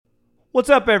What's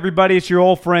up, everybody? It's your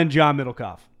old friend, John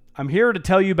Middlecoff. I'm here to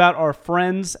tell you about our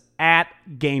friends at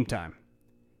Game Time.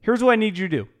 Here's what I need you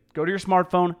to do. Go to your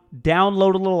smartphone,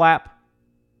 download a little app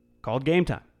called Game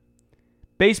Time.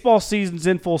 Baseball season's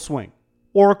in full swing.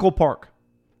 Oracle Park.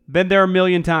 Been there a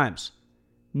million times.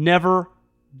 Never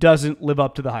doesn't live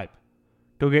up to the hype.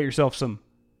 Go get yourself some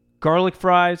garlic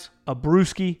fries, a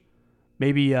brewski,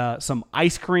 maybe some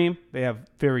ice cream. They have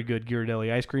very good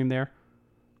Ghirardelli ice cream there.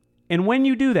 And when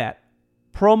you do that,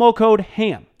 promo code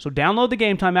HAM. So download the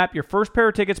Game Time app. Your first pair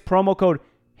of tickets, promo code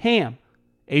HAM,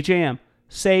 H-A-M,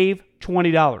 save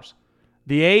 $20.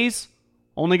 The A's,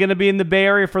 only going to be in the Bay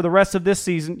Area for the rest of this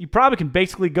season. You probably can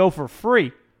basically go for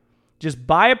free. Just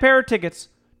buy a pair of tickets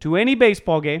to any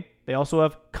baseball game. They also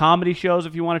have comedy shows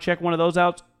if you want to check one of those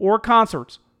out, or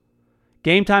concerts.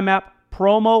 Game Time app,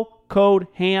 promo code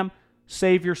HAM,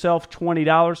 save yourself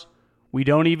 $20. We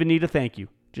don't even need a thank you.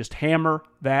 Just hammer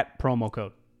that promo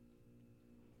code.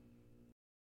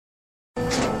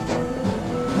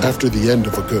 After the end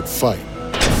of a good fight,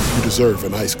 you deserve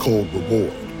an ice-cold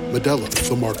reward. Modelo is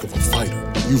the mark of a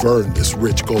fighter. You've earned this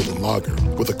rich golden lager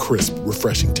with a crisp,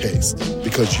 refreshing taste.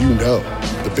 Because you know,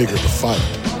 the bigger the fight,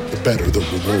 the better the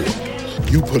reward.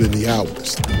 You put in the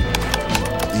hours,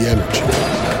 the energy,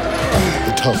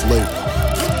 the tough labor.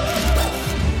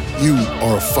 You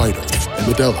are a fighter, and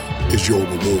Modelo is your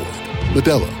reward.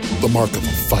 Modelo, the mark of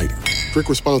a fighter. Drink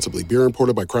responsibly. Beer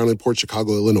imported by Crown Imports,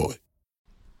 Chicago, Illinois.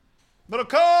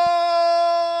 Middlecoff!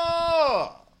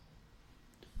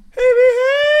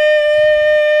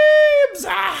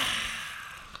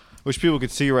 Wish people could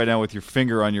see you right now with your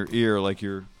finger on your ear like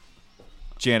you're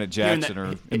Janet Jackson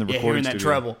or in the recording hearing that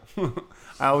studio. treble.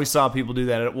 I always saw people do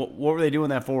that. What were they doing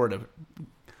that for?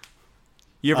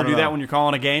 You ever do that when you're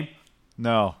calling a game?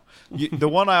 No. The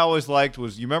one I always liked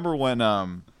was, you remember when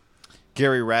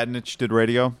Gary Radnich did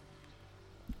radio?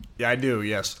 Yeah, I do,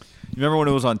 yes. You remember when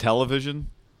it was on television?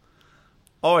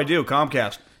 Oh, I do,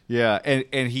 Comcast. Yeah,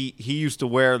 and he used to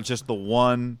wear just the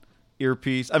one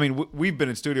earpiece. I mean, we've been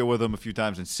in studio with him a few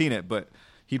times and seen it, but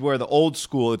he'd wear the old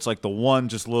school, it's like the one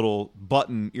just little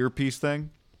button earpiece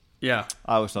thing. Yeah.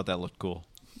 I always thought that looked cool.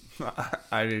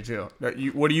 I do too.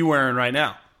 What are you wearing right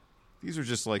now? These are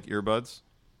just like earbuds.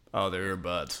 Oh, they're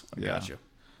earbuds. I got you.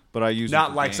 But I use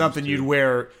not like something you'd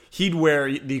wear. He'd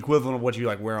wear the equivalent of what you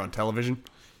like wear on television.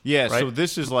 Yeah. Right? So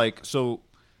this is like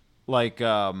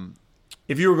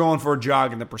if you were going for a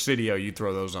jog in the Presidio, you'd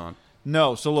throw those on.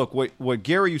 No. So look, what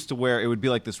Gary used to wear, it would be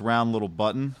like this round little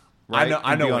button. Right?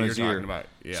 I know what on you're his talking ear. about.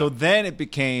 Yeah. So then it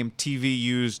became TV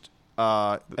used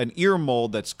an ear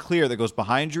mold that's clear that goes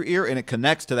behind your ear and it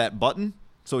connects to that button.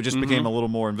 So it just became a little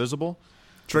more invisible.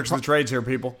 Tricks of the trades here,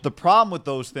 people. The problem with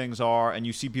those things are, and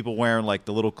you see people wearing like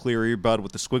the little clear earbud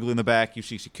with the squiggly in the back. You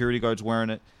see security guards wearing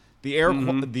it. The air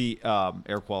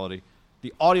quality,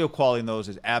 the audio quality in those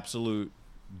is absolute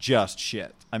just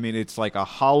shit. I mean, it's like a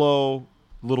hollow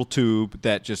little tube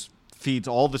that just feeds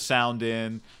all the sound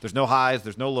in. There's no highs,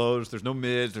 there's no lows, there's no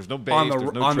mids, there's no bass,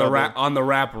 there's no treble. On the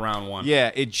wraparound one.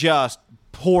 Yeah, it just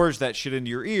pours that shit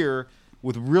into your ear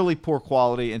with really poor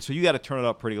quality, and so you got to turn it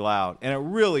up pretty loud, and it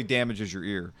really damages your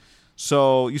ear.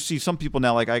 So you see some people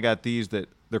now, like I got these that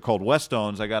they're called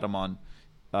Westtones. I got them on,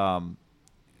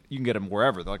 you can get them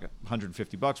wherever. They're like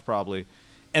 $150 probably,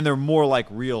 and they're more like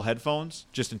real headphones,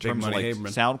 just in terms of like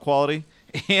sound quality.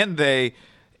 And I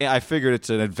figured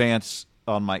it's an advance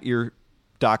on my ear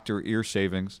doctor ear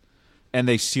savings, and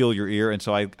they seal your ear, and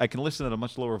so I can listen at a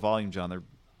much lower volume, John. They're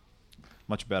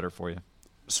much better for you.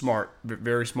 Smart,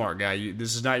 very smart guy.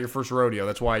 This is not your first rodeo.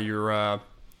 That's why you're.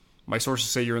 My sources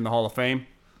say you're in the Hall of Fame,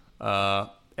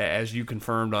 as you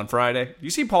confirmed on Friday. You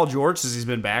see, Paul George, since he's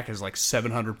been back, has like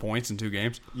 700 points in 2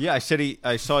 games. Yeah, I saw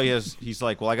he has. He's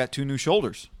like, well, I got 2 new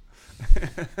shoulders,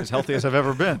 as healthy as I've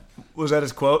ever been. Was that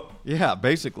his quote? Yeah,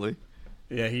 basically.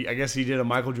 Yeah, I guess he did a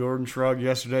Michael Jordan shrug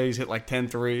yesterday. He's hit like 10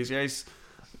 threes. Yeah,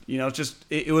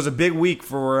 it was a big week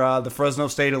for the Fresno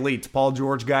State elites. Paul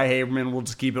George, Guy Haberman. We'll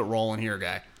just keep it rolling here,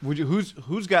 Guy.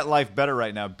 Who's got life better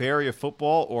right now, Bay Area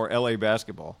football or LA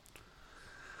basketball?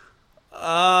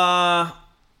 That's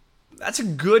a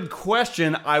good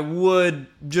question. I would,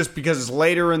 just because it's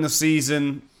later in the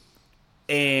season,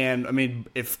 and I mean,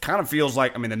 it kind of feels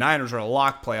like, the Niners are a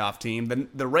lock playoff team.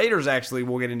 The Raiders actually,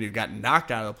 we'll get into, got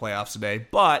knocked out of the playoffs today,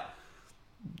 but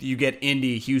you get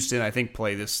Indy, Houston, I think,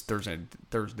 play this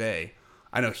Thursday.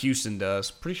 I know Houston does.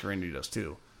 Pretty sure Indy does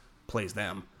too. Plays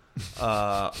them.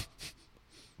 But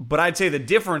I'd say the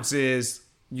difference is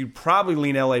you'd probably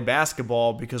lean LA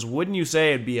basketball, because wouldn't you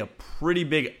say it'd be a pretty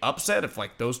big upset if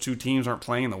like those two teams aren't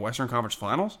playing in the Western Conference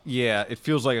Finals? Yeah, it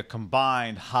feels like a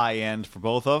combined high end for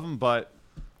both of them, but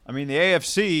I mean, the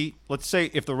AFC, let's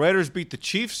say if the Raiders beat the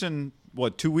Chiefs in,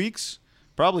 2 weeks,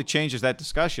 probably changes that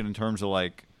discussion in terms of,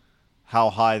 like, how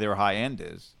high their high end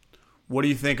is. What do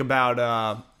you think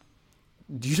about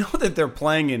do you know that they're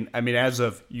playing in, I mean, as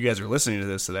of you guys are listening to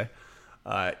this today,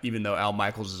 even though Al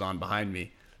Michaels is on behind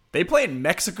me, they play in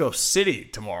Mexico City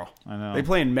tomorrow. I know. They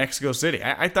play in Mexico City.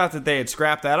 I thought that they had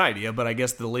scrapped that idea, but I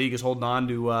guess the league is holding on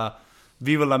to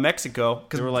Viva la Mexico.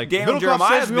 They were like, Daniel Middlekauff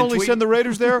Jeremiah's says we been only send the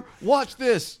Raiders there? Watch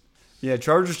this. Yeah,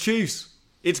 Chargers Chiefs.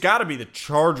 It's got to be the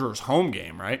Chargers home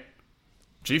game, right?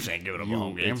 Chiefs ain't giving them a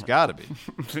home game. It's got to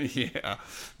be. Yeah.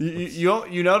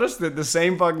 You notice that the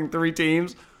same fucking 3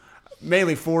 teams,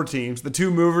 mainly 4 teams, the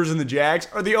 2 movers and the Jags,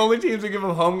 are the only teams that give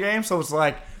them home games. So it's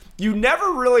like, you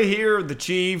never really hear the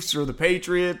Chiefs or the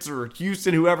Patriots or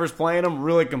Houston, whoever's playing them,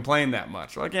 really complain that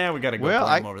much. Like, yeah, we got to go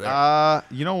play them over there.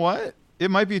 You know what?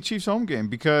 It might be a Chiefs home game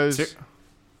because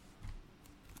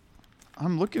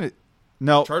I'm looking at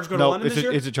Chargers go to London this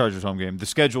year? It's a Chargers home game. The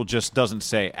schedule just doesn't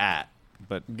say at,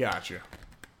 but Gotcha.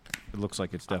 it looks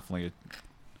like it's definitely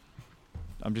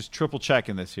I'm just triple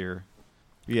checking this here.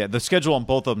 Yeah, the schedule on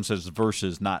both of them says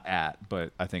versus, not at,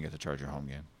 but I think it's a Charger home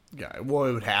game. Yeah, well,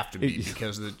 it would have to be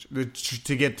because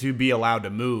to get to be allowed to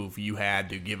move, you had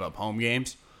to give up home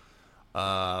games.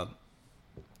 God,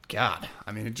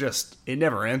 I mean, it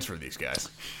never ends for these guys.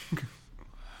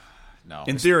 No,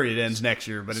 In theory, it ends next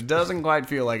year, but it doesn't quite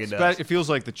feel like it does. It feels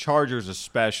like the Chargers,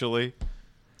 especially,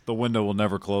 the window will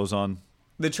never close on.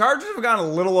 The Chargers have gone a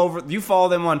little over. You follow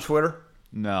them on Twitter?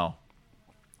 No,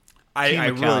 I team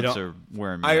really accounts don't. are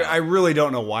wearing me I really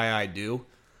don't know why I do.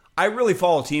 I really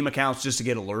follow team accounts just to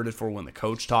get alerted for when the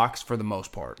coach talks, for the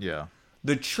most part. Yeah.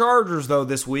 The Chargers, though,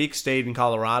 this week stayed in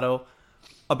Colorado.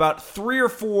 About 3 or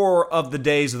 4 of the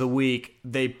days of the week,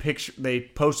 they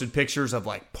posted pictures of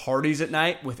like parties at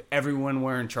night with everyone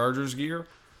wearing Chargers gear.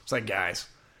 It's like, guys,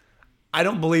 I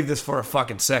don't believe this for a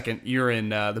fucking second. You're in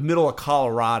the middle of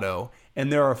Colorado, and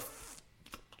there are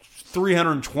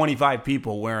 325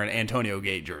 people wearing Antonio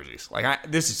Gate jerseys.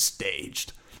 Like, this is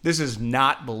staged. This is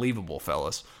not believable,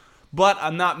 fellas. But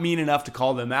I'm not mean enough to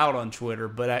call them out on Twitter,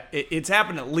 but it's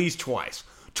happened at least twice.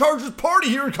 Chargers party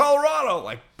here in Colorado.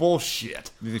 Like,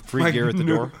 bullshit. Free gear at the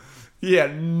door? Yeah,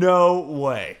 no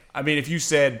way. I mean, if you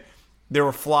said there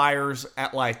were flyers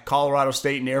at, like, Colorado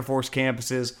State and Air Force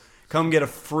campuses, come get a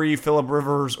free Phillip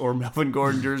Rivers or Melvin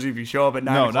Gordon jersey if you show up at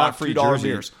 9 o'clock, not free $2 jerseys.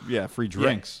 beers. Yeah, free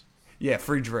drinks. Yeah,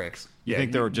 free drinks. You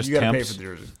think they were just you gotta temps? pay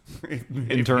for the jersey.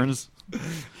 Interns?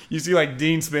 You see, like,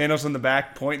 Dean Spanos in the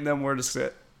back pointing them where to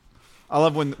sit. I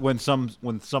love when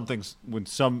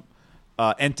some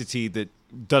entity that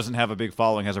doesn't have a big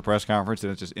following has a press conference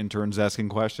and it's just interns asking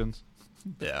questions.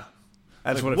 Yeah.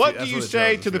 That's Like, what do you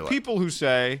say to the people who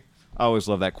say, I always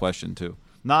love that question too.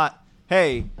 Not,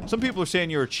 hey, some people are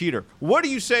saying you're a cheater. What do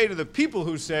you say to the people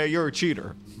who say you're a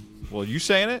cheater? Well, you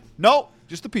saying it? No,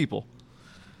 just the people.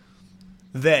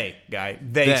 They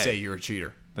say you're a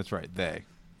cheater. That's right, they.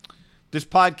 This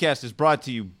podcast is brought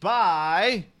to you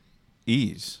by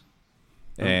Ease.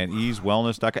 And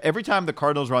easewellness.com. Every time the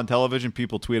Cardinals are on television,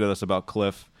 people tweet at us about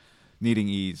Cliff needing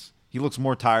Ease. He looks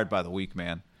more tired by the week,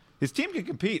 man. His team can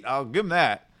compete. I'll give him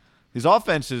that. His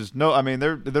offense is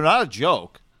they're not a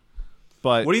joke.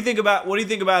 But What do you think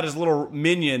about his little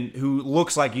minion who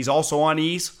looks like he's also on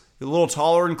Ease? A little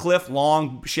taller than Cliff,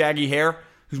 long, shaggy hair,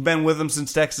 who's been with him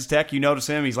since Texas Tech. You notice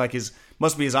him. He's like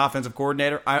must be his offensive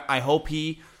coordinator. I hope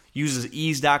he uses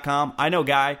ease.com. I know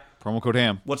Guy. Promo code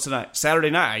HAM. What's tonight?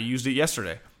 Saturday night. I used it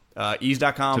yesterday.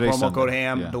 Ease.com, Today's promo Sunday. code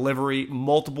HAM, Yeah. delivery,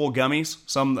 multiple gummies.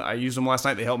 Some I used them last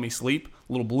night. They helped me sleep.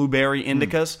 Little blueberry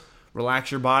indicas. Relax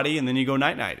your body, and then you go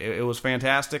night-night. It was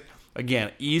fantastic.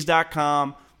 Again,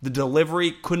 ease.com. The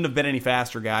delivery couldn't have been any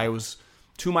faster, Guy. It was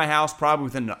to my house probably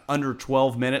within under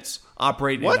 12 minutes.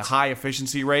 Operating at a high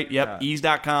efficiency rate. Yep, Yeah.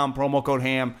 ease.com, promo code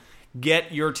HAM.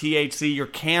 Get your THC, your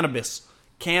cannabis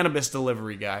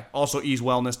delivery, Guy. Also,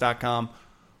 easewellness.com.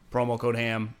 Promo code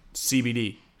HAM,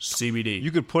 CBD.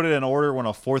 You could put it in order when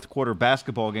a fourth quarter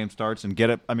basketball game starts and get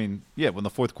it. I mean, yeah, when the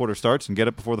fourth quarter starts and get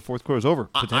it before the fourth quarter is over,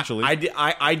 potentially.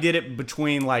 I did it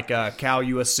between like Cal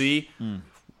USC.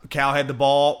 Cal had the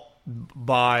ball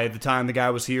by the time the guy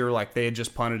was here. Like they had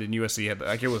just punted and USC had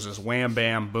it was just wham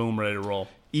bam boom ready to roll.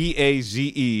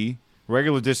 EAZE,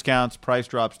 regular discounts, price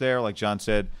drops there. Like John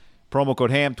said, promo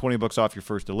code HAM, $20 off your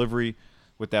first delivery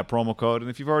with that promo code. And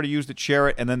if you've already used it, share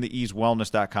it. And then the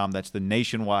easewellness.com. That's the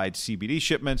nationwide CBD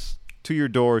shipments to your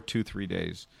door, 2-3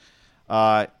 days.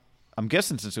 I'm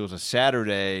guessing since it was a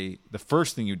Saturday, the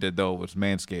first thing you did, though, was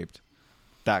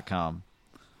manscaped.com.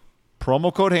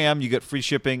 Promo code HAM, you get free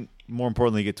shipping. More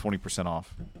importantly, you get 20%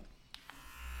 off.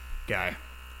 Guy,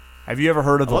 Have you ever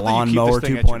heard of the I love that you keep Lawnmower this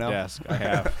thing at your 2.0? desk. I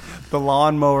have. The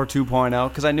Lawnmower 2.0,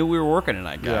 because I knew we were working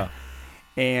tonight, guy. Yeah.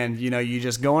 And, you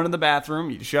just go into the bathroom,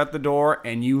 you shut the door,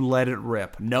 and you let it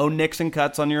rip. No nicks and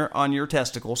cuts on your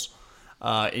testicles.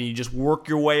 And you just work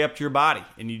your way up to your body.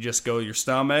 And you just go your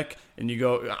stomach, and you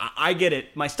go... I get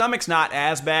it. My stomach's not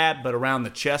as bad, but around the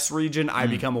chest region, I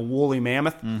become a woolly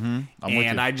mammoth. Mm-hmm.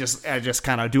 And I just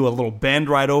kind of do a little bend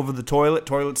right over the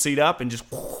toilet seat up, and just...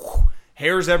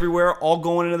 hairs everywhere, all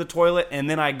going into the toilet, and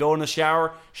then I go in the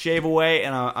shower, shave away,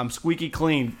 and I'm squeaky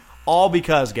clean. All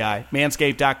because, guy,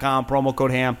 manscaped.com, promo code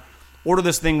HAM. Order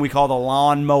this thing we call the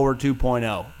Lawnmower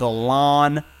 2.0. The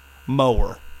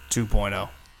Lawnmower 2.0.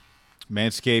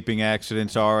 Manscaping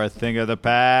accidents are a thing of the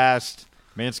past.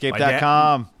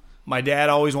 Manscaped.com. My dad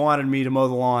always wanted me to mow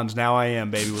the lawns. Now I am,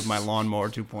 baby, with my Lawnmower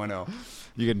 2.0.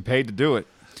 You're getting paid to do it.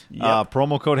 Yep.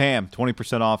 Promo code HAM,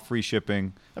 20% off, free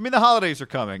shipping. I mean, the holidays are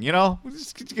coming,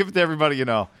 Just give it to everybody,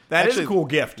 That is a cool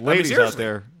gift. Ladies out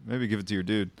there, maybe give it to your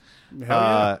dude. Hell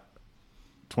yeah.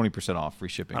 20% off, free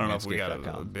shipping. I don't know if we got a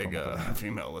manscaped.com. big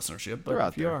female listenership, but They're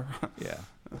out if you there. are. Yeah,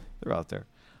 they're out there.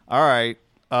 All right.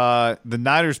 The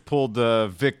Niners pulled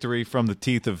the victory from the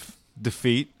teeth of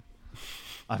defeat.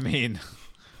 I mean,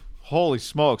 holy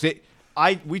smokes.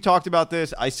 We talked about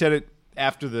this. I said it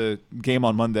after the game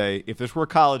on Monday. If this were a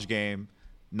college game,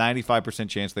 95%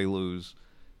 chance they lose.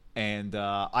 And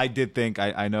I did think,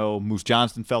 I know Moose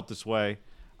Johnston felt this way.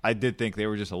 I did think they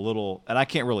were just a little, and I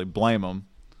can't really blame them,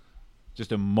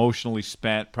 just emotionally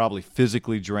spent, probably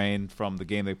physically drained from the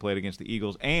game they played against the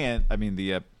Eagles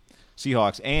the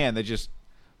Seahawks, and they just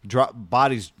drop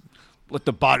bodies. Let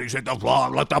the bodies hit the floor.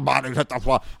 Let the bodies hit the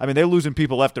floor. I mean, they're losing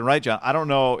people left and right, John. I don't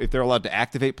know if they're allowed to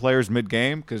activate players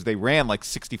mid-game because they ran like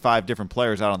 65 different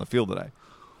players out on the field today.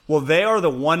 Well, they are the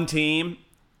one team.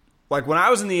 Like, when I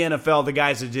was in the NFL, the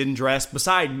guys that didn't dress,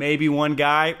 beside maybe one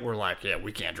guy, were like, yeah,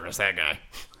 we can't dress that guy.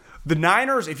 The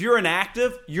Niners, if you're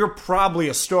inactive, you're probably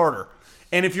a starter.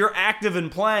 And if you're active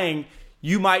and playing,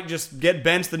 you might just get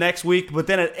benched the next week, but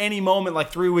then at any moment, like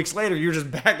 3 weeks later, you're just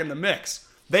back in the mix.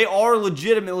 They are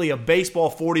legitimately a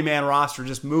baseball 40-man roster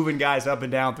just moving guys up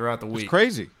and down throughout the week. It's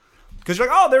crazy. Because you're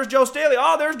like, oh, there's Joe Staley.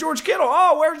 Oh, there's George Kittle.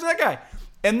 Oh, where's that guy?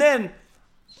 And then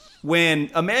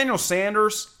when Emmanuel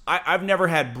Sanders, I've never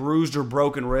had bruised or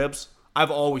broken ribs.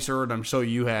 I've always heard, I'm sure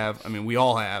you have. I mean, we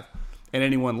all have. And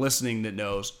anyone listening that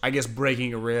knows, I guess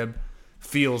breaking a rib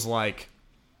feels like,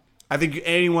 I think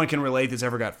anyone can relate that's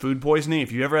ever got food poisoning.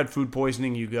 If you ever had food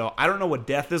poisoning, you go, I don't know what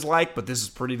death is like, but this is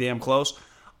pretty damn close.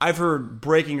 I've heard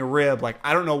breaking a rib, like,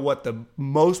 I don't know what the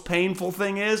most painful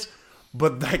thing is,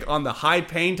 but like on the high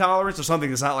pain tolerance or something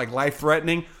that's not like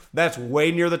life-threatening, that's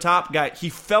way near the top. Guy, he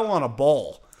fell on a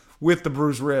ball with the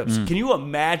bruised ribs. Can you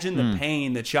imagine the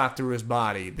pain that shot through his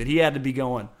body, that he had to be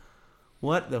going,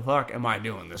 what the fuck am I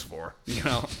doing this for?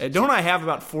 Don't I have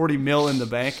about $40 million in the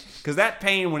bank? Because that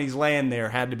pain when he's laying there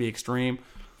had to be extreme.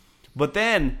 But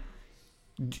then,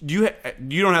 you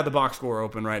don't have the box score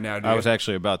open right now, do you? I was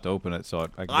actually about to open it, so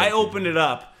I opened it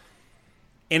up.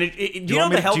 And do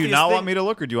you not want me to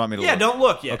look, or do you want me to look? Yeah, don't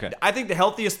look yet. Okay. I think the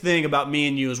healthiest thing about me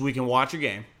and you is we can watch a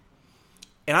game.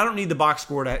 And I don't need the box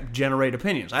score to generate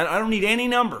opinions. I don't need any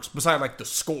numbers besides like the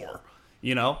score.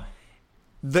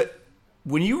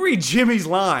 When you read Jimmy's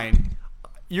line,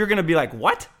 you're going to be like,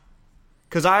 what?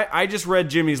 Because I just read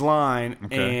Jimmy's line,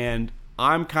 and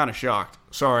I'm kind of shocked.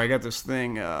 Sorry, I got this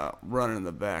thing running in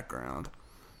the background.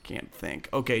 Can't think.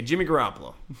 Okay, Jimmy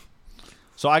Garoppolo.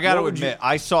 So I got to admit,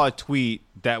 I saw a tweet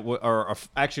that,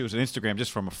 actually it was an Instagram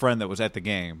just from a friend that was at the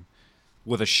game,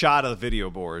 with a shot of the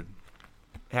video board.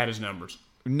 Had his numbers.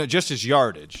 No, just his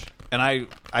yardage. And I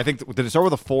think, did it start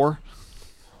with a 4?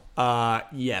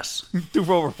 Yes. Threw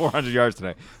for over 400 yards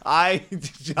today. I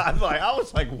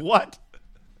was like, what?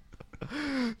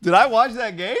 Did I watch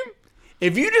that game?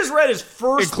 If you just read his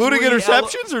first, including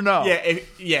interceptions or no?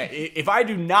 Yeah. If I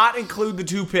do not include the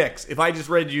 2 picks, if I just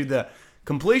read you the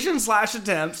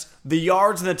completion/attempts, the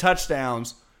yards, and the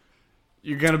touchdowns,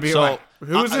 you're gonna be like,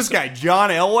 "Who is this guy,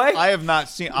 John Elway?" I have not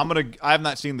seen. I have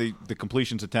not seen the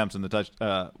completions, attempts, and the touch.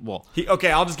 I'll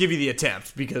just give you the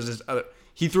attempts because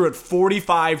he threw it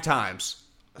 45 times.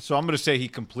 So I'm gonna say he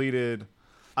completed.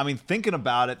 I mean, thinking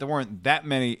about it, there weren't that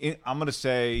many. I'm gonna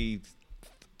say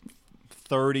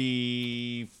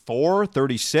 34,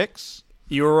 36.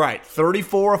 You were right.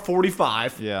 34 of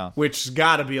 45. Yeah. Which has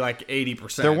got to be like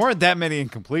 80%. There weren't that many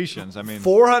incompletions. I mean,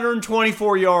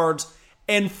 424 yards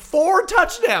and 4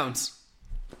 touchdowns.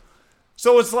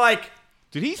 So it's like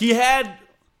he had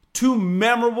 2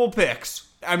 memorable picks.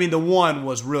 I mean, the one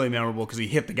was really memorable because he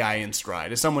hit the guy in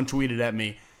stride. As someone tweeted at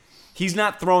me, he's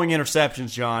not throwing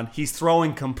interceptions, John. He's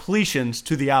throwing completions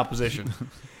to the opposition.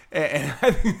 And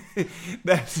I think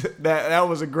that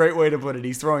was a great way to put it.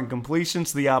 He's throwing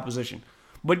completions to the opposition.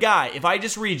 But, Guy, if I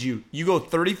just read you go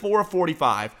 34 of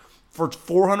 45 for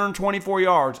 424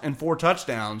 yards and 4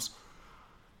 touchdowns,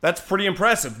 that's pretty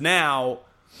impressive. Now,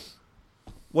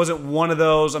 wasn't one of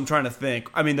those, I'm trying to think.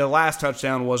 I mean, the last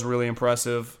touchdown was really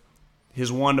impressive. His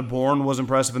one to Bourne was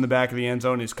impressive in the back of the end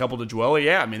zone. His couple to Dwelly,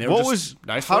 yeah. I mean, they were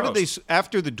nice How throws. did they,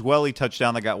 after the Dwelly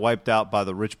touchdown that got wiped out by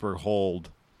the Richburg hold,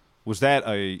 was that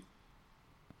I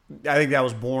think that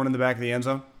was Bourne in the back of the end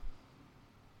zone.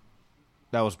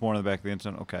 That was Bourne in the back of the end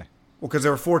zone? Okay. Well, because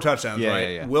there were 4 touchdowns,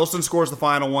 right? Yeah. Wilson scores the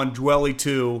final one, Dwelly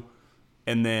 2,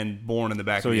 and then Bourne in the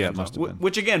back of the end zone. Must have been.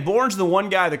 Which, again, Bourne's the one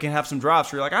guy that can have some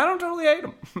drops where you're like, I don't totally hate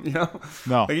him. You know?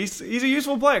 No. Like he's a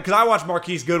useful player. Because I watched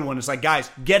Marquise Goodwin. It's like, guys,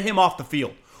 get him off the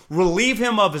field. Relieve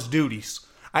him of his duties.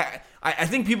 I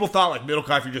think people thought, like,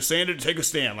 Middlecoff, you're just saying it to take a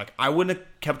stand. Like, I wouldn't have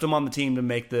kept him on the team to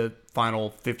make the final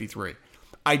 53.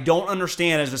 I don't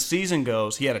understand as the season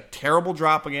goes. He had a terrible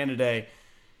drop again today.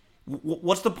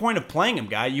 What's the point of playing him,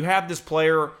 guy? You have this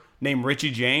player named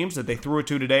Richie James that they threw it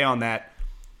to today on that.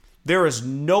 There is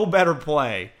no better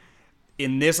play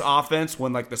in this offense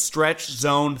when, like, the stretch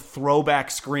zone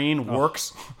throwback screen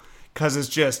works because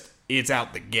it's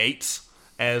out the gates,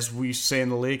 as we say in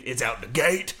the league. It's out the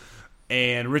gate.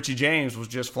 And Richie James was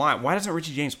just flying. Why doesn't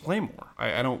Richie James play more?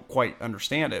 I don't quite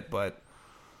understand it, but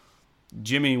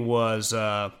Jimmy's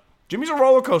a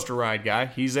roller coaster ride guy.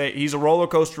 He's a roller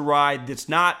coaster ride that's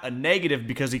not a negative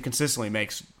because he consistently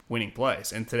makes winning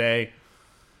plays. And today,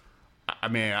 I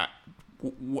mean,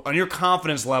 on your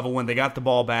confidence level when they got the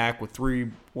ball back with 3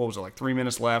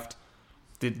 minutes left,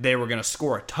 they were going to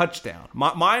score a touchdown.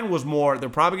 Mine was more, they're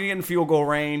probably going to get in field goal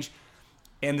range,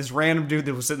 and this random dude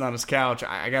that was sitting on his couch,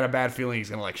 I got a bad feeling he's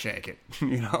going to, like, shank it.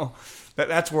 You know?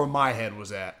 That's where my head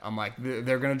was at. I'm like,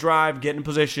 they're going to drive, get in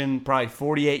position, probably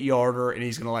 48-yarder, and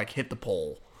he's going to, like, hit the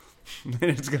pole. And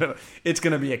it's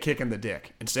gonna be a kick in the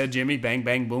dick. Instead, Jimmy, bang,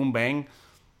 bang, boom, bang,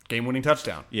 game-winning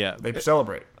touchdown. Yeah. They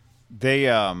celebrate.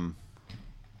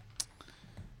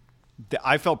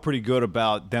 I felt pretty good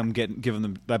about him giving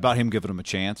them a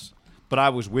chance. But I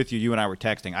was with you. You and I were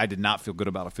texting. I did not feel good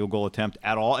about a field goal attempt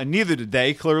at all, and neither did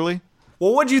they, clearly.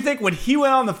 Well, what did you think when he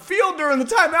went on the field during the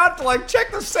timeout to, like, check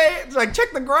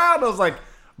the ground? I was like,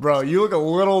 bro, you look a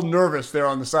little nervous there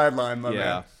on the sideline, my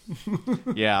man.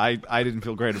 Yeah, I didn't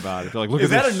feel great about it. Like, look Is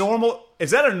at that this.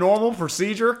 Is that a normal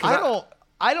procedure? I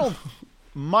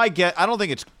don't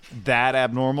think it's that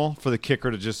abnormal for the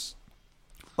kicker to just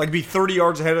like be 30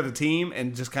 yards ahead of the team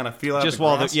and just kind of feel out just the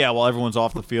while grass? while everyone's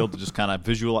off the field to just kind of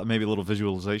maybe a little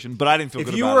visualization. But I didn't feel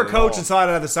good If about it. you were a at coach all. and saw it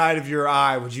out of the side of your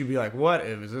eye, would you be like, what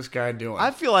is this guy doing?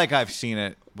 I feel like I've seen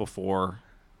it before.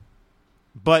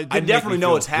 But I definitely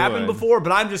know it's happened before,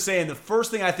 but I'm just saying the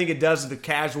first thing I think it does to the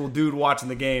casual dude watching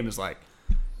the game is like,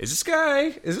 is this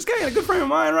guy in a good frame of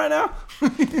mind right now?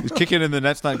 He's kicking in the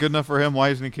net's not good enough for him. Why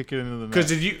isn't he kicking into the net?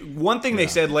 Because one thing they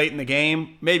said late in the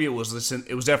game, maybe it was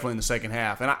definitely in the second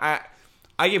half, and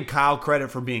I give Kyle credit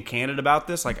for being candid about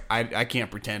this. Like I can't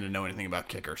pretend to know anything about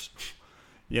kickers,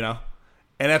 you know,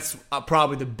 and that's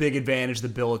probably the big advantage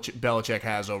that Belichick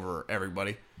has over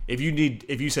everybody. If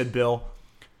you said, Bill,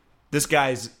 this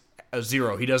guy's a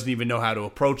zero. He doesn't even know how to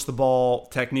approach the ball,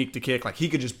 technique to kick. Like, he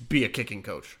could just be a kicking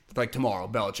coach. Like tomorrow,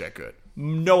 Belichick could.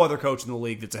 No other coach in the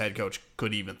league that's a head coach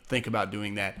could even think about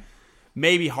doing that.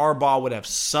 Maybe Harbaugh would have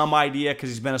some idea because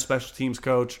he's been a special teams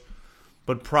coach,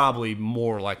 but probably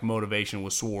more like motivation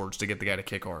with swords to get the guy to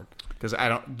kick hard. Because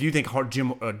do you think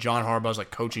John Harbaugh's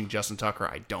like coaching Justin Tucker?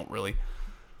 I don't really.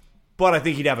 But I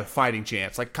think he'd have a fighting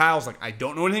chance. Like Kyle's like, I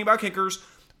don't know anything about kickers.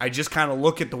 I just kind of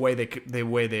look at the way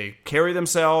they carry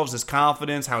themselves, his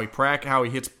confidence, how he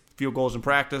hits field goals in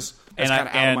practice. That's kind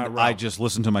of out of my realm. I just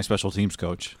listened to my special teams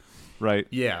coach, right?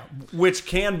 Yeah, which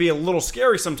can be a little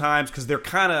scary sometimes because they're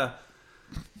kind of,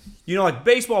 like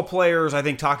baseball players, I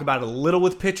think, talk about it a little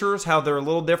with pitchers, how they're a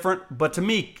little different. But to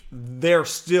me, they're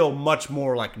still much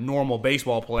more like normal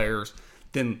baseball players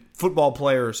than football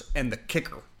players and the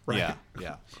kicker, right?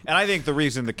 Yeah. And I think the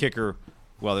reason the kicker,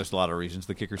 well, there's a lot of reasons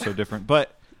the kicker's so different,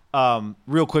 but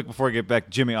real quick before I get back,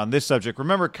 Jimmy, on this subject,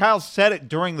 remember Kyle said it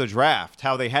during the draft,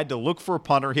 how they had to look for a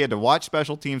punter. He had to watch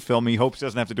special teams film. He hopes he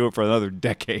doesn't have to do it for another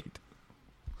decade.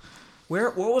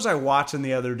 What was I watching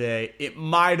the other day? It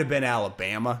might have been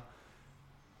Alabama.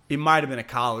 It might have been a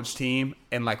college team.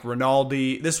 And like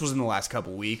Rinaldi, this was in the last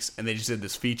couple weeks, and they just did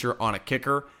this feature on a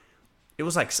kicker. It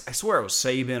was like, I swear it was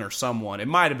Saban or someone. It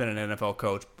might have been an NFL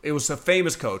coach. It was a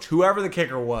famous coach. Whoever the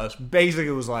kicker was,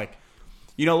 basically was like,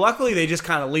 luckily they just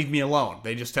kind of leave me alone.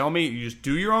 They just tell me, you just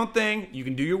do your own thing. You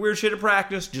can do your weird shit at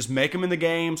practice. Just make them in the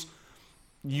games.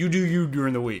 You do you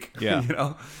during the week. Yeah. You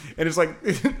know? And it's like,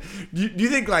 do you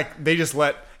think like they just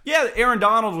let, Aaron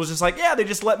Donald was just like, they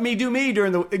just let me do me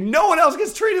during the, no one else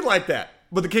gets treated like that.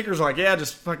 But the kickers are like,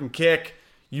 just fucking kick.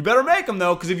 You better make them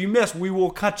though, because if you miss, we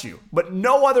will cut you. But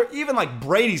no other, even like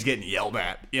Brady's getting yelled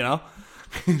at, you know?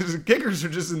 The kickers are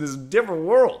just in this different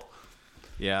world.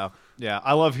 Yeah.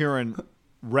 I love hearing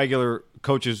regular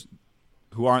coaches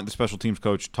who aren't the special teams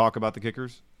coach talk about the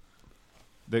kickers.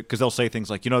 Because they'll say things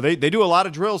like, they do a lot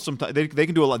of drills sometimes. They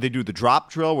can do a lot. They do the drop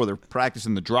drill where they're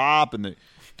practicing the drop, and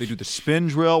they do the spin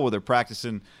drill where they're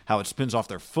practicing how it spins off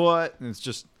their foot. And it's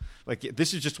just like,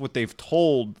 this is just what they've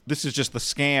told. This is just the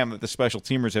scam that the special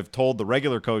teamers have told the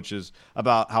regular coaches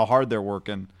about how hard they're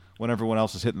working when everyone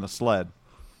else is hitting the sled.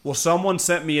 Well, someone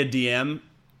sent me a DM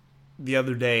the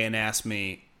other day and asked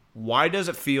me, why does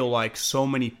it feel like so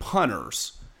many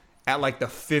punters at like the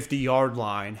 50-yard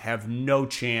line have no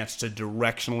chance to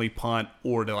directionally punt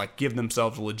or to like give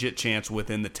themselves a legit chance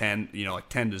within the 10, like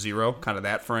 10-0, kind of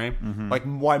that frame? Mm-hmm. Like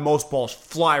why most balls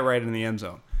fly right in the end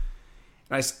zone.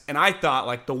 And I thought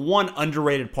like the one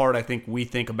underrated part I think we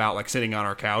think about like sitting on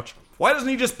our couch, why doesn't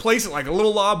he just place it like a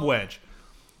little lob wedge?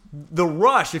 The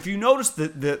rush, if you notice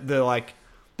the like,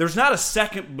 there's not a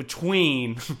second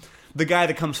between the guy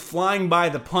that comes flying by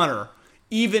the punter,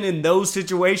 even in those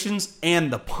situations,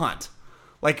 and the punt.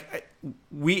 Like,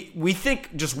 we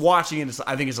think just watching it,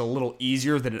 I think, is a little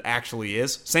easier than it actually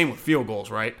is. Same with field goals,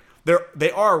 right?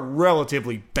 They are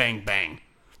relatively bang-bang.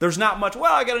 There's not much,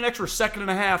 I got an extra second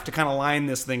and a half to kind of line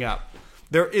this thing up.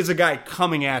 There is a guy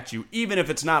coming at you, even if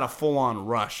it's not a full-on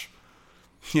rush.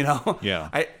 Yeah.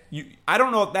 I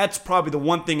don't know if that's probably the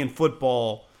one thing in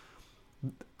football.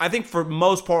 I think for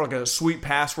most part, like a sweet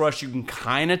pass rush, you can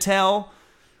kind of tell.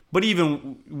 But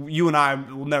even you and I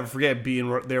will never forget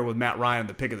being there with Matt Ryan,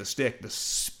 the pick of the stick, the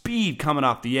speed coming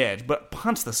off the edge. But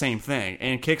punt's the same thing,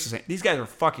 and kicks the same. These guys are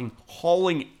fucking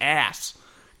hauling ass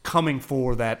coming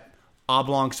for that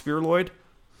oblong spheroid,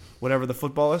 whatever the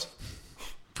football is.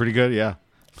 Pretty good, yeah.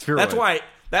 That's why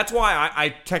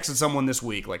I texted someone this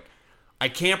week, like, I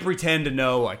can't pretend to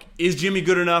know, like, is Jimmy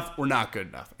good enough or not good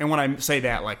enough? And when I say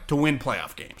that, like, to win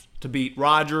playoff games, to beat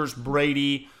Rodgers,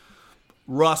 Brady,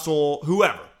 Russell,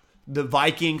 whoever, the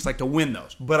Vikings, like, to win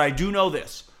those. But I do know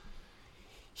this.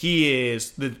 He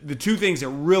is, the two things that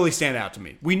really stand out to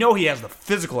me. We know he has the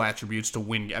physical attributes to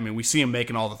win. I mean, we see him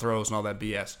making all the throws and all that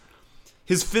BS.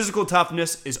 His physical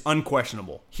toughness is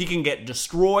unquestionable. He can get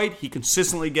destroyed. He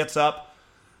consistently gets up.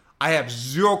 I have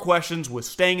zero questions with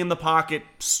staying in the pocket,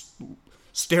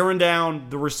 staring down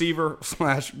the receiver /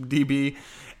 DB,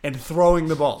 and throwing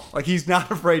the ball. Like, he's not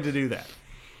afraid to do that.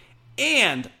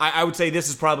 And I would say this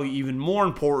is probably even more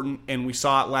important, and we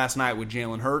saw it last night with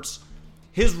Jalen Hurts.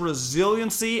 His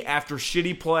resiliency after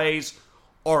shitty plays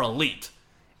are elite.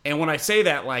 And when I say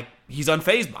that, like, he's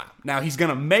unfazed by them. Now, he's going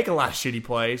to make a lot of shitty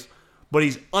plays, but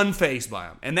he's unfazed by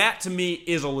them. And that, to me,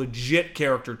 is a legit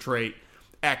character trait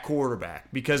at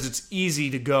quarterback, because it's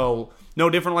easy to go, no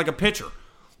different like a pitcher.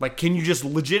 Like, can you just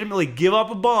legitimately give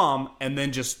up a bomb and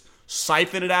then just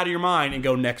siphon it out of your mind and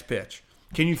go next pitch?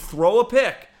 Can you throw a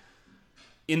pick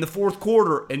in the fourth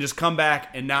quarter and just come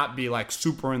back and not be, like,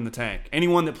 super in the tank?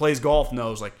 Anyone that plays golf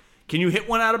knows, like, can you hit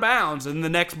one out of bounds and the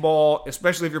next ball,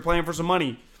 especially if you're playing for some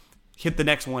money, hit the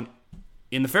next one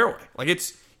in the fairway? Like,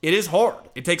 it is hard.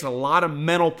 It takes a lot of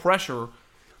mental pressure,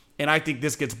 and I think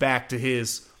this gets back to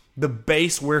the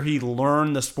base where he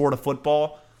learned the sport of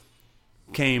football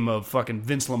came of fucking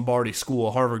Vince Lombardi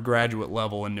school, Harvard graduate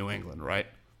level in New England, right?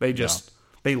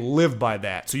 They live by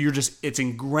that. So it's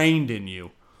ingrained in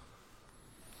you.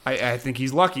 I think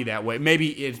he's lucky that way. Maybe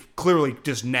it's clearly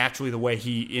just naturally the way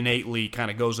he innately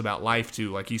kind of goes about life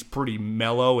too. Like, he's pretty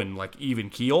mellow and like even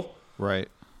keel. Right.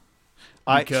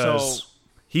 Because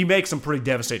he makes some pretty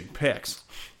devastating picks.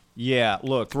 Yeah,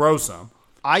 look. Throw some.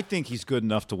 I think he's good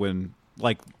enough to win,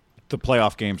 like, the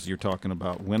playoff games that you're talking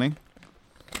about winning.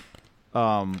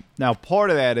 Now, part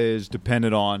of that is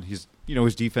dependent on his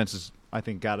defense is, I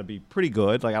think, got to be pretty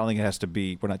good. Like, I don't think it has to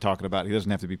be. We're not talking about. He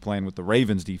doesn't have to be playing with the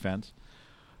Ravens defense,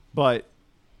 but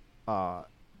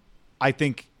I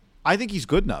think he's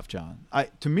good enough, John.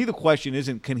 To me, the question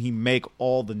isn't can he make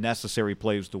all the necessary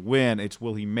plays to win. It's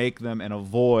will he make them and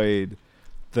avoid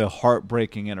the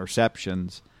heartbreaking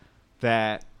interceptions.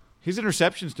 That his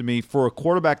interceptions, to me, for a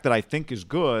quarterback that I think is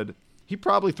good, he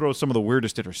probably throws some of the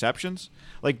weirdest interceptions.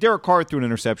 Like, Derek Carr threw an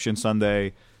interception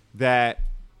Sunday that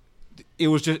it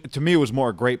was just, to me, it was more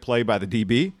a great play by the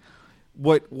DB.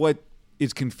 What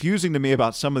is confusing to me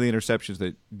about some of the interceptions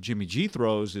that Jimmy G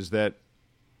throws is that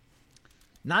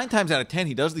 9 times out of 10,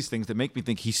 he does these things that make me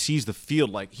think he sees the field.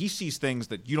 Like, he sees things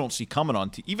that you don't see coming on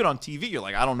even on TV. You're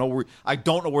like, I don't know where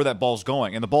that ball's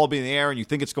going. And the ball will be in the air, and you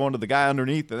think it's going to the guy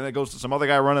underneath, and then it goes to some other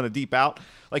guy running a deep out.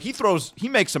 Like, he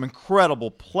makes some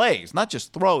incredible plays, not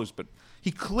just throws, but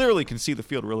he clearly can see the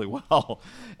field really well.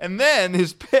 And then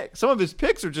some of his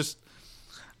picks are just,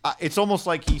 it's almost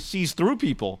like he sees through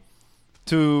people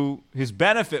to his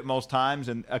benefit most times,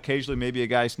 and occasionally maybe a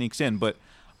guy sneaks in. But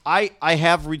I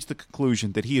have reached the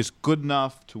conclusion that he is good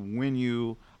enough to win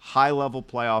you high-level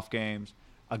playoff games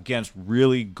against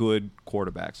really good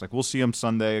quarterbacks. Like, we'll see him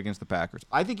Sunday against the Packers.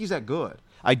 I think he's that good.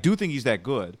 I do think he's that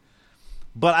good.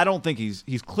 But I don't think he's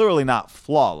clearly not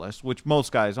flawless, which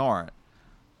most guys aren't.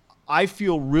 I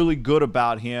feel really good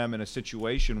about him in a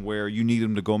situation where you need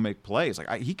him to go make plays.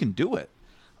 Like, he can do it.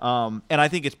 And I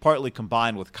think it's partly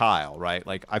combined with Kyle, right?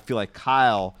 Like, I feel like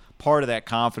Kyle, part of that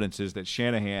confidence is that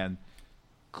Shanahan –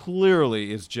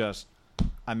 clearly is just,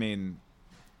 I mean,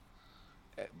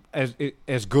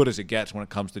 as good as it gets when it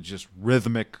comes to just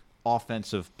rhythmic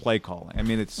offensive play calling. I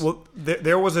mean, it's... Well,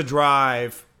 there was a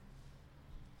drive.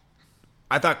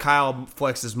 I thought Kyle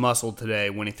flexed his muscle today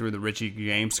when he threw the Richie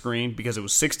James screen because it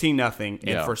was 16-0,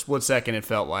 and for a split second it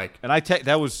felt like... And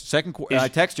that was second quarter. I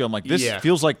texted you, I'm like, this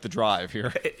feels like the drive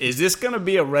here. Is this going to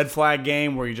be a red flag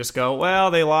game where you just go, well,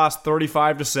 they lost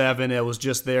 35-7. It was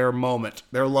just their moment,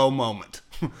 their low moment.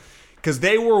 Because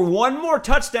they were one more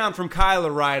touchdown from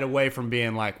Kyler right away from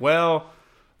being like, well,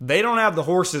 they don't have the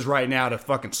horses right now to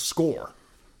fucking score.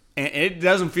 And it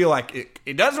doesn't feel like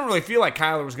it doesn't really feel like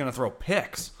Kyler was going to throw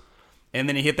picks. And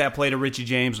then he hit that play to Richie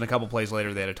James, and a couple plays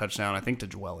later they had a touchdown, I think, to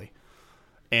Dwelly.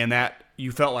 And that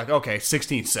you felt like, okay,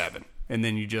 16-7. And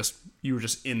then you were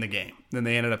just in the game. Then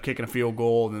they ended up kicking a field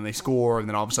goal, and then they score, and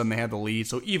then all of a sudden they had the lead.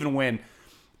 So even when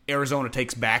Arizona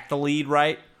takes back the lead,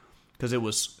 right? Because it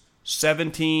was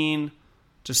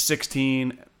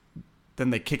 17-16, then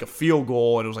they kick a field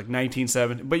goal, and it was like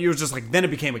 19-7. But you were just like, then it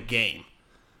became a game.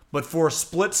 But for a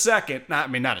split second,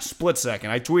 not a split second,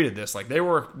 I tweeted this, like they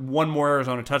were one more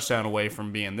Arizona touchdown away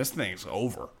from being, this thing's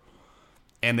over.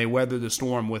 And they weathered the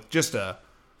storm with just a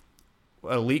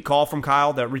elite call from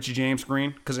Kyle, that Richie James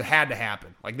screen, because it had to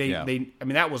happen. Like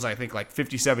that was, I think, like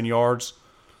 57 yards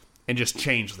and just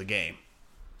changed the game.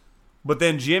 But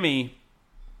then Jimmy,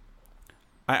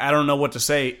 I don't know what to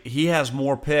say. He has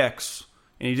more picks,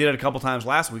 and he did it a couple times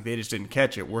last week. They just didn't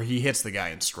catch it, where he hits the guy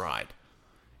in stride.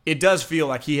 It does feel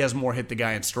like he has more hit the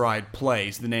guy in stride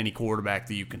plays than any quarterback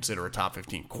that you consider a top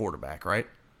 15 quarterback, right?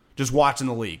 Just watching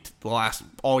the league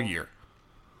all year.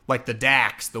 Like the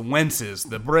Dax, the Wentzes,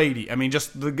 the Brady. I mean,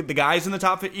 just the guys in the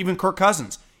top 15, even Kirk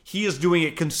Cousins. He is doing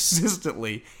it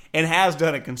consistently and has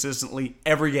done it consistently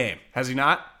every game. Has he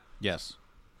not? Yes.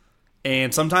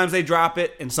 And sometimes they drop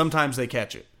it, and sometimes they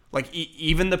catch it. Like,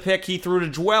 even the pick he threw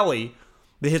to Dwelly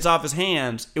that hits off his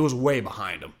hands, it was way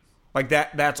behind him. Like,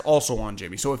 that's also on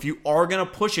Jimmy. So if you are going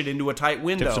to push it into a tight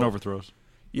window... Tips and overthrows.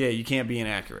 Yeah, you can't be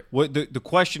inaccurate. What the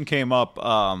question came up,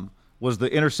 was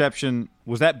the interception...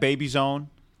 Was that baby zone?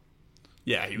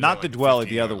 Yeah. He was not the Dwelly,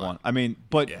 the other line. one. I mean,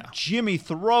 but yeah. Jimmy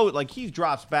like, he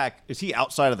drops back. Is he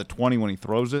outside of the 20 when he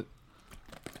throws it?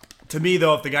 To me,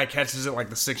 though, if the guy catches it like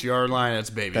the 6-yard line, that's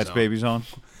baby zone. That's baby zone?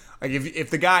 Like, if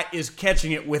the guy is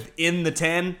catching it within the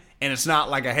 10, and it's not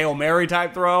like a Hail Mary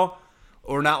type throw...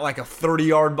 or not like a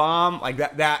 30-yard bomb, like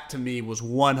that to me was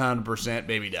 100%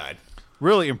 baby died.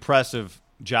 Really impressive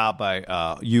job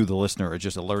by you, the listener, at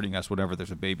just alerting us whenever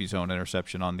there's a baby zone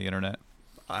interception on the internet.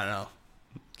 I know.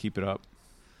 Keep it up.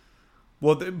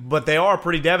 Well, but they are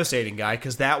pretty devastating, guy,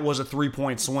 because that was a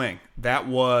 3-point swing. That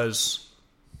was,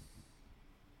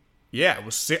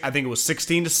 I think it was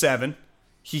 16-7.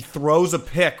 He throws a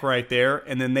pick right there,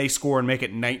 and then they score and make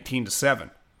it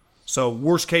 19-7. So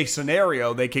worst case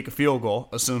scenario, they kick a field goal,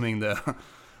 assuming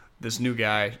this new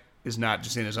guy is not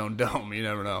just in his own dome. You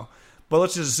never know. But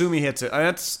let's just assume he hits it.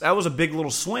 That was a big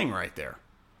little swing right there.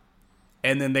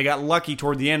 And then they got lucky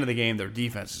toward the end of the game. Their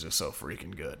defense is just so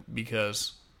freaking good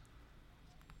because,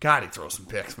 God, he throws some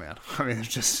picks, man. I mean,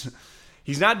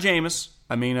 he's not Jameis.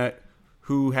 I mean,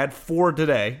 who had 4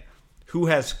 today, who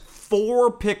has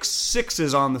 4 pick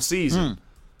sixes on the season.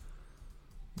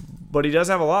 But he does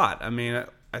have a lot. I mean,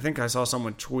 I think I saw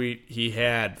someone tweet he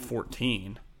had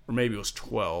 14, or maybe it was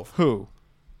 12. Who?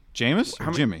 Jameis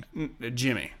or Jimmy?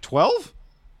 Jimmy. 12?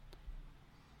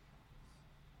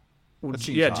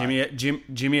 Yeah,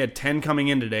 Jimmy had 10 coming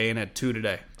in today and had 2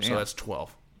 today. Damn. So that's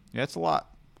 12. Yeah, that's a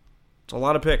lot. It's a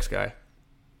lot of picks, guy.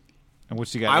 And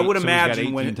what's he got? I would so imagine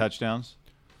he's got 18 touchdowns.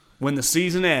 When the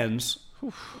season ends,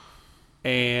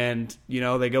 and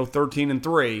they go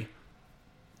 13-3,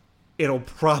 it'll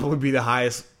probably be the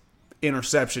highest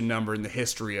interception number in the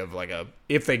history of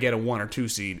if they get a 1 or 2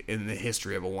 seed in the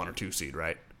history of a 1 or 2 seed,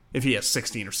 right? If he has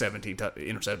 16 or 17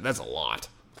 interceptions, that's a lot.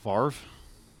 Favre?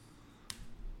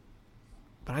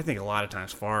 But I think a lot of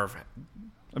times Favre.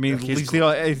 I mean, at least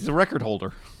he's a record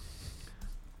holder.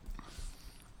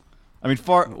 I mean,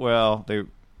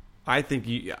 I think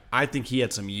he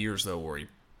had some years though where he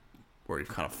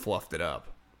kind of fluffed it up.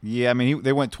 Yeah, I mean,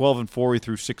 they went 12-4 he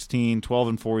threw 16,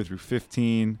 12-4 he threw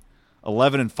 15,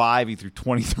 11-5 he threw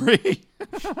 23.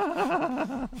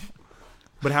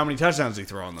 But how many touchdowns did he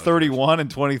throw on those? 31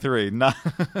 and 23. Not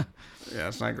yeah,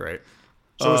 that's not great.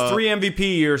 So his 3 MVP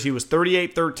years, he was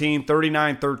 38-13,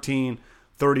 39-13,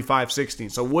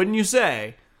 35-16. So wouldn't you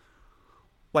say,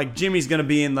 like, Jimmy's going to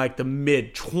be in, like, the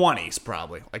mid-20s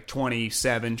probably, like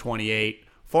 27, 28.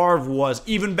 Favre was,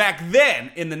 even back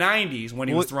then in the 90s when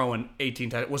he was throwing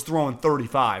 18 touchdowns, was throwing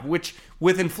 35, which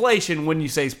with inflation, wouldn't you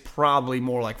say is probably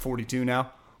more like 42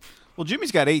 now? Well,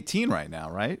 Jimmy's got 18 right now,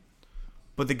 right?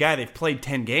 But the guy, they've played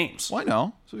 10 games. Well, I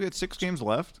know. So we got 6 games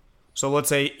left. So let's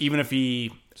say even if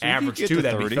he averaged 2,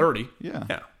 that'd be 30.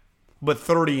 Yeah. But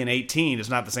 30 and 18 is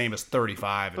not the same as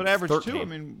 35 but and average 13. 2, I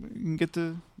mean, you can get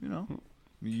to,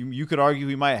 you could argue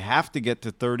he might have to get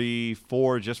to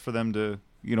 34 just for them to,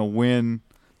 win,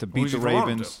 to beat the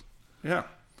Ravens. Yeah.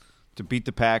 To beat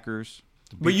the Packers.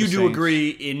 But you do agree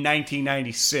in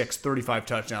 1996, 35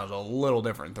 touchdowns is a little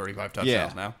different than 35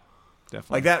 touchdowns now.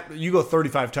 Definitely. Like that, you go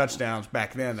 35 touchdowns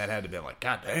back then, that had to be like,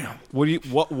 God damn.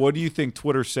 What do you think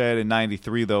Twitter said in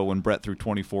 93 though when Brett threw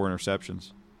 24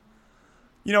 interceptions?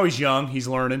 He's young, he's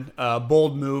learning.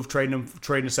 Bold move, trading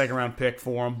a second round pick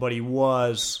for him, but he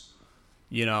was,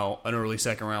 an early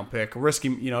second round pick.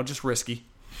 Risky, just risky.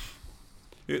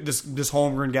 This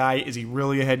Holmgren guy, is he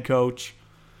really a head coach?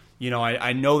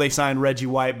 I know they signed Reggie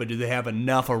White, but do they have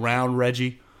enough around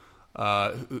Reggie?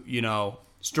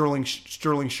 Sterling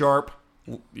Sharp,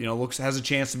 has a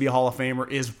chance to be a Hall of Famer.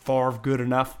 Is Favre good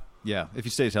enough? Yeah, if he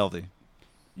stays healthy.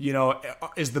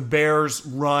 Is the Bears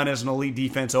run as an elite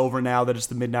defense over now that it's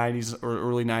the mid-90s or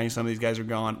early 90s? Some of these guys are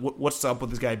gone. What's up with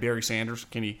this guy, Barry Sanders?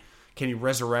 Can he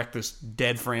resurrect this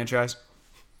dead franchise?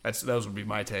 Those would be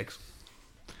my takes.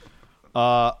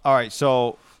 All right,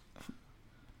 so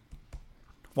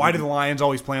why do the Lions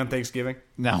always play on Thanksgiving?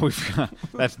 Now we've got,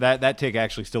 that take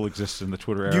actually still exists in the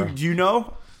Twitter era. Do you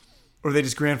know, or are they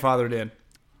just grandfathered in?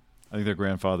 I think they're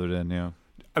grandfathered in. Yeah.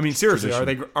 I mean, seriously,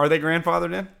 Tradition. are they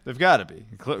grandfathered in? They've got to be.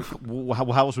 How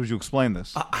else would you explain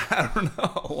this? I don't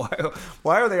know.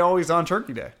 Why are they always on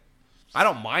Turkey Day? I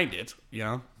don't mind it.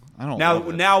 I don't.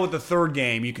 Now with the third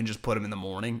game, you can just put them in the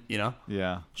morning. Yeah.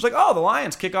 It's like, the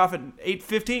Lions kick off at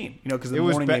 8:15. Because the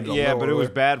morning game's a little but it earlier. was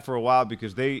bad for a while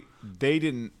because they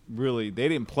didn't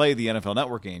play the NFL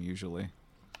Network game usually.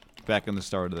 Back in the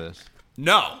start of this.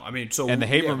 No, I mean, and the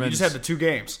Habermans you just had the 2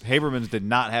 games. Habermans did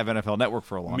not have NFL Network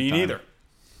for a long time. Me neither.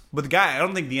 But I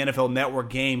don't think the NFL Network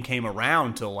game came around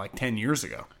until like 10 years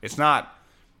ago. It's not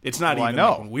even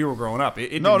like when we were growing up.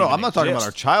 No, I'm not talking about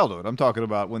our childhood. I'm talking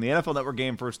about when the NFL Network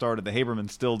game first started, the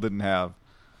Habermans still didn't have,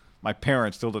 my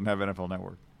parents still didn't have NFL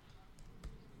Network.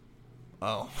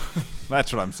 Oh.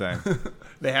 That's what I'm saying.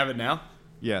 They have it now?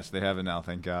 Yes, they have it now,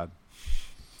 thank God.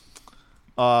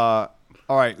 All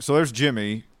right, so there's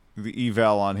Jimmy, the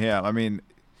eval on him. I mean,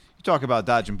 you talk about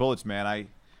dodging bullets, man.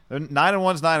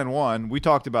 9-1's 9-1. We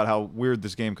talked about how weird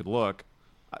this game could look.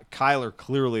 Kyler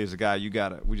clearly is a guy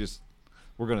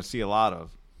we're going to see a lot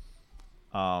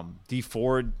of. D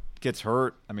Ford gets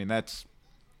hurt. I mean, that's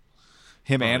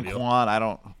him and Quan. I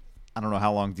don't know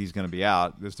how long D's going to be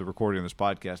out. This is the recording of this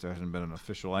podcast. There hasn't been an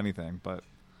official anything, but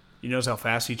you notice how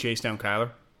fast he chased down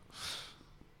Kyler?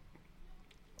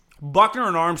 Buckner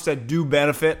and Armstead do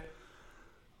benefit.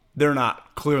 They're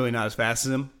clearly not as fast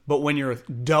as him, but when you're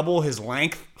double his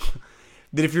length,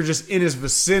 that if you're just in his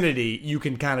vicinity, you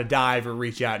can kind of dive or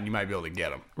reach out and you might be able to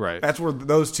get him. Right. That's where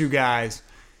those two guys,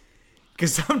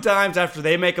 because sometimes after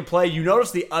they make a play, you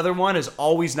notice the other one is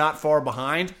always not far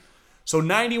behind. So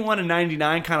 91 and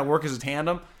 99 kind of work as a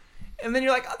tandem. And then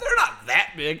you're like, they're not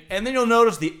that big. And then you'll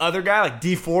notice the other guy, like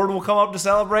D Ford, will come up to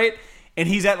celebrate, and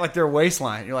he's at like their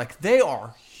waistline. You're like, they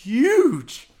are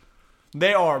huge.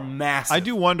 They are massive. I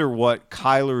do wonder what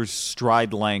Kyler's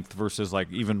stride length versus like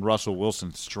even Russell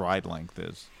Wilson's stride length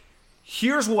is.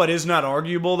 Here's what is not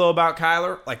arguable, though, about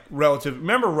Kyler. Like, relative.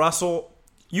 Remember Russell?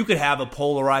 You could have a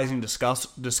polarizing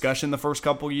discussion the first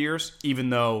couple years, even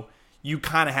though you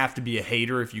kind of have to be a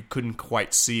hater if you couldn't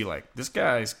quite see, like, this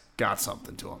guy's got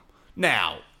something to him.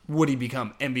 Now, would he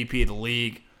become MVP of the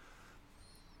league?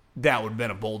 That would have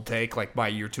been a bold take, like, by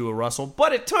year 2 of Russell.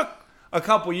 But it took a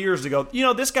couple years to go,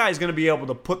 this guy's going to be able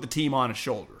to put the team on his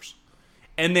shoulders.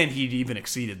 And then he'd even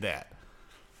exceeded that.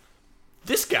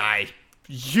 This guy,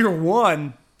 year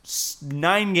one,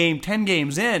 10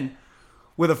 games in,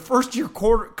 with a first-year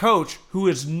coach who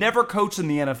has never coached in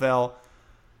the NFL.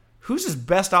 Who's his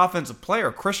best offensive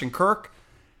player? Christian Kirk?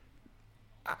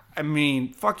 I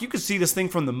mean, fuck, you could see this thing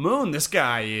from the moon. This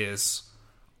guy is...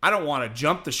 I don't want to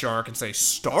jump the shark and say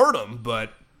start him,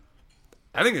 but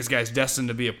I think this guy's destined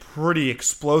to be a pretty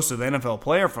explosive NFL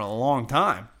player for a long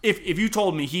time. If you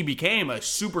told me he became a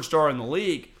superstar in the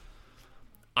league,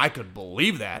 I could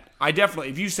believe that. I definitely,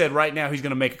 if you said right now he's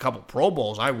going to make a couple Pro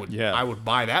Bowls, I would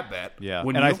buy that bet. Yeah,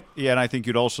 Wouldn't you? And I think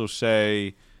you'd also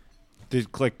say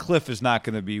that Cliff is not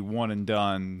going to be one and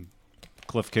done.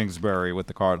 Cliff Kingsbury with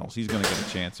the Cardinals, he's going to get a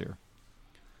chance here.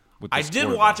 I did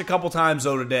watch a couple times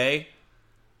though today,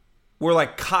 where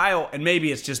like Kyle, and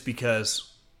maybe it's just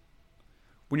because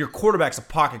when your quarterback's a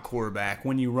pocket quarterback,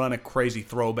 when you run a crazy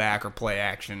throwback or play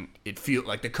action, it feels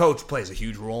like the coach plays a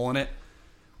huge role in it.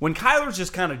 When Kyler's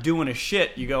just kind of doing his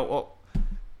shit, you go, well,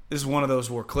 this is one of those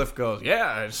where Cliff goes,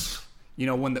 yeah, it's,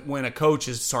 when a coach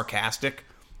is sarcastic,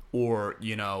 or,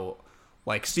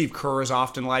 like Steve Kerr is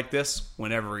often like this,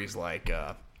 whenever he's like,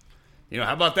 how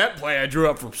about that play I drew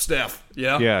up from Steph?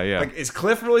 Yeah. Like, is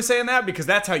Cliff really saying that? Because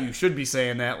that's how you should be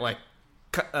saying that. Like,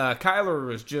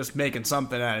 Kyler is just making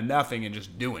something out of nothing and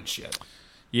just doing shit.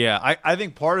 Yeah, I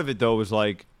think part of it, though, is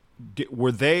like,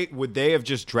 would they have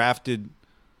just drafted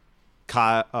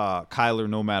Kyler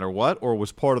no matter what, or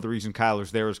was part of the reason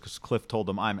Kyler's there is because Cliff told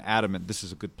them, I'm adamant this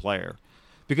is a good player?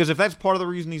 Because if that's part of the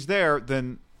reason he's there,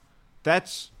 then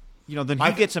that's, then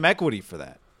he gets some equity for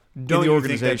that. Don't you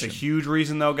think that's a huge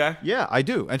reason, though, Guy? Yeah, I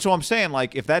do. And so I'm saying,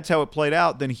 like, if that's how it played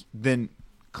out, then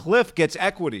Cliff gets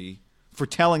equity for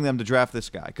telling them to draft this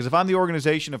guy. Because if I'm the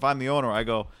organization, if I'm the owner, I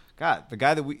go, God, the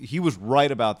guy he was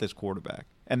right about this quarterback,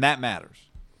 and that matters.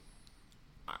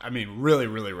 I mean, really,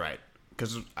 really right.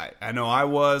 Because I know I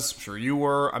was, I'm sure you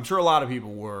were, I'm sure a lot of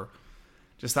people were,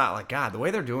 just thought, like, God, the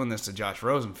way they're doing this to Josh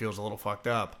Rosen feels a little fucked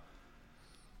up.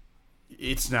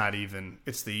 It's not even,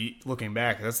 looking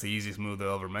back, that's the easiest move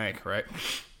they'll ever make, right?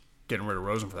 Getting rid of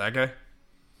Rosen for that guy?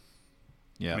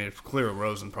 Yeah. I mean, it's clear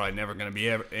Rosen probably never going to be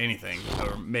anything,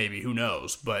 or maybe, who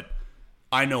knows. But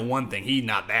I know one thing, he's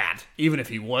not that, even if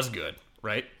he was good,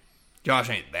 right? Josh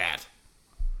ain't that.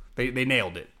 They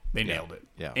nailed it. They nailed it.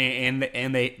 Yeah. And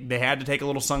they had to take a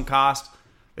little sunk cost.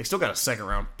 They still got a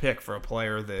second-round pick for a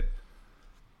player that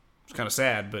is kind of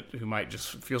sad, but who might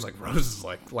just feels like Rosen's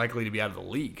likely to be out of the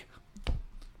league.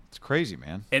 It's crazy,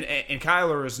 man. And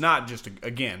Kyler is not just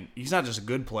he's not just a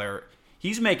good player.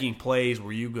 He's making plays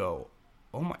where you go,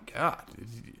 oh my God.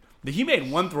 He made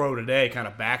one throw today, kind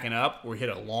of backing up, where he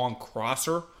hit a long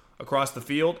crosser across the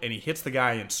field, and he hits the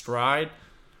guy in stride.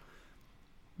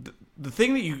 The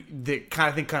thing that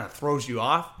kind of throws you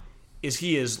off is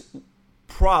he is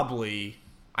probably,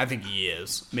 I think he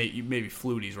is, maybe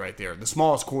Flutie's right there, the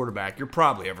smallest quarterback you're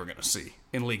probably ever going to see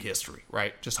in league history,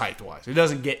 right? Just height-wise.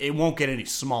 It won't get any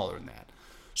smaller than that.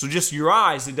 So just your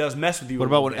eyes, it does mess with you. What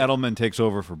about when Edelman takes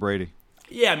over for Brady?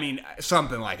 Yeah, I mean,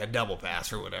 something like a double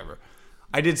pass or whatever.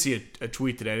 I did see a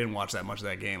tweet today. I didn't watch that much of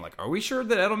that game. Like, are we sure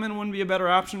that Edelman wouldn't be a better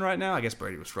option right now? I guess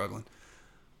Brady was struggling.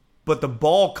 But the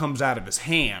ball comes out of his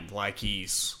hand like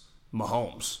he's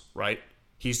Mahomes, right?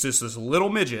 He's just this little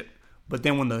midget, but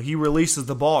then when he releases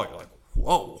the ball, you're like,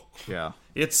 whoa. Yeah.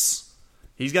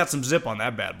 He's got some zip on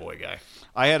that bad boy guy.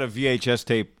 I had a VHS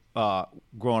tape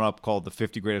growing up called The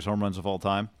 50 Greatest Home Runs of All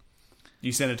Time.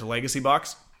 You sent it to Legacy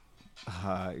Box?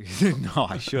 No,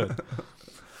 I should.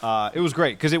 It was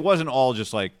great because it wasn't all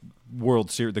just like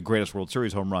the greatest World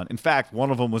Series home run. In fact, one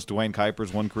of them was Dwayne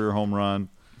Kuiper's one career home run.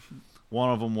 One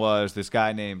of them was this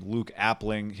guy named Luke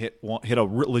Appling hit a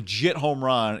legit home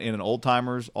run in an Old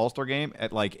Timers All-Star game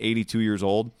at like 82 years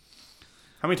old.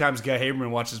 How many times Guy Haberman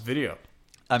watched this video?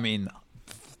 I mean,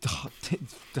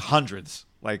 hundreds,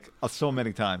 like so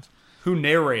many times. Who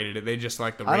narrated it? They just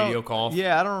like the radio call?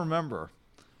 Yeah, I don't remember.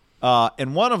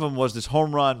 And one of them was this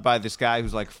home run by this guy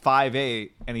who's like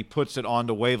 5'8", and he puts it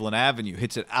onto Waveland Avenue,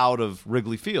 hits it out of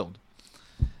Wrigley Field.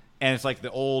 And it's like the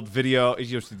old video,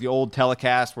 it's just the old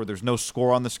telecast where there's no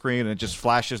score on the screen and it just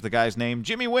flashes the guy's name,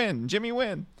 Jimmy Wynn, Jimmy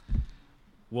Wynn.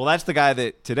 Well, that's the guy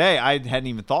that today I hadn't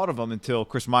even thought of him until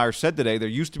Chris Myers said today there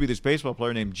used to be this baseball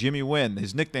player named Jimmy Wynn.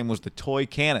 His nickname was the Toy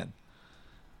Cannon.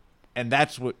 And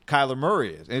that's what Kyler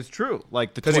Murray is. And it's true.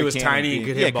 Like because he was tiny and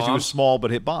could hit bombs? Yeah, because he was small but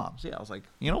hit bombs. Yeah, I was like,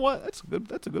 you know what?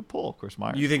 That's a good pull, Chris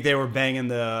Myers. You think they were banging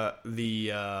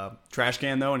the trash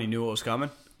can, though, and he knew what was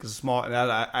coming? Because small,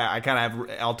 I kind of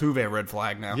have Altuve red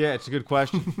flag now. Yeah, it's a good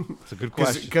question. It's a good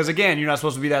question. Because, again, you're not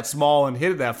supposed to be that small and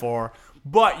hit it that far.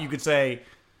 But you could say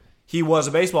he was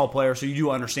a baseball player, so you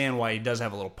do understand why he does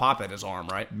have a little pop at his arm,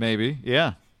 right? Maybe,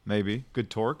 yeah. Maybe.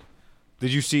 Good torque.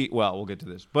 Did you see? Well, we'll get to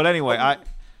this. But anyway,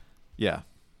 yeah.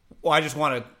 Well, I just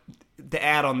wanted to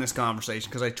add on this conversation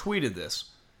because I tweeted this,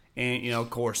 and of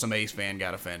course, some A's fan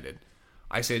got offended.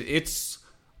 I said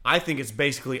I think it's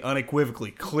basically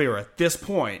unequivocally clear at this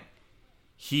point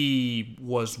he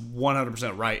was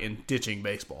 100% right in ditching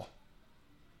baseball.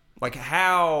 Like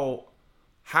how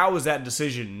is that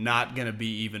decision not going to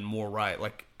be even more right?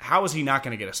 Like how is he not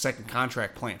going to get a second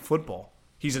contract playing football?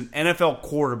 He's an NFL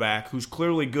quarterback who's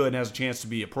clearly good and has a chance to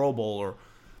be a Pro Bowler.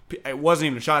 It wasn't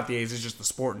even a shot at the A's, it's just the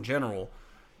sport in general.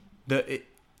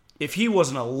 If he was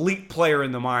an elite player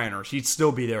in the minors, he'd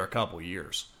still be there a couple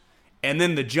years. And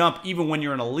then the jump, even when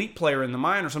you're an elite player in the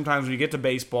minors, sometimes when you get to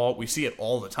baseball, we see it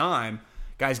all the time,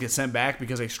 guys get sent back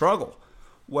because they struggle.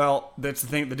 Well, that's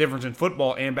the difference in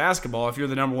football and basketball. If you're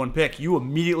the number one pick, you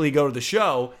immediately go to the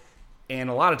show, and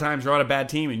a lot of times you're on a bad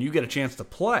team and you get a chance to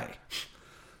play.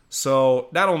 So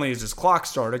not only is his clock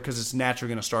started, because it's naturally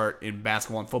going to start in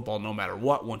basketball and football no matter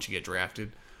what once you get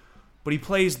drafted, but he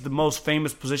plays the most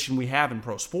famous position we have in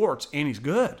pro sports, and he's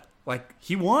good. Like,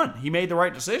 he won. He made the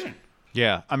right decision.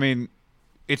 Yeah, I mean,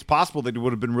 it's possible that he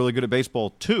would have been really good at baseball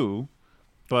too,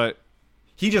 but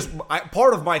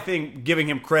part of my thing giving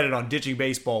him credit on ditching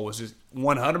baseball was just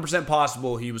 100%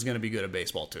 possible he was going to be good at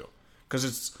baseball too. Because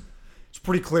it's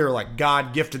pretty clear, like,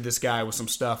 God gifted this guy with some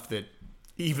stuff that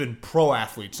even pro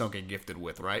athletes don't get gifted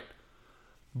with, right?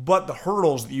 But the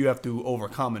hurdles that you have to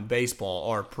overcome in baseball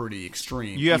are pretty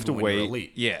extreme. You have to when wait. You're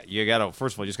elite. Yeah, you gotta.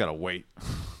 First of all, you just gotta wait.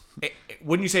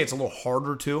 Wouldn't you say it's a little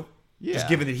harder too? Yeah. Just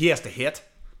given that he has to hit.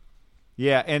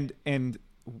 Yeah, and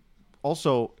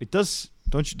also it does.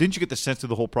 Didn't you get the sense through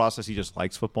the whole process he just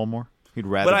likes football more? He'd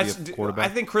rather be a quarterback. I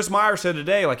think Chris Meyer said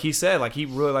today, like he said, like he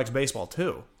really likes baseball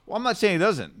too. Well, I'm not saying he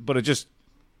doesn't, but it just.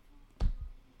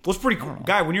 Well, it's pretty cool,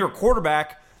 guy. When you're a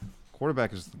quarterback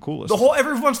is the coolest.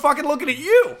 Everyone's fucking looking at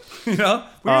you. When you're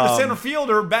the center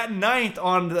fielder batting ninth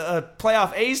on the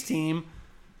playoff A's team,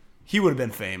 he would have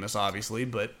been famous, obviously,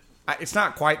 but it's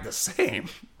not quite the same.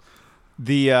 So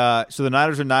the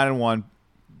Niners are 9-1.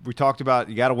 We talked about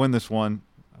you got to win this one.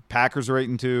 Packers are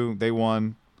 8-2. They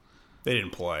won. They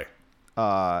didn't play.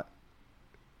 They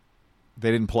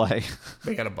didn't play.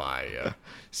 They got to bye. Yeah.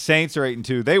 Saints are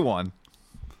 8-2. They won.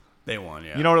 They won,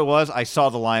 yeah. You know what it was? I saw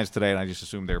the Lions today, and I just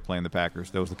assumed they were playing the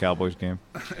Packers. That was the Cowboys game.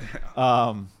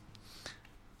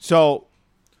 So,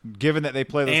 given that they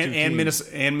play those two teams,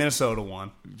 and Minnesota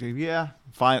won. Yeah,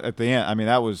 fine at the end. I mean,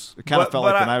 it kind of felt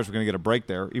like the Niners were going to get a break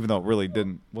there, even though it really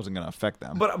wasn't going to affect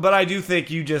them. But I do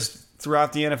think you just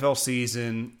throughout the NFL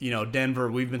season, Denver.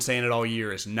 We've been saying it all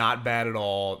year. Is not bad at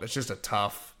all. It's just a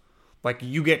tough. Like,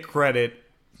 you get credit.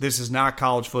 This is not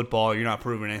college football. You're not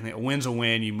proving anything. A win's a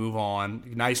win. You move on.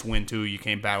 Nice win, too. You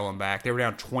came battling back. They were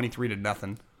down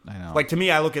 23-0. I know. Like, to me,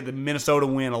 I look at the Minnesota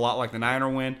win a lot like the Niner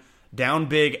win. Down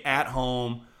big at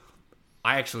home.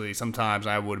 Sometimes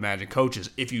I would imagine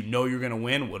coaches, if you know you're going to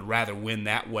win, would rather win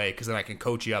that way because then I can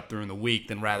coach you up during the week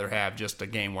than rather have just a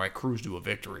game where I cruise to a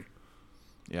victory.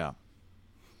 Yeah.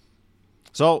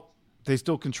 So, they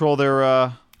still control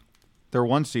their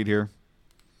 1 seed here.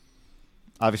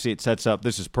 Obviously, it sets up.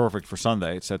 This is perfect for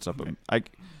Sunday. It sets up.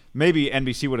 Maybe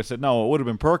NBC would have said no. It would have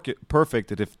been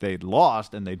perfect if they'd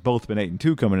lost and they'd both been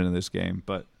 8-2 coming into this game.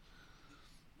 But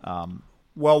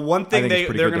one thing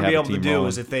they're going to be able to do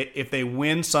is if they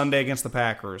win Sunday against the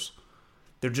Packers,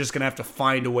 they're just going to have to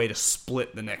find a way to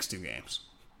split the next 2 games.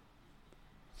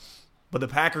 But the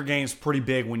Packer game's pretty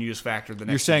big when you just factor the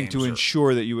next. You're saying to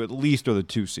ensure that you at least are the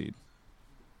 2 seed.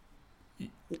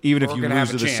 Even if you lose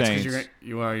to the Saints.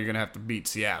 You're going to have to beat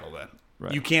Seattle then.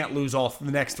 Right. You can't lose all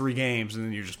the next 3 games, and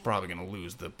then you're just probably going to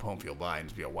lose the home field bye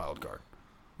and be a wild card.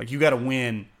 Like, you got to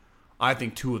win, I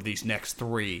think, 2 of these next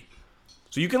 3.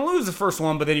 So you can lose the first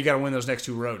one, but then you got to win those next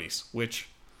 2 roadies, which,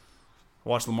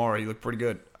 watch Lamar, he looked pretty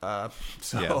good.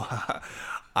 Yeah.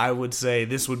 I would say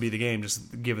this would be the game,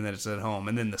 just given that it's at home.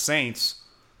 And then the Saints,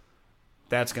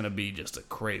 that's going to be just a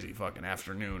crazy fucking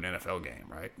afternoon NFL game,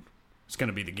 right? It's going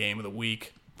to be the game of the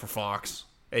week for Fox,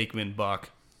 Aikman, Buck,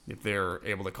 if they're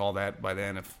able to call that by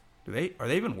then. Are they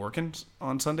even working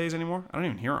on Sundays anymore? I don't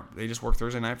even hear them. They just work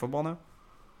Thursday Night Football now?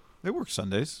 They work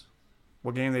Sundays.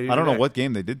 What game they do? I don't know what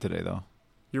game they did today, though.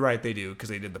 You're right, they do, because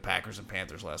they did the Packers and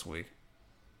Panthers last week.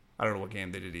 I don't know what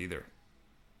game they did either.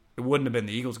 It wouldn't have been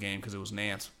the Eagles game because it was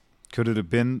Nance. Could it have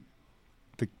been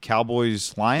the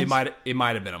Cowboys-Lions? It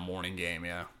might have been a morning game,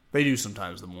 yeah. They do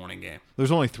sometimes the morning game.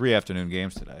 There's only 3 afternoon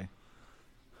games today.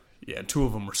 Yeah, 2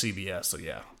 of them were CBS, so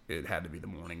yeah, it had to be the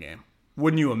morning game.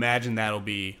 Wouldn't you imagine that'll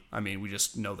be, we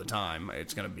just know the time.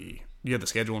 It's going to be, you have the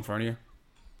schedule in front of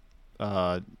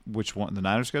you? Which one? The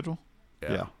Niners schedule?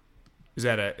 Yeah. Is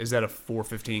that a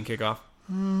 4:15 kickoff?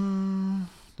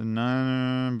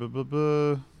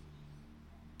 The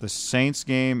Saints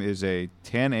game is a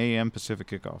 10 a.m. Pacific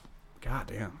kickoff. God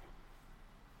damn.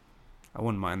 I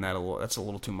wouldn't mind that a little. That's a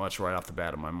little too much right off the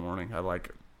bat of my morning. I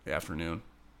like the afternoon.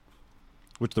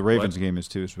 Which the Ravens game is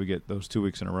too, so we get those 2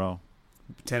 weeks in a row.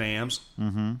 10 a.m.s?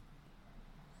 Mm-hmm.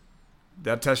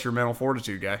 That tests your mental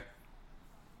fortitude, guy.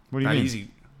 What do you not mean?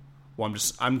 Easy. Well,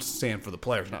 I'm just saying for the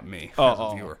players, not me as a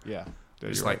Oh, viewer. yeah.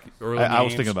 It's You're like right. early I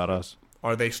was games. thinking about us.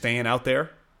 Are they staying out there? Are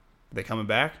they coming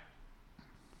back?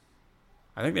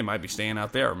 I think they might be staying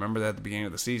out there. Remember that at the beginning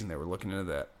of the season, they were looking into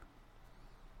that.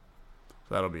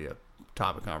 So that'll be a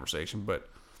topic conversation. But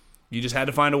you just had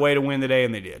to find a way to win today,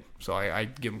 and they did. So I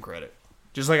give them credit.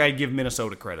 Just like I give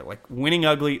Minnesota credit. Like, winning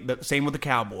ugly, same with the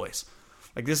Cowboys.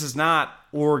 Like, this is not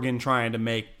Oregon trying to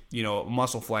make,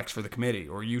 muscle flex for the committee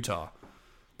or Utah.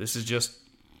 This is just,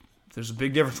 there's a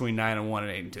big difference between 9-1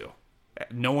 and 8-2.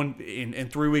 No one, in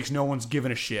 3 weeks, no one's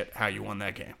giving a shit how you won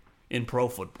that game in pro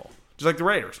football. Just like the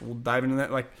Raiders. We'll dive into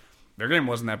that. Like, their game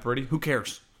wasn't that pretty. Who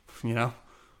cares?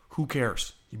 Who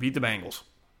cares? You beat the Bengals.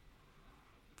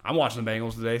 I'm watching the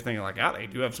Bengals today thinking, like, they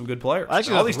do have some good players.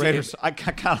 Actually, All the these Raiders, teams- I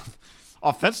kind of,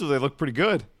 offensively, they look pretty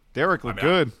good. Derek looked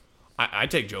good. I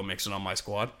take Joe Mixon on my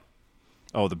squad.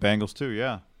 Oh, the Bengals too,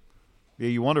 yeah. Yeah,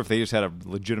 you wonder if they just had a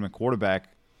legitimate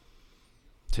quarterback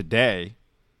today.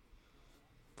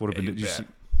 Would have Yeah, been. you Did you bet.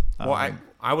 see- Well,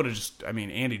 I would have just. I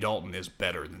mean, Andy Dalton is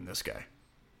better than this guy.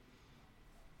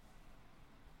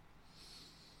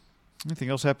 Anything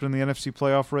else happened in the NFC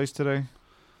playoff race today?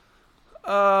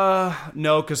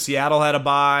 No, because Seattle had a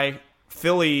bye.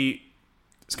 Philly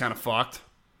is kind of fucked.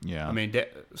 Yeah. I mean,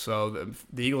 so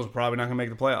the Eagles are probably not going to make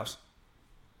the playoffs.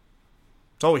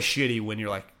 It's always shitty when you're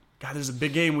like, God, this is a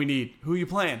big game we need. Who are you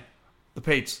playing? The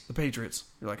Patriots.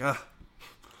 You're like,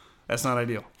 that's not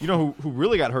ideal. You know who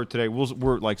really got hurt today?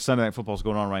 We're like Sunday Night Football's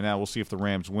going on right now. We'll see if the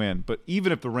Rams win. But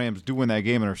even if the Rams do win that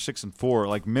game and are 6-4,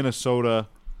 like Minnesota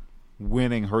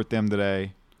winning hurt them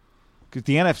today. Because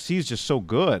the NFC is just so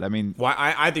good. I mean, Well,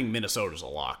 I think Minnesota's a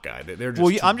lock, guy. They're just.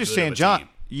 well, too I'm just good saying, of a John. team.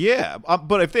 Yeah,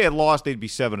 but if they had lost, they'd be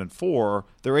 7-4.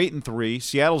 They're 8-3.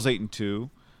 Seattle's 8-2.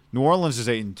 New Orleans is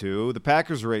 8-2. The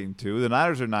Packers are 8-2. The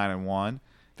Niners are 9-1.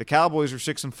 The Cowboys are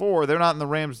 6-4. They're not in the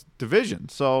Rams division,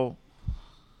 so.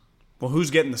 Well, who's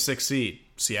getting the 6th seed?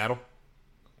 Seattle.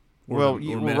 Well, Or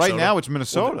right Minnesota? now it's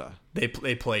Minnesota. They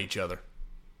play each other.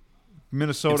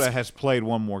 Minnesota has played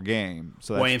one more game,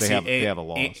 so Well, that's, they have a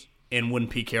loss. And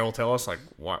wouldn't Pete Carroll tell us, like,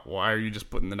 why are you just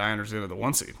putting the Niners into the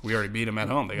 1 seed? We already beat them at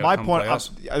home. They got My to come point, play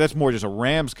us. that's more just a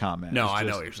Rams comment. No, It's I know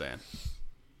just what you're saying.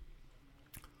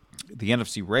 the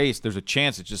NFC race. There's a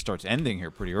chance it just starts ending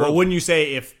here pretty early. Well, wouldn't you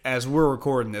say if, as we're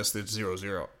recording this, it's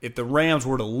 0-0, if the Rams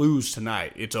were to lose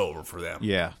tonight, it's over for them.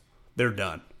 Yeah, They're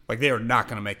done. Like, they are not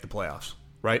going to make the playoffs,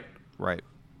 right? right.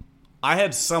 I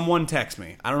had someone text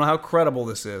me. I don't know how credible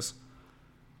this is.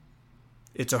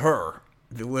 It's a her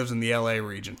that lives in the L.A.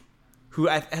 region who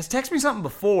has texted me something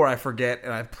before, I forget,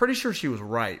 and I'm pretty sure she was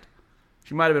right.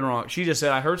 She might have been wrong. She just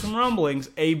said, I heard some rumblings,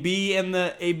 AB and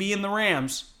the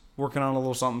Rams working on a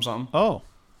little something, something. Oh,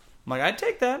 I'm like, I'd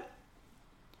take that.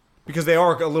 Because they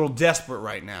are a little desperate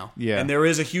right now. Yeah. And there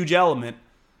is a huge element,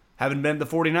 having been at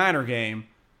the 49er game,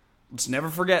 let's never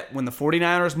forget, when the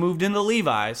 49ers moved into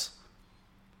Levi's,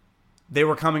 they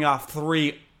were coming off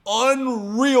 3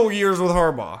 unreal years with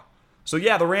Harbaugh. So,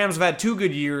 yeah, the Rams have had 2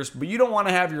 good years, but you don't want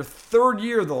to have your 3rd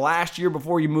year, the last year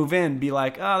before you move in, be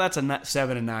like, oh, that's a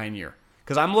 7-9 year.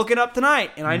 Because I'm looking up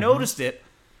tonight, and I noticed it.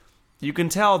 You can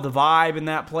tell the vibe in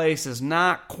that place is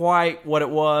not quite what it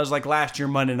was like last year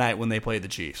Monday night when they played the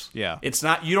Chiefs. Yeah. It's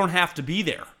not, you don't have to be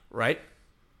there, right?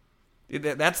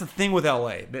 That's the thing with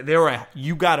LA.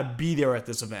 You got to be there at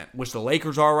this event, which the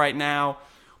Lakers are right now,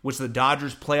 which the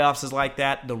Dodgers playoffs is like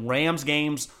that. The Rams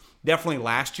games definitely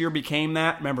last year became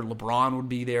that. Remember, LeBron would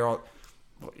be there.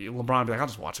 LeBron would be like, I'll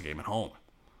just watch a game at home.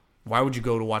 Why would you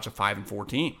go to watch a 5-4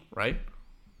 team, right?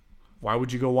 Why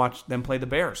would you go watch them play the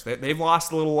Bears? They've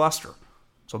lost a little luster.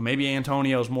 So maybe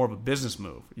Antonio's more of a business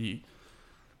move.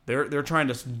 They're trying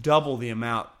to double the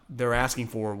amount they're asking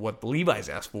for what the Levi's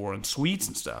asked for and suites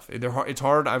and stuff. It's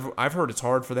hard. I've heard it's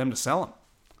hard for them to sell them.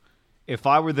 if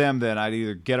I were them, then I'd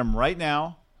either get them right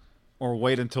now or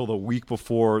wait until the week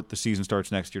before the season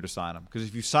starts next year to sign him. Because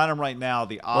if you sign him right now,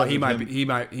 the odds he might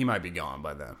be gone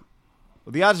by then.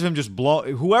 the odds of him just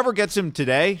whoever gets him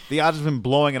today, the odds of him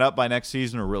blowing it up by next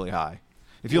season are really high.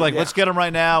 If you're like, let's get him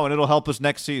right now and it'll help us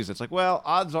next season, it's like, well,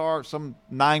 odds are some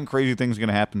 9 crazy things going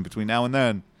to happen between now and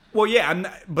then. Well,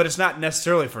 yeah, but it's not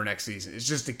necessarily for next season. It's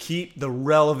just to keep the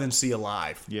relevancy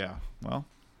alive. Yeah, well,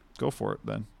 go for it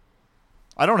then.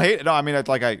 I don't hate it. No, I mean,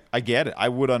 I get it. I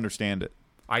would understand it.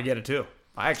 I get it too.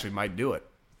 I actually might do it.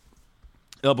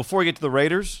 Before we get to the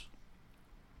Raiders,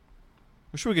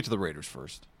 or should we get to the Raiders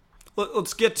first?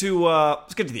 Let's get to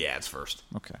the ads first.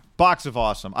 Okay. Box of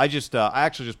Awesome. I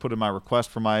actually just put in my request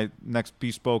for my next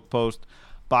bespoke post.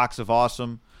 Box of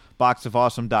Awesome.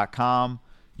 Boxofawesome.com.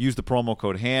 Use the promo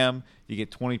code HAM. You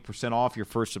get 20% off your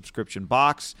first subscription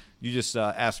box. You just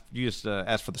ask for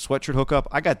the sweatshirt hookup.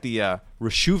 I got the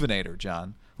Reshoevnator,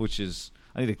 John, which is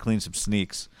I need to clean some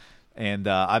sneaks. And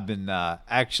I've been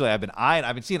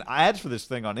seeing ads for this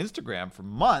thing on Instagram for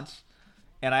months,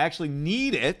 and I actually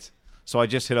need it. So I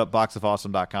just hit up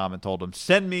boxofawesome.com and told them,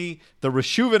 send me the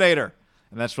Reshoevnator.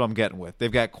 And that's what I'm getting with.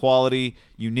 They've got quality,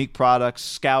 unique products,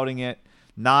 scouting it,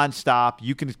 nonstop.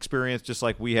 You can experience just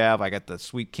like we have. I got the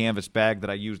sweet canvas bag that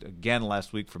I used again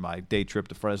last week for my day trip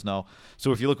to Fresno.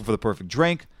 So if you're looking for the perfect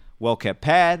drink, well-kept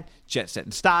pad, jet set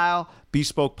in style,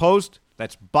 bespoke post,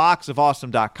 that's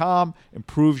boxofawesome.com.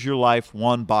 Improves your life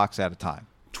one box at a time.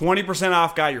 20%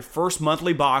 off, guy, your first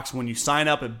monthly box when you sign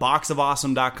up at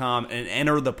boxofawesome.com and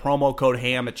enter the promo code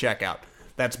HAM at checkout.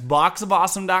 That's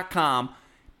boxofawesome.com,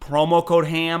 promo code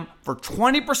HAM for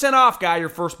 20% off, guy, your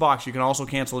first box. You can also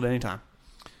cancel at any time.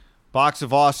 Box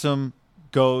of Awesome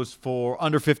goes for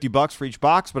under $50 for each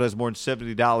box, but has more than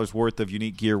 $70 worth of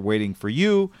unique gear waiting for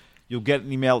you. You'll get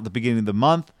an email at the beginning of the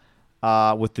month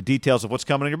with the details of what's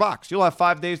coming in your box. You'll have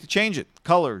 5 days to change it.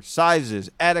 Colors,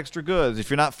 sizes, add extra goods. If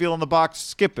you're not feeling the box,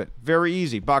 skip it. Very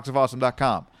easy.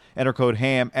 Boxofawesome.com. Enter code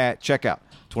HAM at checkout.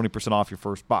 20% off your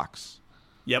first box.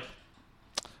 Yep.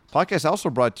 Podcast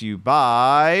also brought to you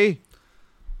by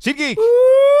SeatGeek.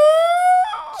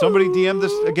 Somebody DM'd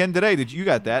this again today. You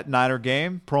got that? Niner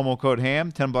game, promo code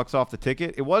HAM, $10 off the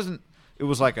ticket. It was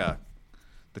like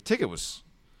the ticket was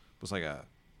like a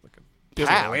It was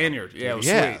like a lanyard. Yeah, it was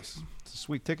sweet. It's a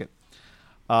sweet ticket.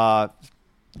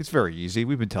 It's very easy.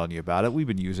 We've been telling you about it. We've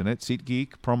been using it.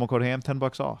 SeatGeek, promo code HAM,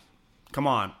 $10 off. Come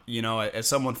on. You know, as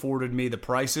someone forwarded me the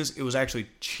prices, it was actually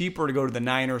cheaper to go to the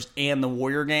Niners and the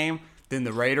Warrior game than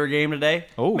the Raider game today.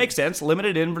 Oh. Makes sense.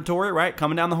 Limited inventory, right?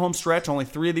 Coming down the home stretch, only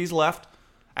 3 of these left.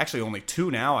 Actually, only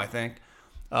 2 now, I think.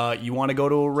 You want to go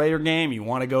to a Raider game? You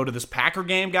want to go to this Packer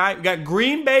game, guy? We got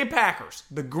Green Bay Packers.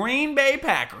 The Green Bay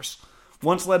Packers.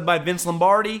 Once led by Vince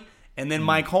Lombardi, and then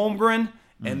Mike Holmgren,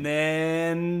 and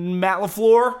then Matt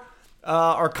LaFleur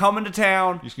are coming to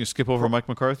town. You just going to skip over Mike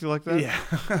McCarthy like that?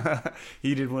 Yeah.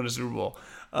 He did win a Super Bowl.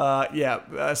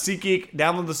 SeatGeek.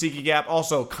 Download the SeatGeek app.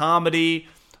 Also, comedy,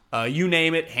 you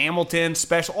name it, Hamilton,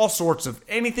 special, all sorts of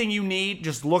anything you need,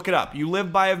 just look it up. You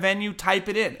live by a venue, type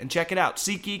it in and check it out.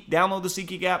 SeatGeek. Download the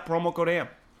SeatGeek app, promo code HAM.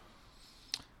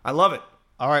 I love it.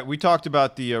 All right, we talked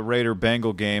about the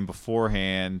Raider-Bengal game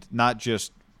beforehand, not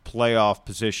just playoff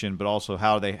position, but also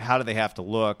how do they have to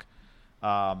look,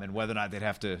 and whether or not they'd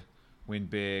have to win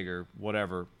big or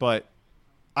whatever. But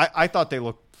I thought they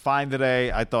looked fine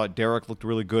today. I thought Derek looked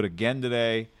really good again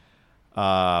today.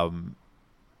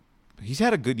 He's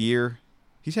had a good year.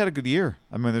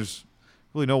 I mean, there's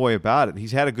really no way about it.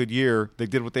 He's had a good year. They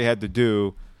did what they had to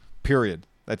do, period.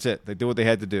 That's it. They did what they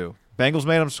had to do. Bengals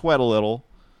made them sweat a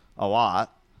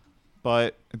lot,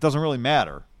 but it doesn't really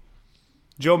matter.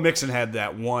 Joe Mixon had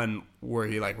that one where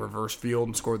he reverse field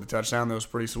and scored the touchdown. That was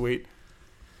pretty sweet.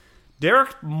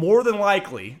 Derek, more than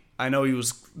likely, I know he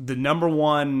was the number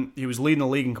one. He was leading the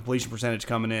league in completion percentage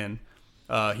coming in.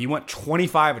 He went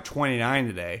 25 of 29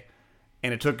 today,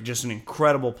 and it took just an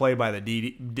incredible play by the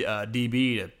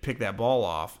DB to pick that ball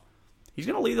off. He's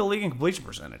going to lead the league in completion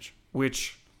percentage,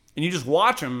 and you just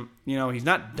watch him, he's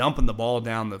not dumping the ball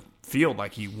down the field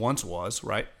like he once was,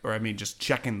 right? Or, just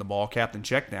checking the ball, captain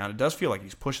check down. It does feel like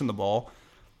he's pushing the ball.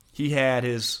 He had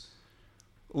his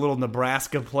little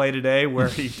Nebraska play today where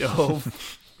he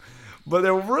dove. But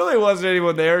there really wasn't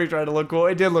anyone there. He tried to look cool.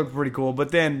 It did look pretty cool.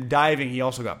 But then diving, he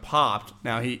also got popped.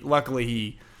 Now, luckily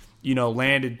he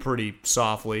landed pretty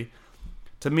softly.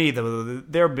 To me,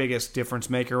 their biggest difference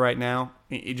maker right now,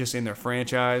 just in their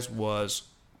franchise, was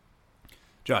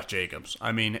Josh Jacobs.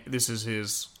 This is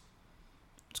his...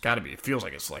 It's got to be. It feels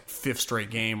like it's 5th straight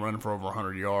game running for over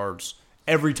 100 yards.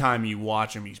 Every time you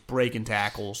watch him, he's breaking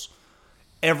tackles.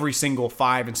 Every single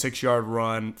 5 and 6 yard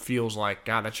run feels like,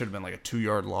 God, that should have been a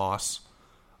 2-yard loss.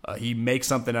 He makes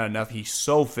something out of nothing. He's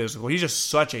so physical. He's just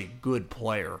such a good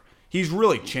player. He's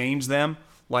really changed them.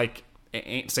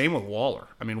 Same with Waller.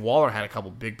 Waller had a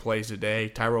couple big plays today.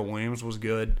 Tyrell Williams was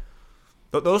good.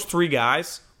 But those 3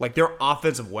 guys, their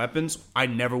offensive weapons, I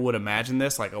never would imagine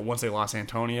this. Once they lost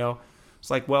Antonio, it's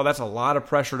that's a lot of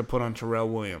pressure to put on Tyrell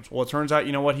Williams. Well, it turns out,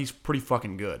 he's pretty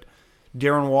fucking good.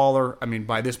 Darren Waller,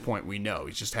 by this point we know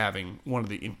he's just having one of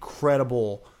the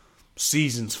incredible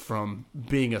seasons from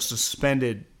being a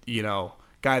suspended,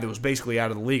 guy that was basically out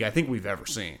of the league I think we've ever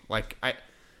seen.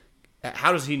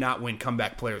 How does he not win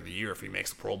comeback player of the year if he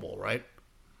makes the Pro Bowl, right?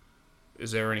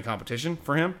 Is there any competition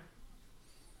for him?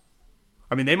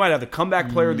 I mean, they might have the comeback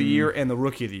player of the year and the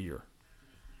rookie of the year.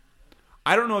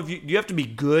 I don't know if you have to be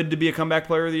good to be a comeback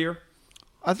player of the year?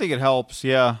 I think it helps,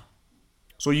 yeah.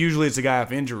 So usually it's a guy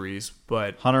off injuries,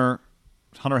 but Hunter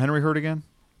Henry hurt again?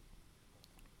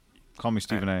 Call me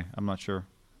Stephen A. I'm not sure.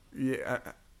 yeah,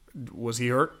 was he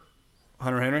hurt?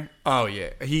 Hunter Henry? Oh yeah.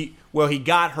 He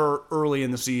got hurt early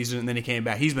in the season and then he came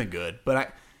back. He's been good,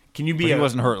 but he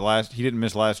wasn't hurt last. He didn't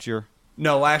miss last year.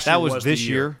 No, last year That was this the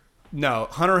year? No,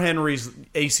 Hunter Henry's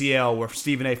ACL, where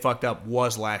Stephen A. fucked up,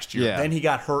 was last year. Yeah. Then he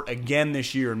got hurt again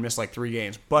this year and missed like 3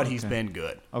 games, but he's been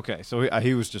good. Okay, so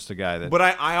he was just a guy that. But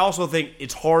I also think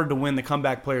it's hard to win the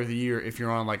comeback player of the year if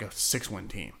you're on like a 6-win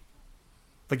team.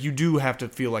 Like you do have to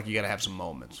feel like you got to have some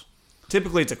moments.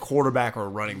 Typically, it's a quarterback or a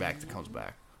running back that comes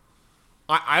back.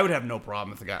 I would have no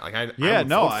problem if the guy like I would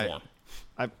vote for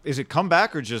him. Is it come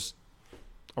back or just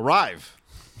arrive?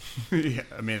 Yeah,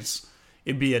 I mean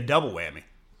it'd be a double whammy.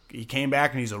 He came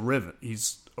back and he's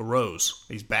arose.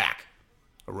 He's back.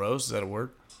 Arose, is that a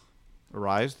word?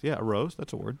 Arise? Yeah, arose.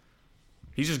 That's a word.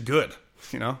 He's just good.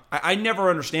 You know? I never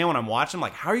understand when I'm watching. I'm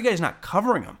like, how are you guys not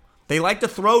covering him? They like to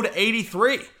throw to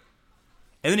 83.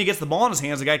 And then he gets the ball in his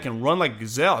hands. The guy can run like a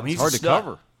gazelle. I mean, he's Hard a to stud.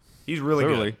 cover. He's really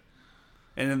Clearly. good.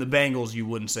 And then the Bengals, you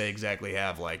wouldn't say exactly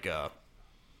have like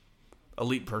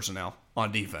elite personnel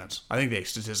on defense. I think they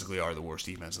statistically are the worst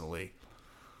defense in the league.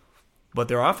 But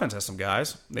their offense has some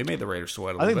guys. They made the Raiders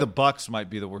sweat a little I think bit. the Bucks might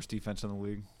be the worst defense in the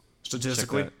league.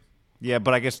 Statistically? Check that. Yeah,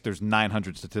 but I guess there's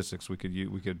 900 statistics we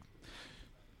could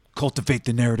cultivate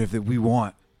the narrative that we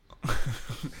want.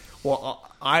 Well,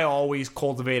 I always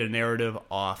cultivate a narrative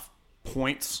off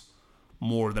points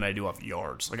more than I do off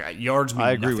yards. Like yards mean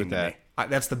I agree nothing with to that. me.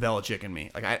 That's the Belichick in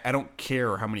me. Like I don't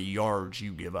care how many yards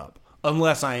you give up.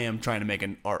 Unless I am trying to make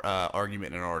an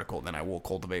argument in an article, then I will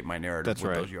cultivate my narrative That's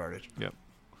with right. those yardage. Yep.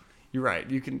 You're right.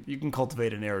 You can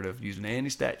cultivate a narrative using any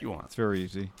stat you want. It's very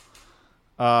easy.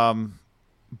 But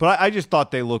I just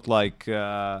thought they looked like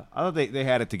I thought they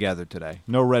had it together today.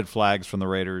 No red flags from the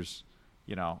Raiders.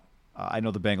 You know, I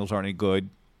know the Bengals aren't any good,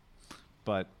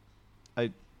 but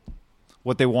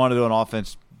what they wanted on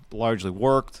offense largely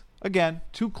worked. Again,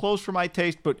 too close for my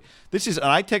taste, but this is, and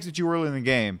I texted you early in the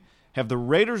game, have the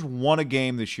Raiders won a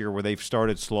game this year where they've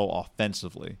started slow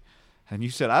offensively? And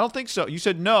you said, I don't think so. You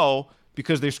said no,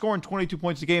 because they're scoring 22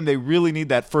 points a game. They really need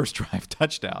that first drive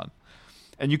touchdown.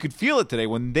 And you could feel it today.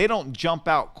 When they don't jump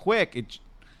out quick,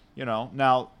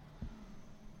 now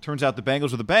turns out the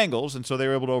Bengals are the Bengals, and so they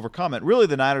were able to overcome it. Really,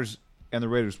 the Niners and the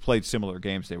Raiders played similar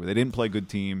games today where they didn't play good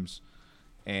teams,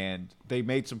 and they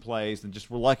made some plays and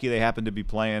just were lucky they happened to be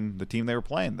playing the team they were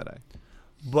playing today.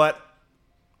 But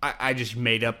I just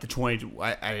made up the 22.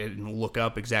 I didn't look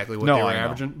up exactly what No, they were I know.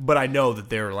 averaging, but I know that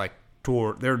they're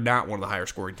they're not one of the higher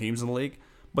scoring teams in the league.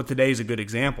 But today's a good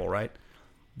example, right?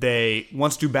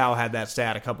 Once Dubois had that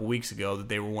stat a couple weeks ago that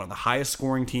they were one of the highest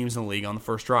scoring teams in the league on the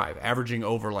first drive, averaging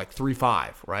over like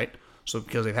 3-5, right? So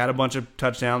because they've had a bunch of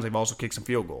touchdowns, they've also kicked some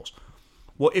field goals.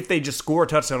 Well, if they just score a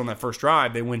touchdown on that first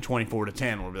drive, they win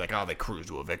 24-10. We'll be like, oh, they cruised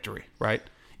to a victory, right?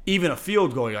 Even a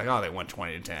field goal, you're like, oh, they won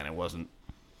 20-10. It wasn't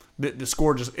the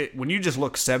score. When you just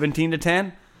look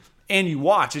 17-10, and you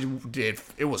watch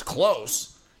it was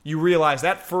close. You realize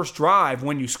that first drive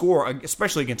when you score,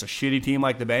 especially against a shitty team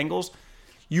like the Bengals,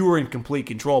 you were in complete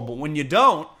control. But when you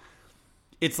don't,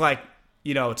 it's like,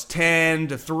 it's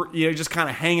 10-3. You're just kind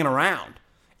of hanging around.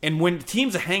 And when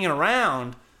teams are hanging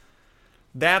around,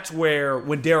 that's where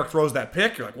when Derek throws that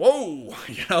pick, you're like, whoa,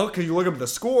 because you look up at the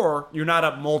score, you're not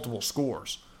up multiple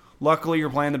scores. Luckily, you're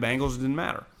playing the Bengals, it didn't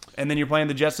matter. And then you're playing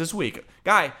the Jets this week.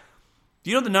 Guy, do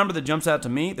you know the number that jumps out to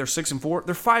me? They're 6-4.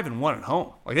 They're 5-1 at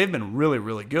home. Like they've been really,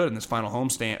 really good in this final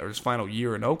homestand or this final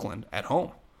year in Oakland at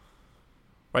home.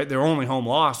 Right? Their only home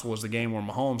loss was the game where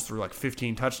Mahomes threw like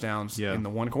 15 touchdowns in the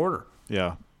one quarter.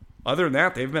 Yeah. Other than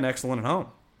that, they've been excellent at home.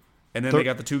 And then they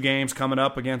got the 2 games coming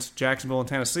up against Jacksonville and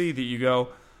Tennessee that you go,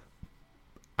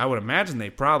 I would imagine they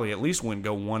probably at least go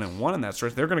 1-1 in that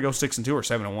stretch. They're going to go 6-2 or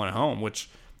 7-1 at home, which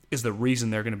is the reason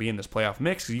they're going to be in this playoff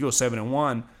mix. You go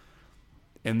 7-1,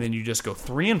 and then you just go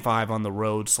 3-5 on the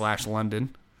road /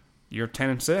 London. You're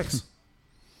 10-6.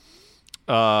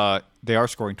 They are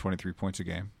scoring 23 points a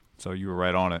game, so you were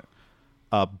right on it.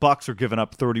 Bucks are giving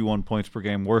up 31 points per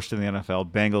game, worst in the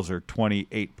NFL. Bengals are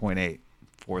 28.8,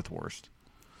 fourth worst.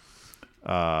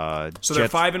 So they're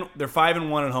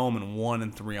 5-1 at home and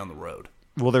 1-3 on the road.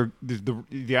 Well,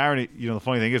 the irony, the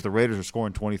funny thing is the Raiders are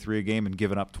scoring 23 a game and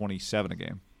giving up 27 a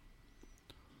game.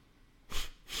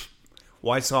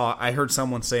 Well, I heard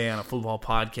someone say on a football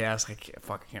podcast, I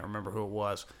can't remember who it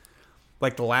was,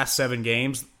 like the last 7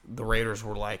 games, the Raiders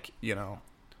were like,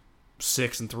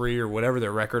 6-3 or whatever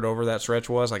their record over that stretch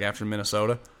was, like after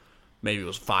Minnesota. Maybe it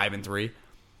was 5-3.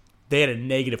 They had a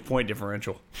negative point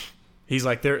differential. He's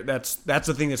like, that's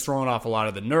the thing that's throwing off a lot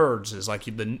of the nerds is like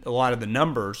a lot of the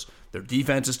numbers. Their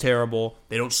defense is terrible.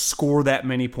 They don't score that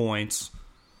many points.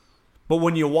 But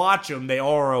when you watch them, they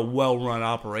are a well-run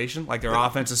operation. Like their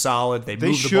offense is solid. They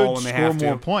move the ball when they have to. They should score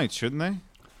more points, shouldn't they?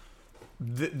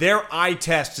 Their eye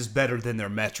test is better than their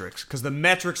metrics because the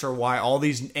metrics are why all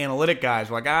these analytic guys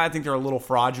are like, I think they're a little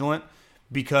fraudulent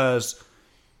because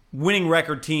winning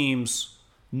record teams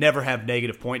never have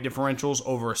negative point differentials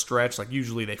over a stretch. Like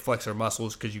usually they flex their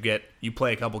muscles because you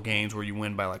play a couple games where you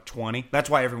win by like 20. That's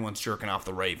why everyone's jerking off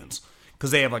the Ravens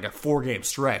because they have like a 4-game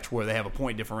stretch where they have a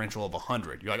point differential of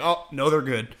 100. You're like, oh no, they're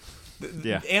good.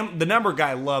 And the number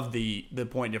guy loved the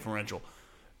point differential.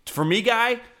 For me,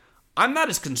 guy, I'm not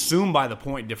as consumed by the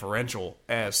point differential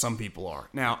as some people are.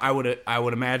 Now, I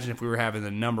would imagine if we were having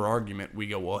the number argument, we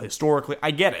go, well, historically,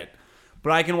 I get it.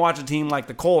 But I can watch a team like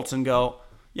the Colts and go,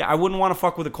 yeah, I wouldn't want to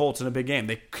fuck with the Colts in a big game.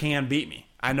 They can beat me.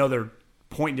 I know their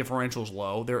point differential is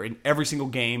low. They're in every single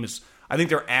game I think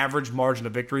their average margin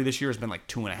of victory this year has been like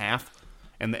 2.5.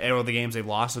 And the games they've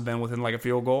lost have been within like a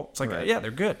field goal. It's like, yeah,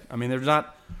 they're good. I mean, they're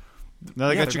not. Now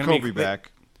they got Jacoby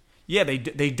back. Yeah,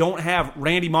 they don't have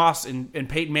Randy Moss and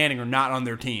Peyton Manning are not on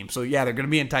their team. So, yeah, they're going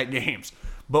to be in tight games.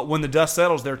 But when the dust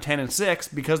settles, they're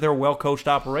 10-6 because they're a well-coached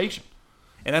operation.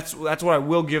 And that's what I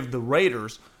will give the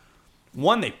Raiders.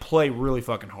 One, they play really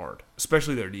fucking hard,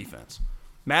 especially their defense.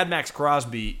 Mad Max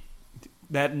Crosby,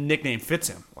 that nickname fits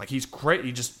him. Like, he's great.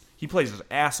 He plays his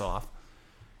ass off.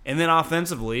 And then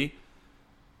offensively,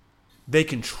 they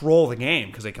control the game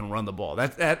because they can run the ball.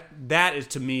 That is,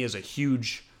 to me, is a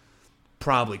huge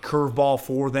probably curveball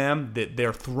for them that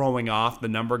they're throwing off the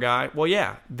number guy. Well,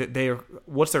 yeah,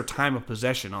 what's their time of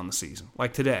possession on the season?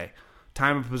 Like today,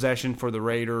 time of possession for the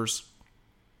Raiders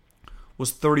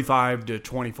was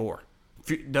 35-24.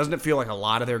 Doesn't it feel like a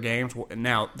lot of their games?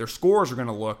 Now, their scores are going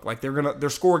to look like their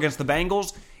score against the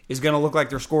Bengals is going to look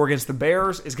like their score against the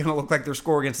Bears is going to look like their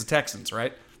score against the Texans,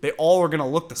 right? They all are going to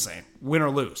look the same, win or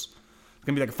lose. It's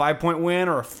going to be like a 5-point win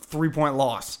or a 3-point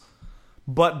loss.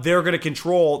 But they're going to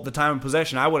control the time of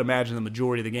possession, I would imagine, the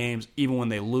majority of the games, even when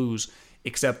they lose,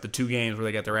 except the 2 games where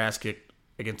they got their ass kicked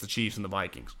against the Chiefs and the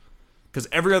Vikings. Because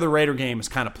every other Raider game is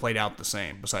kind of played out the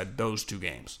same beside those 2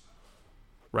 games.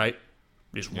 Right?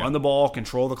 Just run the ball,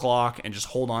 control the clock, and just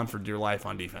hold on for dear life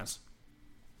on defense.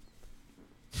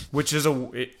 Which is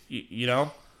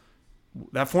that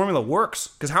formula works.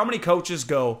 Because how many coaches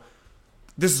go,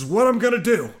 this is what I'm going to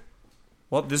do.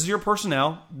 Well, this is your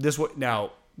personnel.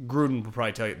 Now, Gruden would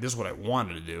probably tell you, this is what I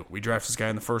wanted to do. We drafted this guy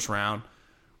in the first round.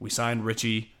 We signed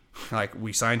Richie.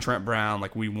 We signed Trent Brown.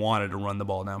 We wanted to run the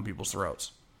ball down people's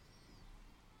throats.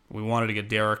 We wanted to get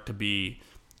Derek to be,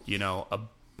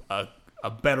 a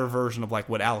better version of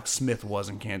what Alex Smith was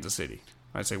in Kansas City.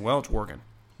 I'd say, well, it's working.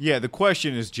 Yeah, the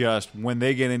question is just when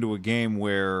they get into a game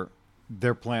where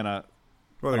they're playing an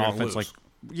offense like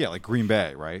Green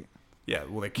Bay, right? Yeah,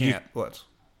 well, they can't.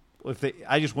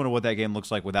 I just wonder what that game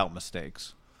looks like without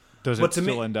mistakes. Does it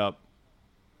still end up?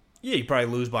 Yeah, you probably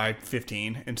lose by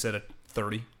 15 instead of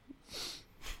 30.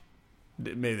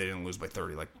 Maybe they didn't lose by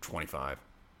 30, 25.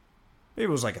 Maybe it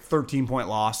was a 13-point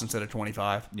loss instead of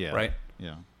 25. Yeah. Right?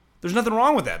 Yeah. There's nothing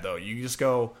wrong with that, though. You just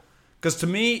go... Because to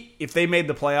me, if they made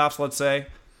the playoffs, let's say,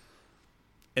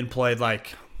 and played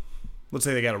let's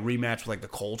say they got a rematch with the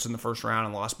Colts in the first round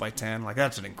and lost by 10,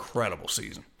 that's an incredible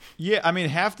season. Yeah, I mean,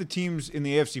 half the teams in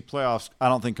the AFC playoffs, I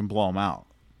don't think can blow them out.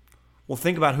 Well,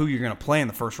 think about who you're going to play in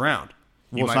the first round.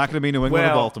 Well, it's not going to be New England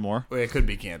or Baltimore. It could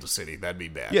be Kansas City. That'd be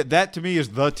bad. Yeah, that to me is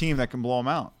the team that can blow them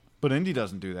out. But Indy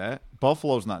doesn't do that.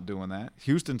 Buffalo's not doing that.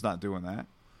 Houston's not doing that.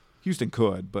 Houston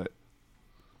could, but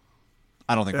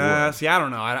I don't think it would. See, I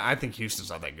don't know. I think Houston's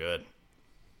not that good.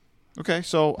 Okay,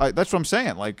 so that's what I'm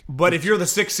saying. But if you're the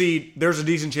 6th seed, there's a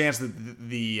decent chance that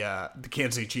the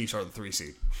Kansas City Chiefs are the 3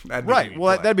 seed. Right.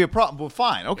 Well, that'd be a problem. Well,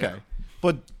 fine. Okay. Yeah.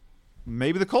 But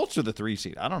maybe the Colts are the 3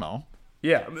 seed. I don't know.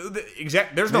 Yeah.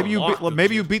 Exactly. There's no lock.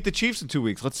 Maybe you beat the Chiefs in 2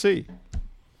 weeks. Let's see.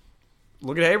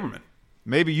 Look at Haberman.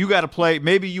 Maybe you got to play.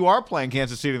 Maybe you are playing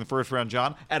Kansas City in the first round,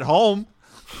 John, at home.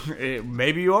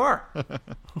 Maybe you are.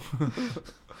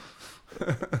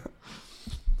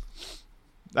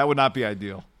 That would not be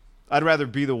ideal. I'd rather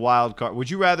be the wild card.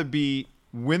 Would you rather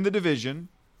win the division,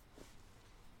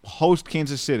 host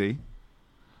Kansas City,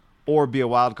 or be a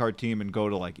wild card team and go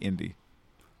to Indy?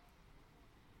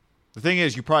 The thing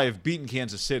is, you probably have beaten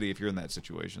Kansas City if you're in that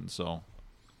situation. So,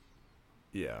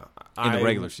 yeah, in the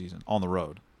regular season on the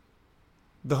road.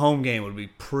 The home game would be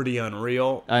pretty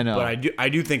unreal. I know. But I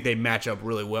do think they match up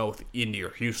really well with Indy or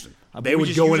Houston. They You would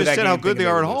just- go you into just that said game how good thinking they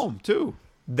are at would lose. home too.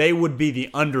 They would be the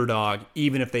underdog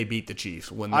even if they beat the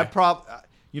Chiefs, wouldn't they?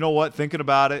 You know what? Thinking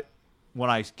about it, when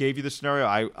I gave you the scenario,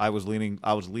 I was leading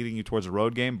you towards a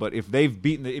road game. But if they've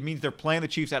beaten, it means they're playing the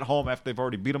Chiefs at home after they've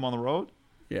already beat them on the road,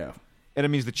 Yeah. and it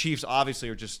means the Chiefs obviously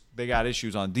are just they got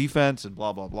issues on defense and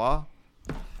blah blah blah.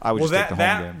 I would Well, just take the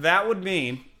home game. that would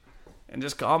mean, and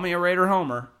just call me a Raider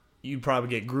homer, you'd probably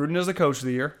get Gruden as the coach of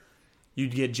the year.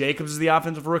 You'd get Jacobs as the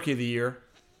offensive rookie of the year,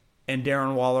 and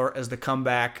Darren Waller as the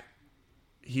comeback.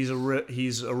 He's a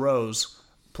Rose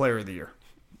player of the year.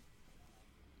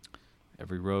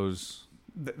 Every rose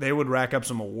They would rack up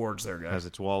some awards there, guys. has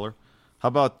its Waller. How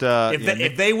about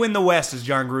If they win the West, is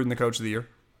John Gruden the coach of the year?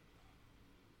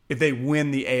 If they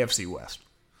win the AFC West,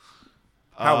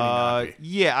 how would he not be?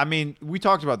 Yeah, I mean, we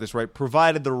talked about this, right?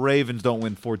 Provided the Ravens don't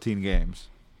win 14 games.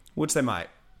 Which they might.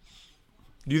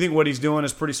 Do you think what he's doing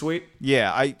is pretty sweet?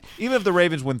 Yeah, even if the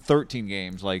Ravens win 13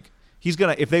 games, like he's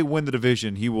gonna, if they win the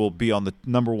division, he will be on the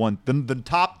number one. The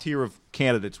top tier of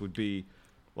candidates would be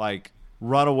like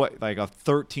runaway, like a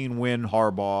 13-win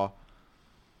Harbaugh.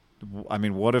 I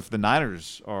mean, what if the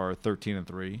Niners are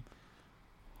 13-3?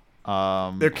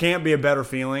 There can't be a better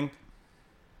feeling.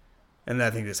 And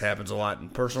I think this happens a lot in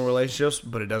personal relationships,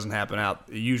 but it doesn't happen out.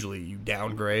 Usually you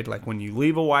downgrade. Like when you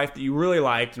leave a wife that you really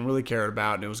liked and really cared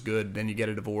about and it was good, then you get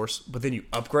a divorce, but then you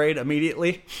upgrade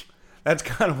immediately. That's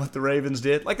kind of what the Ravens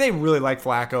did. Like they really liked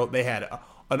Flacco. They had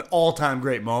an all-time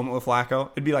great moment with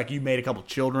Flacco. It'd be like you made a couple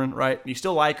children, right? You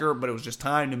still like her, but it was just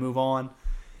time to move on.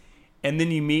 And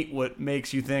then you meet what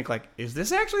makes you think, like, is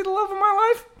this actually the love of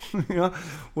my life? You know,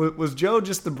 was Joe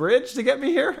just the bridge to get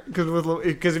me here?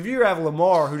 Because if you have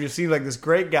Lamar, who just seems like this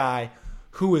great guy,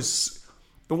 who is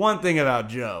the one thing about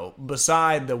Joe,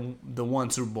 beside the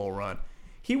one Super Bowl run,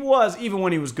 he was, even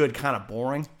when he was good, kind of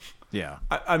boring. Yeah.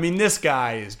 I mean, this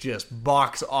guy is just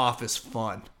box office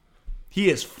fun. He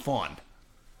is fun.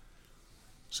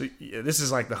 So yeah, this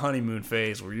is like the honeymoon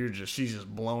phase where she's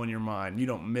just blowing your mind. You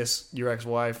don't miss your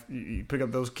ex-wife. You pick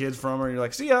up those kids from her and you're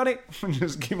like, see, honey,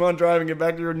 just keep on driving, get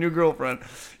back to your new girlfriend.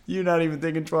 You're not even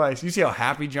thinking twice. You see how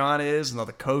happy John is and all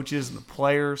the coaches and the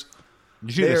players.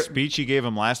 Did you see the speech he gave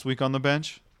him last week on the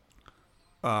bench?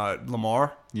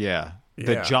 Lamar? Yeah. Yeah.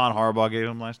 That John Harbaugh gave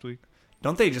him last week?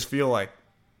 Don't they just feel like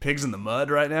pigs in the mud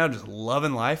right now, just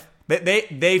loving life? They How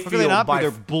could they feel not be?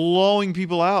 They're blowing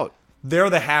people out. they're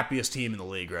the happiest team in the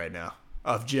league right now.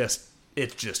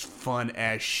 It's just fun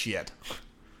as shit.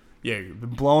 Yeah, you've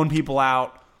been blowing people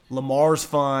out. Lamar's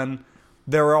fun.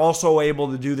 They're also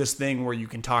able to do this thing where you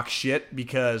can talk shit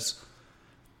because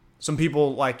some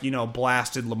people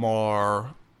blasted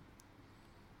Lamar.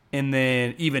 And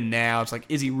then even now, it's like,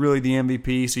 is he really the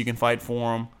MVP so you can fight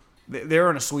for him? They're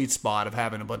in a sweet spot of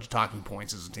having a bunch of talking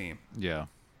points as a team. Yeah.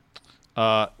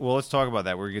 Well, let's talk about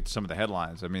that. We're going to get to some of the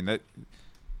headlines. I mean, that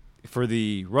for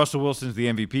the Russell Wilson's the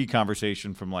MVP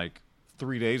conversation from like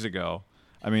 3 days ago,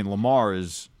 I mean, Lamar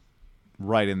is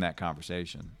right in that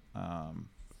conversation.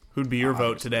 Who'd be your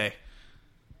vote today?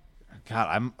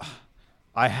 God,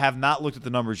 I have not looked at the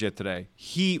numbers yet today.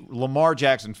 Lamar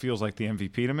Jackson feels like the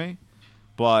MVP to me,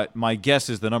 but my guess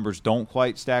is the numbers don't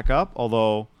quite stack up.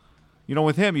 Although,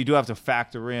 with him, you do have to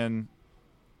factor in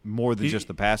more than just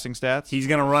the passing stats. He's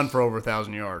going to run for over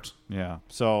 1,000 yards. Yeah,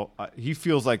 so he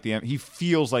feels like the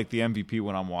MVP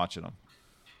when I'm watching him.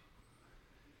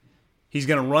 He's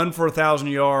going to run for 1,000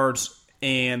 yards,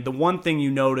 and the one thing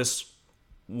you notice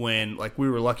when we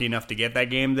were lucky enough to get that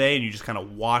game day, and you just kind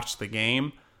of watch the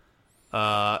game,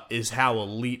 is how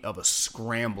elite of a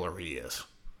scrambler he is.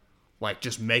 Like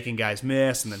just making guys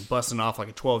miss and then busting off like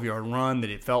a 12-yard run that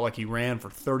it felt like he ran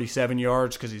for 37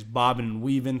 yards because he's bobbing and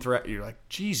weaving through. You're like,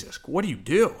 Jesus, what do you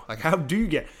do? Like, how do you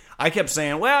get? I kept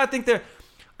saying, well, I think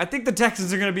the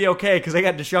Texans are going to be okay because they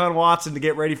got Deshaun Watson to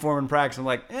get ready for him in practice. I'm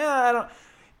like, I don't.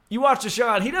 You watch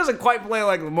Deshaun, he doesn't quite play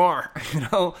like Lamar.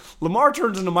 Lamar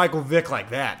turns into Michael Vick like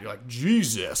that. You're like,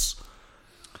 Jesus.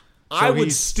 I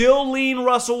would still lean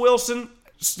Russell Wilson,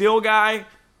 still guy,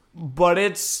 but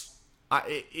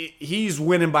he's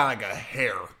winning by like a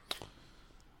hair.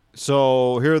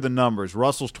 So here are the numbers.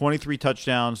 Russell's 23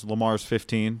 touchdowns, Lamar's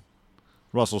 15.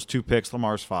 Russell's 2 picks,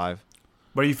 Lamar's 5.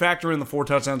 But you factor in the 4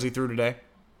 touchdowns he threw today?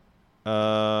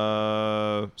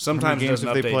 Sometimes games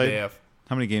have they played? have.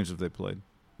 How many games have they played?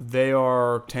 They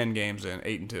are 10 games in,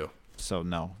 8-2. So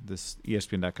no, this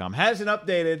ESPN.com hasn't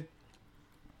updated.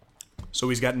 So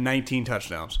he's got 19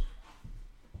 touchdowns.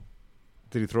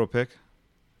 Did he throw a pick?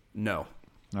 No.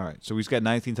 All right, so he's got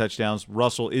 19 touchdowns.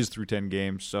 Russell is through 10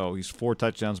 games, so he's 4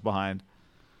 touchdowns behind.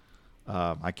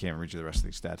 I can't read you the rest of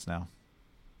these stats now.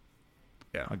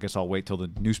 Yeah. I guess I'll wait till the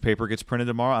newspaper gets printed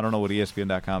tomorrow. I don't know what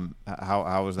ESPN.com.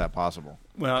 How is that possible?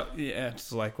 Well, yeah,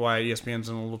 it's like why ESPN's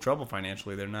in a little trouble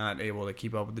financially. They're not able to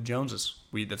keep up with the Joneses.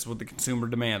 That's what the consumer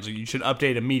demands. You should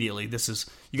update immediately.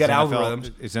 You got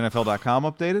algorithms. Is NFL.com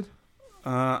updated?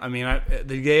 I mean,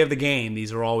 the day of the game,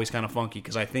 these are always kind of funky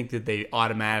because I think that they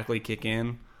automatically kick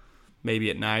in maybe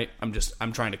at night.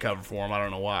 I'm trying to cover for them. I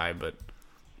don't know why, but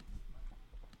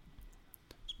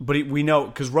we know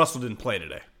because Russell didn't play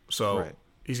today, so Right.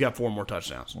 he's got 4 more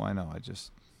touchdowns. Well, I know. I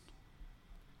just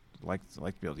like to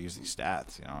be able to use these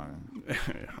stats. You know.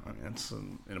 I mean, it's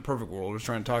in a perfect world, we're just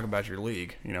trying to talk about your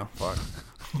league. You know, fuck.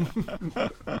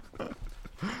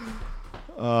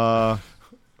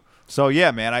 So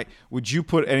yeah, man. Would you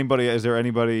put anybody? Is there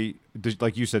anybody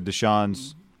like you said,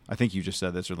 Deshaun's? I think you just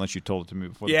said this, or unless you told it to me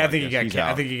before. Yeah, the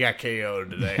I think he got KO'd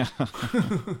today.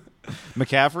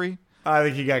 McCaffrey. I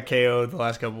think he got KO'd the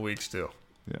last couple of weeks too.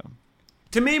 Yeah.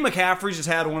 To me, McCaffrey's just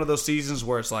had one of those seasons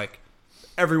where it's like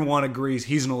everyone agrees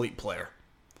he's an elite player.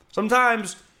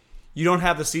 Sometimes you don't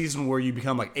have the season where you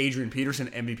become like Adrian Peterson,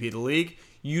 MVP of the league.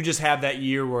 You just have that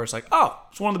year where it's like, oh,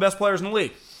 it's one of the best players in the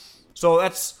league. So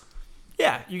that's,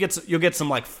 yeah, you'll get some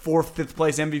like 4th, 5th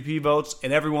place MVP votes,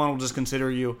 and everyone will just consider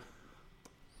you.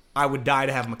 I would die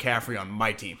to have McCaffrey on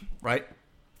my team, right?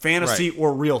 Fantasy Right.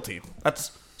 or real team. And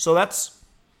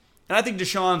I think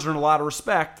Deshaun's earned a lot of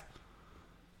respect.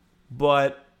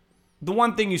 But the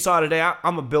one thing you saw today,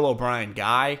 I'm a Bill O'Brien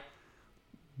guy.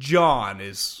 John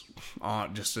is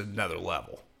on just another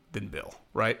level than Bill,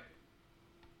 right?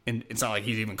 And it's not like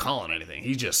he's even calling anything.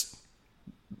 He's just,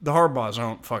 the Harbaughs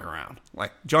don't fuck around.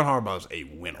 Like, John Harbaugh's a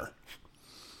winner.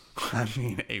 I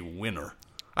mean, a winner.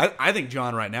 I think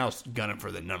John right now is gunning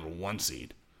for the number 1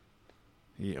 seed.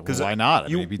 Yeah. Well, why not?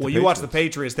 You watch the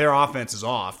Patriots, their offense is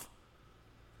off.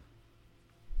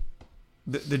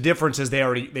 The difference is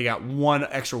they got 1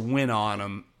 extra win on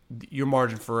them. Your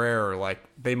margin for error, like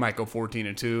they might go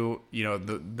 14-2. You know,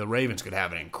 the Ravens could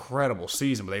have an incredible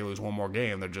season, but they lose 1 more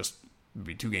game, they're just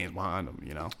be 2 games behind them.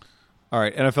 You know. All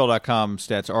right, NFL.com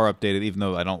stats are updated, even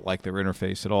though I don't like their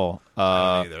interface at all.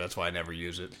 I don't either. That's why I never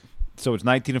use it. So it's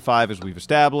 19-5 as we've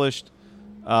established.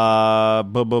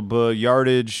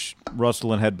 Yardage,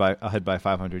 Russell ahead by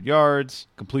 500 yards.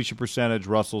 Completion percentage,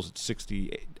 Russell's at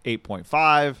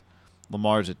 68.5.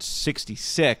 Lamar's at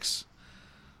 66.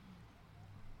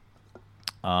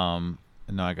 And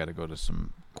now I got to go to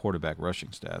some quarterback rushing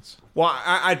stats. Well,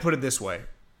 I'd put it this way.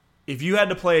 If you had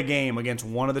to play a game against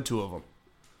one of the two of them,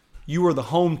 you were the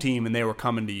home team and they were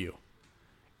coming to you.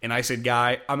 And I said,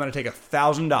 Guy, I'm going to take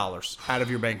 $1,000 out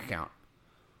of your bank account.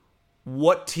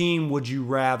 What team would you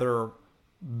rather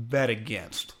bet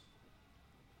against?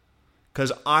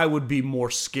 Because I would be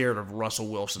more scared of Russell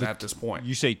Wilson at this point.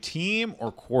 You say team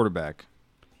or quarterback?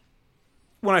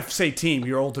 When I say team,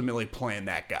 you're ultimately playing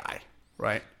that guy,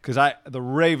 right? Because the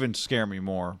Ravens scare me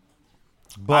more.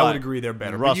 But I would agree they're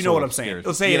better. But you know what I'm saying. scares-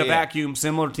 Let's say in a Yeah. vacuum,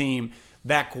 similar team,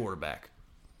 that quarterback.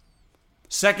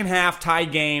 Second half, tie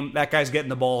game, that guy's getting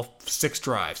the ball 6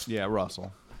 drives. Yeah,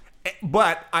 Russell.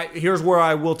 But here's where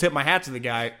I will tip my hat to the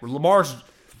guy. Lamar's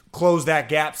closed that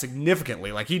gap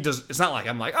significantly. Like he does. It's not like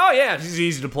I'm like, oh yeah, he's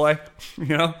easy to play.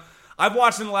 You know, I've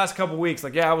watched him the last couple weeks.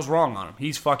 Like, yeah, I was wrong on him.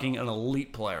 He's fucking an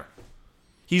elite player.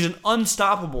 He's an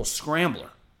unstoppable scrambler.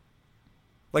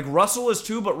 Like Russell is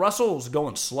too, but Russell's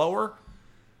going slower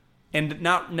and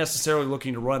not necessarily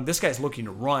looking to run. This guy's looking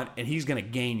to run, and he's going to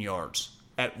gain yards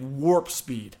at warp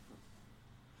speed.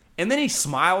 And then he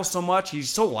smiles so much. He's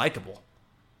so likable.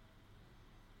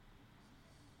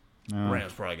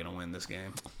 Rams probably going to win this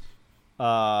game.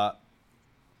 I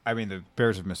mean, the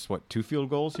Bears have missed, 2 field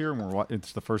goals here? And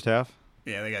it's the first half?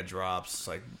 Yeah, they got drops. It's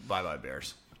like, bye-bye,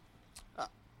 Bears.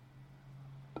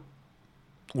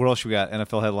 What else we got?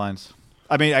 NFL headlines.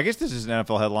 I mean, I guess this is an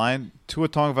NFL headline. Tua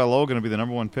Tagovailoa going to be the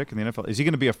number 1 pick in the NFL. Is he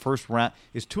going to be a first round?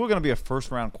 Is Tua going to be a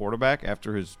first-round quarterback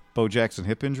after his Bo Jackson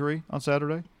hip injury on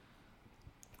Saturday?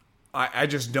 I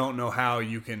just don't know how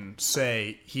you can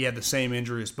say he had the same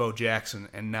injury as Bo Jackson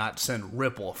and not send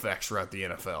ripple effects throughout the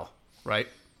NFL, right?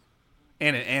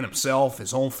 And himself,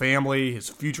 his own family, his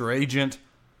future agent.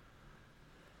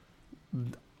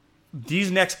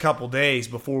 These next couple days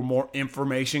before more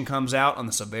information comes out on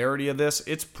the severity of this,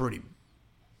 it's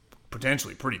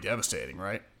potentially pretty devastating,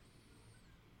 right?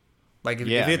 Like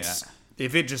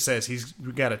if it just says he's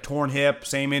got a torn hip,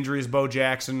 same injury as Bo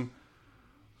Jackson.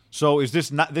 So is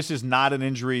this is not an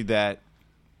injury that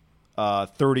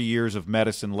 30 years of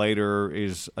medicine later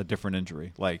is a different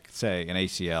injury, like say an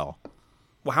ACL?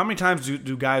 Well, how many times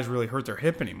do guys really hurt their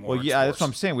hip anymore? Well, yeah, that's what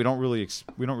I'm saying. We don't really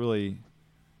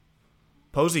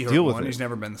Posey hurt deal with one. it. He's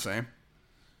never been the same.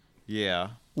 Yeah.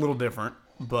 A little different,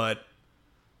 but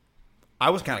I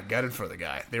was kind of gutted for the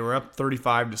guy. They were up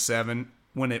 35-7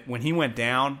 when he went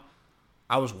down.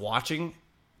 I was watching,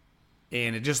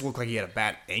 and it just looked like he had a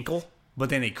bad ankle. But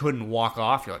then he couldn't walk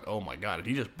off. You're like, oh my god, did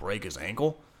he just break his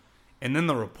ankle? And then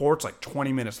the reports like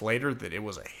 20 minutes later that it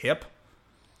was a hip,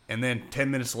 and then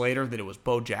 10 minutes later that it was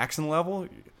Bo Jackson level.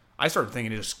 I started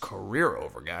thinking it's his career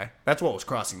over, guy. That's what was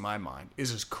crossing my mind.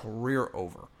 Is his career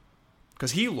over?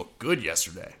 Because he looked good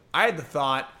yesterday. I had the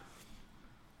thought,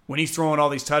 when he's throwing all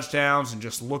these touchdowns and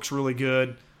just looks really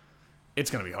good, it's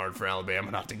going to be hard for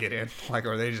Alabama not to get in. Like,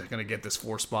 are they just going to get this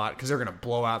 4 spot? Because they're going to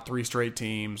blow out 3 straight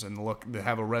teams and they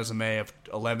have a resume of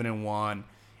 11-1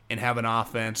 and have an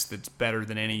offense that's better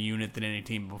than any unit that any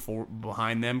team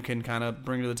behind them can kind of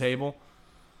bring to the table.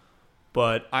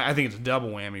 But I think it's a double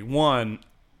whammy. One,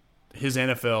 his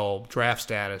NFL draft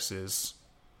status is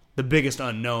the biggest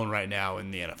unknown right now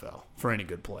in the NFL for any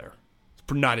good player.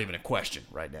 It's not even a question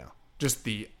right now. Just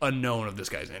the unknown of this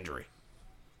guy's injury.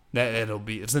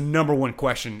 It's the number one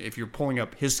question if you're pulling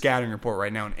up his scouting report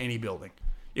right now in any building.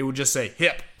 It would just say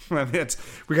hip. We got to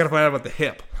find out about the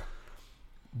hip.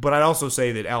 But I'd also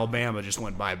say that Alabama just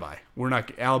went bye-bye.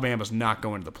 Alabama's not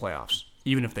going to the playoffs,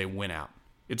 even if they win out.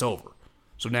 It's over.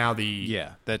 So now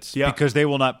because they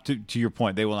will not. To your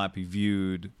point, they will not be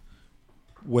viewed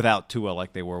without Tua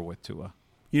like they were with Tua.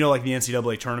 You know, like the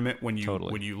NCAA tournament when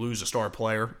you lose a star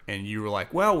player and you were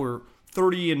like, well, we're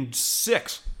 30-6.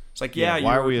 It's like,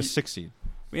 why are we a 6 seed?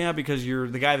 Yeah, because you're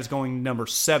the guy that's going number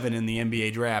 7 in the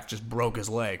NBA draft just broke his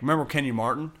leg. Remember Kenyon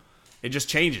Martin? It just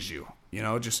changes you. You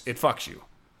know, it fucks you.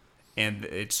 And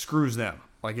it screws them.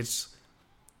 Like, is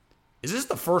this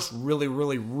the first really,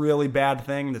 really, really bad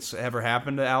thing that's ever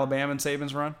happened to Alabama in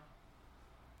Saban's run?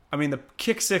 I mean, the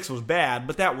kick 6 was bad,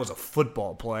 but that was a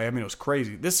football play. I mean, it was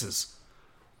crazy.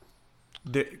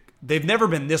 They've never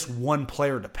been this one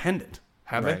player dependent,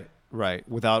 have they? Right.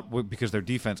 Because their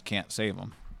defense can't save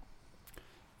them.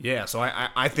 Yeah, so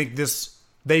I think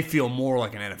they feel more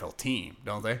like an NFL team,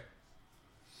 don't they?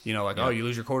 You know, like, oh, you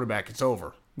lose your quarterback, it's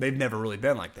over. They've never really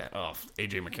been like that. Oh,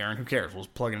 A.J. McCarron, who cares? We'll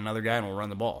just plug in another guy and we'll run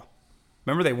the ball.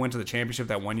 Remember they went to the championship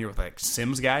that one year with, like,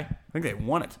 Sims guy? I think they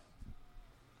won it.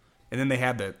 And then they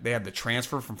had the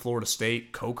transfer from Florida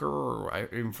State, Coker, or I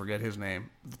even forget his name,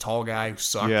 the tall guy who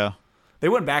sucked. Yeah. They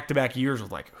went back-to-back years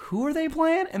with, like, who are they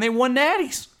playing? And they won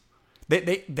natties.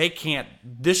 They can't.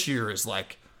 This year is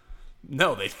like,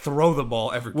 no, they throw the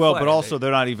ball every play. Well, but also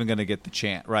they're not even going to get the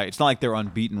chance, right? It's not like they're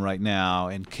unbeaten right now,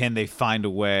 and can they find a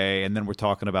way? And then we're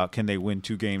talking about, can they win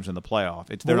 2 games in the playoff?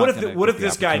 What if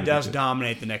this guy does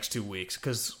dominate the next 2 weeks?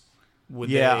 Because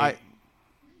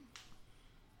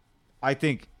I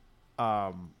think,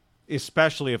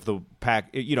 especially if the Pack,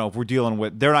 if we're dealing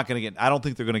with, they're not going to get. I don't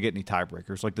think they're going to get any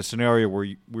tiebreakers. Like the scenario where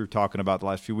we were talking about the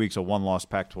last few weeks, a 1-loss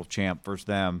Pac-12 champ versus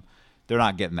them. They're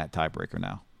not getting that tiebreaker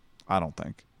now. I don't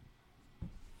think.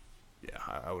 Yeah,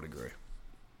 I would agree.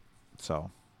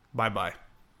 So, bye-bye.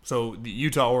 So, the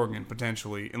Utah-Oregon,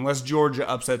 potentially, unless Georgia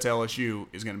upsets LSU,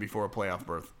 is going to be for a playoff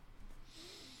berth.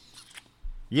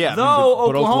 Yeah. Though,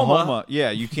 but Oklahoma,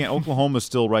 yeah, you can't. Oklahoma's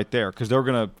still right there because they're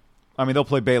going to, they'll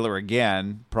play Baylor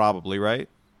again, probably, right?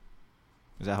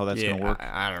 Is that how that's going to work?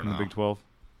 I don't know. In the Big 12?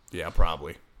 Yeah,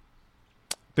 probably.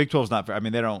 Big 12's not fair.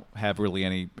 They don't have really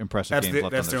any impressive games left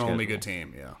on their schedule. That's their only good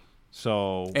team, yeah.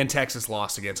 So, and Texas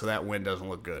lost again, so that win doesn't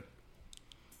look good.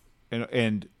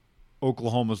 And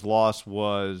Oklahoma's loss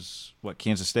was,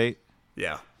 Kansas State?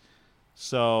 Yeah.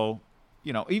 So,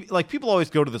 like people always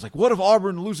go to this, like, what if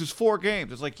Auburn loses 4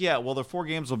 games? It's like, yeah, well, their 4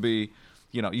 games will be,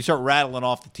 you start rattling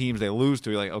off the teams they lose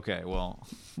to. You're like, okay, well.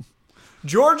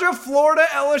 Georgia, Florida,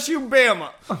 LSU,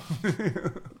 Bama.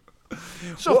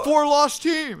 So 4-loss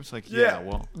team. It's like, yeah,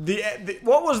 well.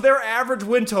 What was their average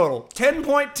win total?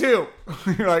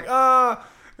 10.2. You're like,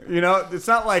 it's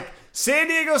not like San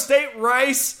Diego State,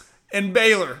 Rice, and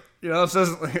Baylor.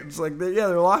 It's like,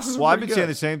 their losses Well, are I've been saying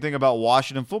the same thing about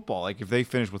Washington football. Like, if they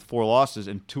finish with 4 losses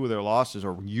and 2 of their losses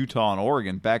are Utah and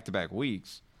Oregon back-to-back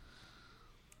weeks,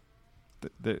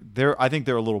 I think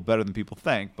they're a little better than people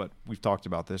think, but we've talked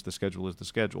about this. The schedule is the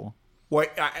schedule. Well,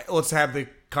 let's have the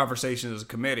conversation as a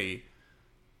committee.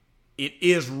 It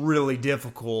is really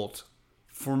difficult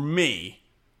for me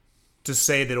to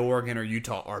say that Oregon or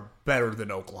Utah are better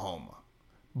than Oklahoma.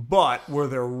 But where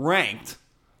they're ranked,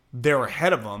 they're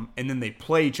ahead of them, and then they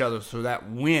play each other, so that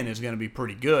win is going to be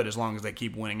pretty good as long as they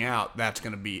keep winning out.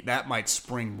 That might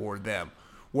springboard them.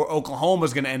 Where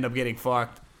Oklahoma's going to end up getting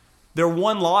fucked. Their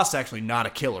one loss actually not a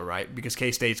killer, right? Because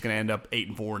K-State's going to end up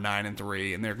 8-4,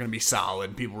 9-3, and they're going to be solid,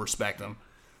 and people respect them.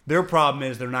 Their problem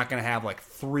is they're not going to have like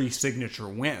 3 signature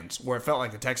wins, where it felt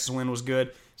like the Texas win was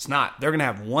good. It's not. They're going to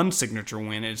have 1 signature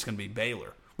win, and it's going to be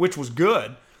Baylor, which was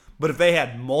good, But if they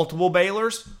had multiple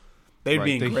Baylors, they'd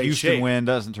be in the great Houston shape. win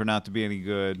doesn't turn out to be any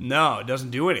good. No, it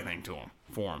doesn't do anything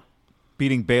for them.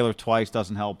 Beating Baylor twice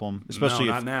doesn't help them, especially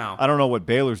not if now. I don't know what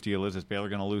Baylor's deal is. Is Baylor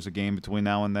going to lose a game between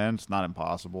now and then? It's not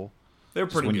impossible. They're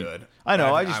Just pretty when you- good. I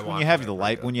know. I When watched you have them, the they're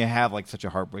light, pretty when you have like such a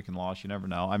heartbreaking loss, you never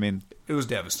know. I mean, good. It was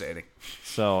devastating.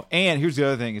 so and here's the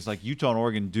other thing: is like Utah and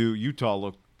Oregon do. Utah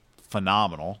looked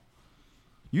phenomenal.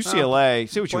 UCLA,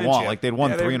 say what you Playing want. chip. Like they'd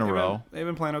won Yeah, 3 in a they've row. They've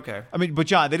been playing okay. I mean, but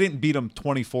John, they didn't beat them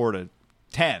 24-10.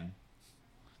 They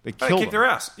They killed kicked them. their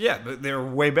ass. Yeah, but they're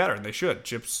way better. They should.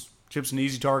 Chip's an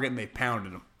easy target, and they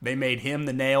pounded him. They made him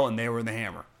the nail, and they were the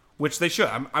hammer, which they should.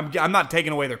 I'm not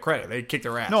taking away their credit. They kicked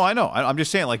their ass. No, I know. I'm just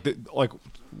saying, like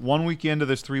 1 week into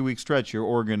this 3-week stretch here,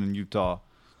 Oregon and Utah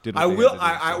did. What I they will.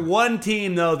 had to do, so. One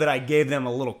team though that I gave them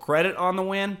a little credit on the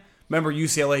win. Remember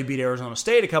UCLA beat Arizona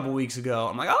State a couple weeks ago.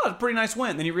 I'm like, oh, that's a pretty nice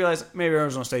win. Then you realize maybe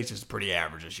Arizona State's just pretty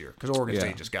average this year because Oregon Yeah.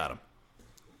 State just got them.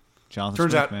 Jonathan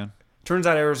Turns Smith, out, man. turns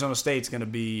out Arizona State's going to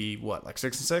be what, like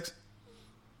 6-6?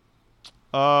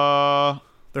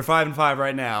 They're 5-5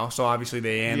 right now, so obviously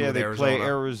they end Yeah, with they Arizona. play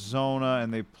Arizona,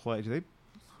 and they play. Who do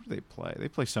they play? They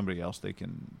play somebody else they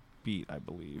can beat, I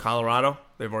believe. Colorado,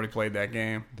 they've already played that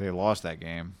game. They lost that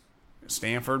game.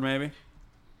 Stanford, maybe?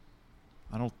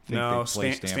 I don't think No, they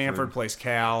play Stanford plays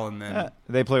Cal, and then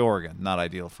They play Oregon. Not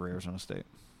ideal for Arizona State,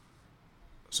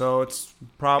 so it's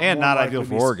probably and not ideal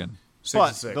for Oregon.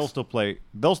 But 6-6. they'll still play.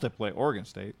 They'll still play Oregon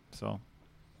State. So,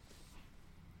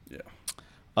 Yeah.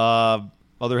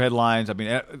 other headlines. I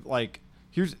mean,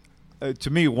 here's to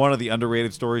me one of the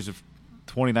underrated stories of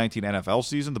 2019 NFL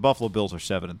season. The Buffalo Bills are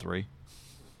 7-3.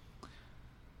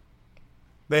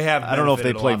 They have. I don't know if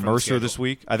they benefited a play lot from the Mercer this schedule.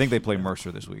 week. I think they play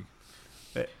Mercer this week.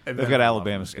 They've They've benefited got a lot from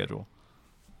Alabama's the schedule. schedule.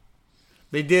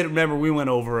 They did. Remember, we went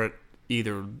over it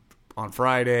either on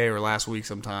Friday or last week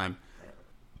sometime.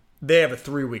 They have a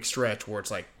 3-week stretch where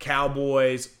it's like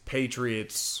Cowboys,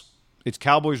 Patriots. It's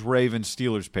Cowboys, Ravens,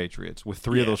 Steelers, Patriots with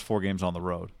 3 of Yeah. those 4 games on the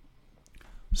road.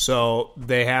 So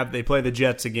they play the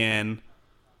Jets again.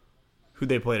 Who'd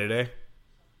they play today?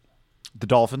 The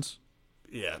Dolphins.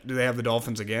 Yeah. Do they have the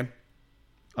Dolphins again?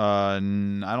 I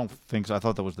don't think so. I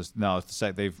thought that was this. No, it's the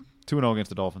second. They've 2-0 against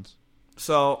the Dolphins.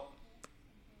 So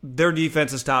their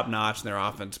defense is top notch and their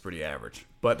offense is pretty average.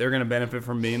 But they're going to benefit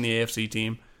from being the AFC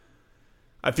team.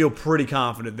 I feel pretty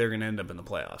confident they're going to end up in the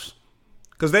playoffs.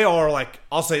 Because they are, like,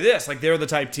 I'll say this, like, they're the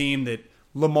type team that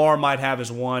Lamar might have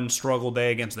his one struggle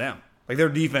day against them. Like, their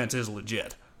defense is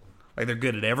legit. Like, they're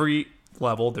good at every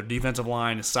level. Their defensive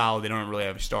line is solid. They don't really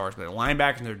have any stars. But their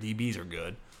linebackers and their DBs are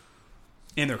good.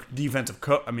 And their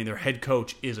their head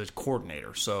coach is a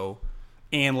coordinator. So,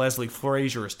 and Leslie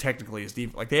Frazier is technically his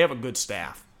defense. Like, they have a good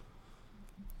staff.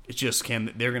 It's just they're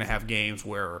going to have games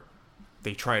where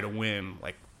they try to win.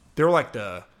 Like, they're like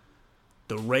the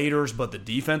Raiders, but the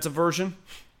defensive version,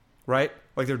 right?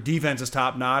 Like, their defense is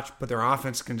top notch, but their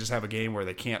offense can just have a game where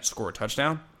they can't score a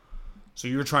touchdown. So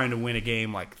you're trying to win a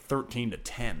game like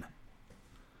 13-10,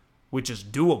 which is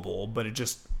doable, but it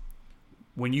just,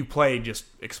 when you play just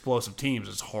explosive teams,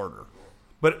 it's harder.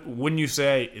 But wouldn't you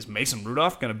say, is Mason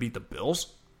Rudolph going to beat the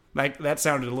Bills? Like, that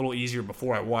sounded a little easier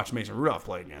before I watched Mason Rudolph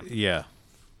play again. Yeah.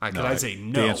 Because I'd say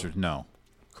no. The answer is no.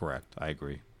 Correct. I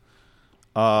agree.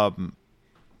 Hell,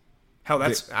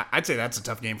 I'd say that's a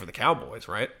tough game for the Cowboys,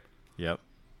 right? Yep.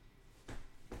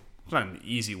 It's not an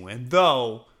easy win.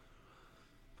 Though,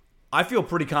 I feel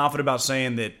pretty confident about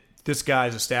saying that this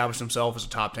guy's established himself as a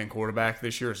top 10 quarterback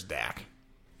this year is Dak.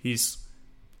 You just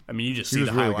see was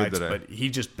the really good highlights, today. but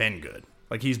he's just been good.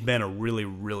 Like, he's been a really,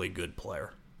 really good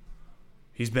player.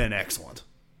 He's been excellent,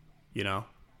 you know?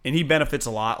 And he benefits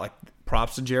a lot, like,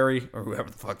 props to Jerry, or whoever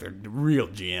the fuck their real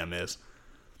GM is.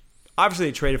 Obviously,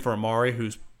 they traded for Amari,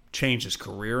 who's changed his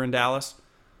career in Dallas.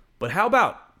 But how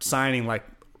about signing, like,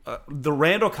 the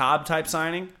Randall Cobb type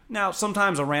signing? Now,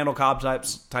 sometimes a Randall Cobb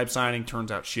type signing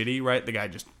turns out shitty, right? The guy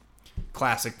just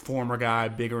classic former guy,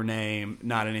 bigger name,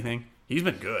 not anything. He's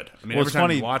been good. I mean, Well, every it's time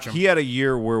funny. you watch him, He had a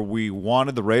year where we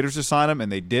wanted the Raiders to sign him, and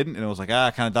they didn't, and it was like,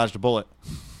 I kind of dodged a bullet.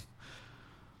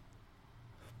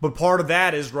 but part of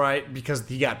that is right because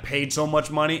he got paid so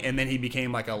much money, and then he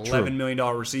became like a $11 million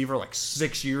receiver like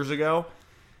 6 years ago.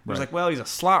 It was Right. like, well, he's a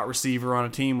slot receiver on a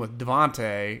team with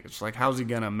Devontae. It's like, how's he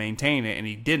going to maintain it? And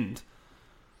he didn't.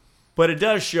 But it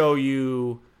does show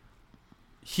you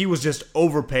he was just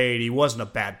overpaid. He wasn't a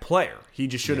bad player. He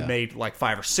just should have Yeah. made like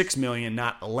 $5 or $6 million,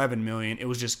 not $11 million. It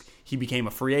was just he became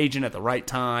a free agent at the right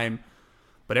time.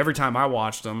 But every time I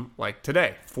watched him, like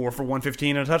today, 4 for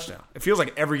 115 and a touchdown. It feels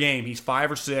like every game he's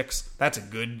 5 or 6. That's a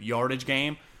good yardage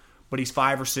game. But he's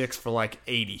 5 or 6 for like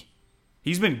 80.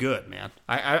 He's been good, man.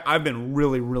 I've been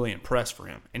really, really impressed for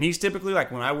him. And he's typically, like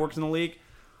when I worked in the league,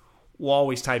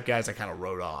 always type guys I kind of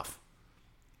wrote off.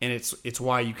 And it's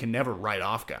why you can never write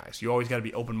off guys. You always got to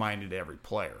be open-minded to every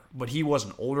player. But he was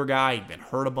an older guy. He'd been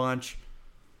hurt a bunch.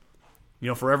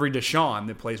 For every Deshaun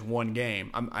that plays one game,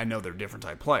 I know they're different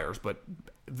type players, but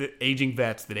the aging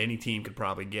vets that any team could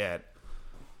probably get,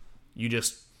 you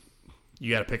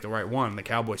got to pick the right one. The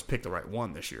Cowboys picked the right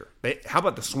one this year. How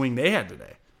about the swing they had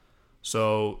today?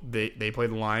 So they play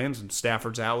the Lions, and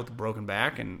Stafford's out with a broken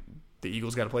back, and the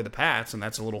Eagles got to play the Pats, and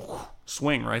that's a little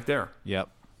swing right there. Yep.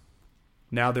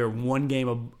 Now they're one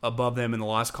game above them in the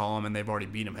loss column, and they've already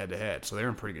beat them head-to-head. So they're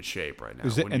in pretty good shape right now.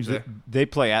 They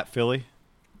play at Philly?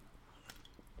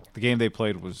 The game they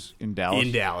played was in Dallas?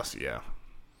 In Dallas, yeah.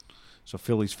 So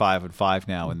Philly's 5-5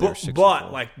 now, and they're 6-4.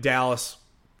 But like Dallas,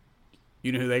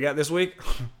 you know who they got this week?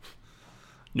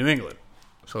 New England.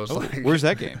 So it's like, where's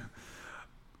that game?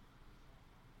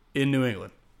 In New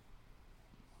England.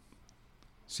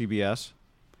 CBS?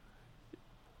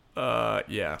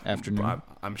 Yeah. Afternoon?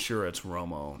 I'm sure it's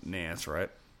Romo Nance, right?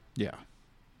 Yeah.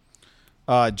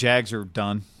 Jags are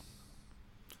done.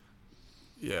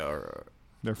 Yeah.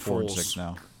 They're 4-6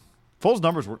 now. Foles'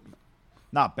 numbers were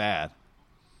not bad.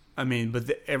 I mean,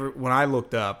 but when I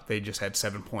looked up, they just had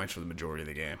 7 points for the majority of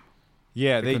the game.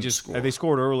 Yeah, they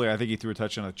scored earlier. I think he threw a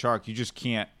touchdown to Chark. You just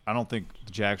can't. I don't think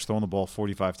the Jags throwing the ball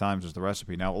 45 times is the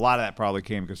recipe. Now, a lot of that probably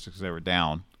came because they were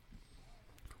down.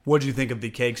 What did you think of the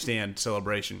cake stand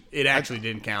celebration? It actually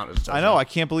didn't count as a touchdown. I know. I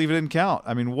can't believe it didn't count.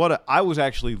 I mean, I was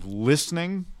actually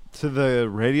listening to the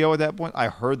radio at that point. I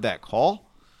heard that call,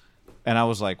 and I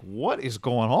was like, what is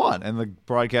going on? And the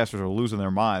broadcasters are losing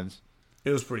their minds.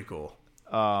 It was pretty cool.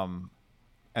 And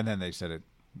then they said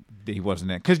he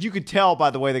wasn't in. Because you could tell by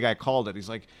the way the guy called it. He's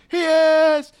like, he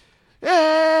is!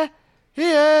 Yeah! He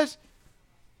is!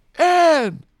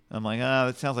 And I'm like,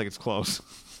 that sounds like it's close.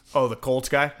 Oh, the Colts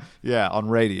guy? Yeah, on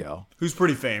radio. Who's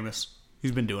pretty famous.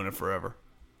 He's been doing it forever.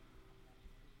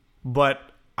 But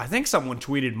I think someone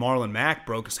tweeted Marlon Mack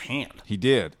broke his hand. He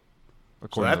did,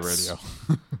 according to the radio.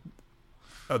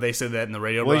 Oh, they said that in the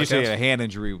radio broadcast? broadcast? You say a hand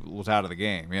injury was out of the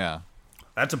game, yeah.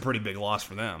 That's a pretty big loss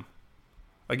for them.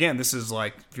 Again, this is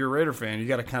like, if you're a Raider fan, you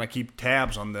got to kind of keep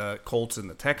tabs on the Colts and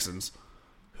the Texans,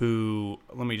 who,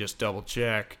 let me just double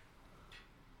check.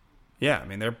 Yeah, I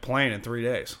mean, they're playing in 3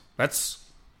 days.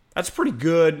 That's pretty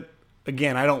good.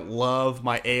 Again, I don't love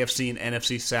my AFC and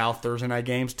NFC South Thursday night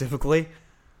games typically.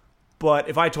 But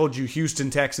if I told you Houston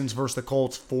Texans versus the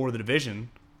Colts for the division,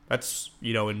 that's,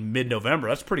 in mid-November,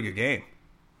 that's a pretty good game.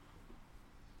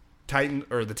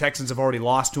 The Texans have already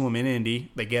lost to them in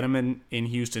Indy. They get them in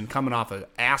Houston, coming off an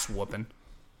ass whooping.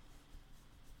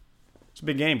 It's a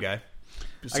big game, guy.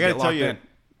 I got to tell you,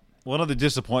 one of the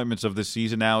disappointments of this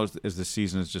season now is the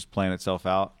season is just playing itself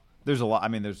out. There's a lot. I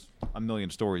mean, there's a million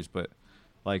stories, but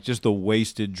like just the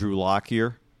wasted Drew Lock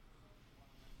here.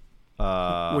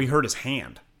 We hurt his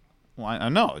hand. Well, I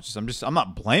know. I'm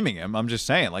not blaming him. I'm just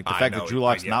saying, like the fact that Drew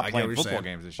Lock's not playing football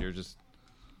games this year, just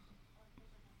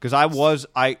because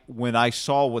when I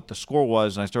saw what the score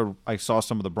was and I saw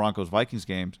some of the Broncos Vikings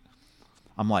games,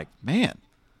 I'm like, man,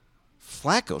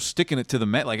 Flacco's sticking it to the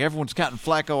Met. Like everyone's counting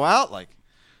Flacco out. Like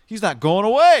he's not going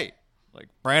away. Like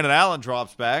Brandon Allen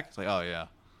drops back. It's like, oh yeah,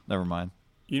 never mind.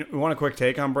 You want a quick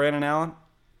take on Brandon Allen?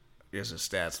 I guess his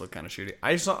stats look kind of shitty.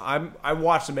 I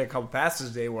watched him make a couple passes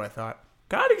today where I thought,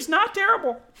 God, he's not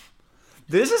terrible.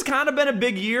 This has kind of been a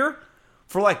big year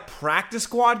for like practice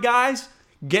squad guys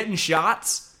getting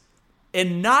shots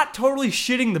and not totally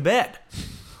shitting the bed.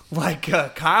 Like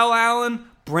Kyle Allen,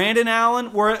 Brandon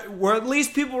Allen, where at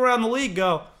least people around the league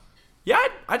go, yeah,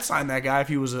 I'd sign that guy if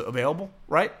he was available,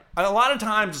 right? A lot of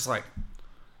times it's like,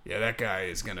 yeah, that guy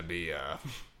is going to be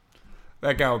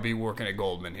that guy will be working at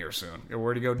Goldman here soon.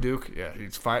 Where'd he go, Duke? Yeah,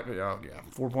 he's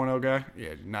 4.0 guy.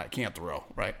 Yeah, can't throw,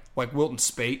 right? Like Wilton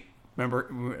Spate. Remember,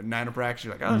 Niner practice,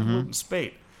 you're like, Wilton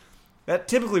Spate. That's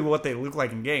typically what they look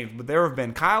like in games. But there have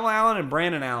been Kyle Allen and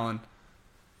Brandon Allen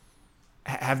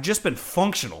have just been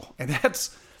functional. And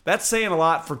that's saying a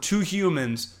lot for two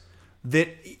humans that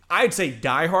I'd say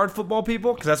diehard football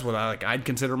people, because that's what I'd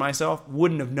consider myself,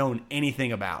 wouldn't have known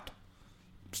anything about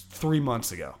 3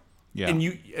 months ago. Yeah. And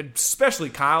you, especially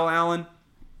Kyle Allen,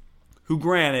 who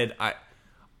granted, I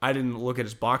didn't look at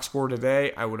his box score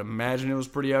today. I would imagine it was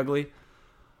pretty ugly.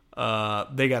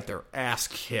 They got their ass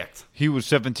kicked. He was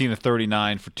 17 of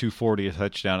 39 for 240, a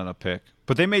touchdown and a pick.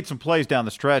 But they made some plays down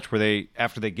the stretch where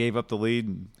after they gave up the lead,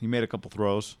 and he made a couple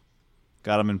throws,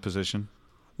 got him in position.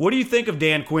 What do you think of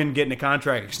Dan Quinn getting a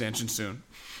contract extension soon?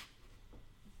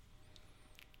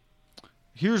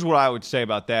 Here's what I would say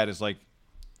about that is like,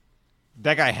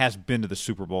 that guy has been to the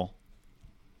Super Bowl.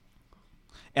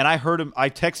 And I heard him. I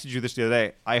texted you this the other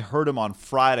day. I heard him on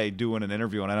Friday doing an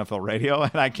interview on NFL radio,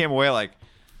 and I came away like,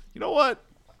 you know what?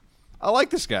 I like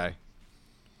this guy.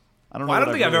 I don't know. I don't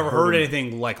that think I've really ever heard him.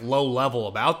 anything like low level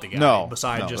about the guy. No,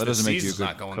 besides just that the doesn't make you a season's good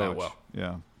not going coach. that well.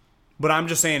 Yeah. But I'm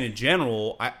just saying in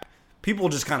general, people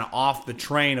just kind of off the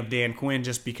train of Dan Quinn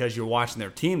just because you're watching their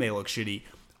team, they look shitty.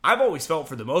 I've always felt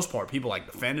for the most part, people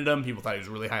like defended him. People thought he was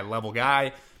a really high level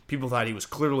guy. People thought he was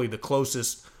clearly the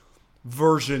closest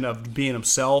version of being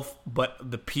himself, but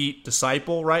the Pete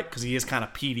disciple, right? Because he is kind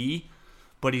of Pete-y,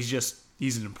 but he's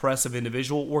an impressive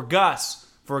individual. Or Gus,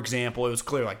 for example, it was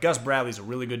clear like Gus Bradley's a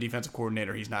really good defensive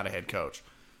coordinator. He's not a head coach.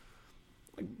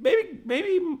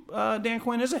 Maybe Dan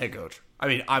Quinn is a head coach. I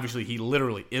mean, obviously he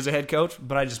literally is a head coach,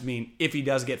 but I just mean if he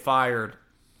does get fired,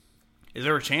 is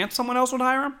there a chance someone else would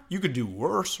hire him? You could do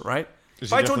worse, right? Is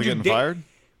he definitely getting fired?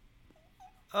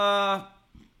 I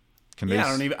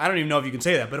don't even know if you can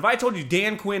say that. But if I told you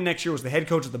Dan Quinn next year was the head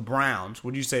coach of the Browns,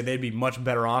 would you say they'd be much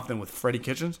better off than with Freddie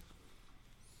Kitchens?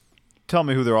 Tell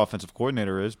me who their offensive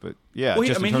coordinator is, but yeah, Well,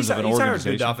 just in terms of an he's hired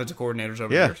organization. good offensive coordinators over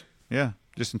the Yeah, years. yeah,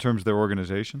 just in terms of their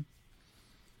organization.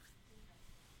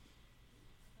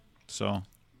 So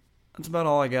That's about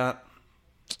all I got.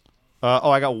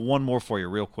 I got one more for you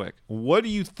real quick. What do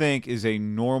you think is a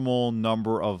normal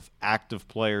number of active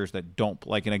players that don't,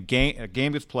 like in a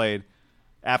game gets played,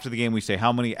 after the game we say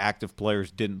how many active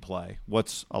players didn't play?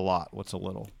 What's a lot? What's a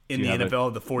little? In the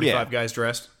NFL, the 45 guys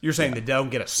dressed? You're saying they don't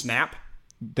get a snap?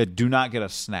 That do not get a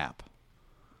snap.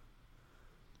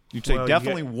 You'd say Well,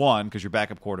 definitely one because your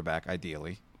backup quarterback,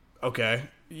 ideally. Okay.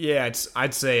 Yeah,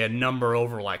 I'd say a number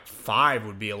over like 5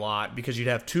 would be a lot because you'd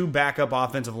have 2 backup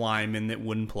offensive linemen that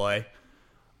wouldn't play.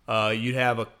 You'd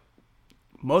have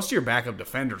most of your backup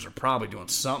defenders are probably doing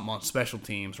something on special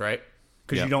teams, right?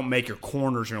 Because you don't make your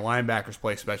corners and your linebackers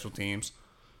play special teams.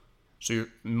 So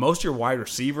most of your wide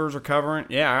receivers are covering.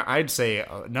 Yeah, I'd say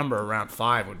a number around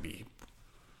 5 would be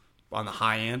on the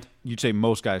high end. You'd say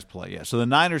most guys play, yeah. So the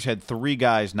Niners had 3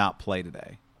 guys not play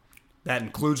today. That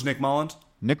includes Nick Mullins?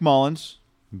 Nick Mullins,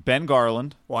 Ben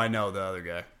Garland. Well, I know the other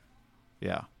guy.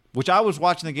 Yeah. Which I was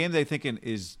watching the game today thinking,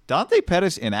 is Dante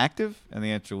Pettis inactive? And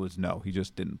the answer was no. He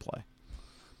just didn't play.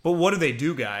 But what do they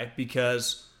do, Guy?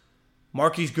 Because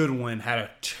Marquise Goodwin had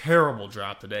a terrible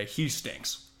drop today. He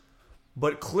stinks.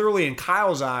 But clearly in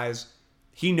Kyle's eyes,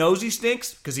 he knows he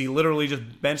stinks because he literally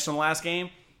just benched him last game.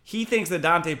 He thinks that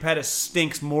Dante Pettis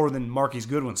stinks more than Marquise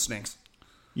Goodwin stinks.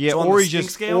 Yeah, So on or the he stink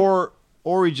just scale?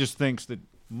 or he just thinks that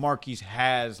Marquise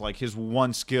has like his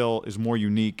one skill is more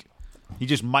unique. He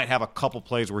just might have a couple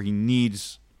plays where he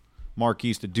needs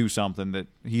Marquise to do something that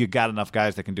he got enough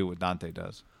guys that can do what Dante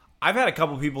does. I've had a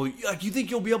couple people like, you think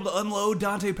you'll be able to unload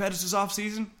Dante Pettis this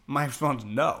offseason? My response is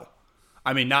no.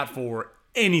 I mean, not for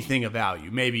anything of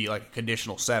value. Maybe like a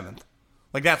conditional 7th.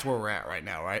 Like that's where we're at right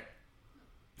now, right?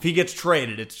 If he gets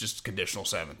traded, it's just conditional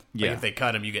 7th. Like Yeah. if they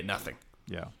cut him, you get nothing.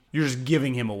 Yeah. You're just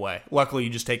giving him away. Luckily, you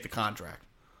just take the contract.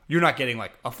 You're not getting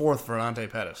like a 4th for Dante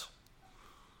Pettis.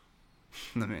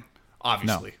 I mean,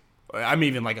 obviously. I'm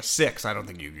even like a 6. I don't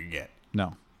think you could get.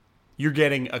 No. You're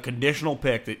getting a conditional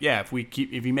pick that, yeah,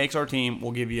 if he makes our team,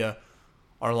 we'll give you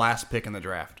our last pick in the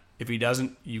draft. If he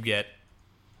doesn't, you get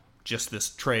just this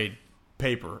trade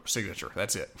paper signature.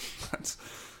 That's it.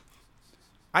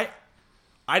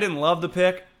 I didn't love the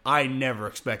pick. I never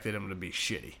expected him to be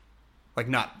shitty. Like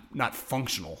not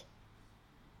functional.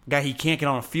 Guy, he can't get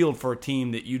on a field for a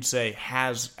team that you'd say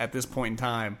has, at this point in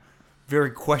time,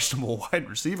 very questionable wide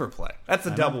receiver play. That's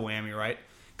a double whammy, right?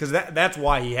 Because that's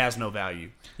why he has no value.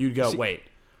 You'd go, wait,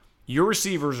 your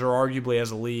receivers are arguably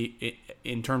as a league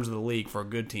in terms of the league for a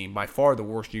good team, by far the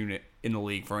worst unit in the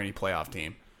league for any playoff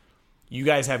team. You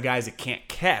guys have guys that can't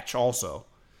catch also,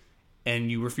 and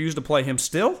you refuse to play him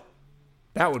still?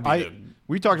 That would be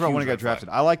we talked about when he huge got red flag. drafted.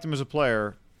 I liked him as a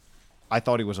player. I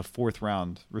thought he was a 4th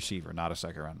round receiver, not a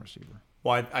 2nd round receiver.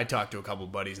 Well, I talked to a couple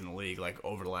of buddies in the league like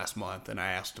over the last month, and I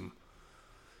asked them.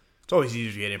 It's always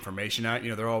easy to get information out. You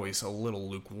know, they're always a little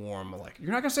lukewarm. Like,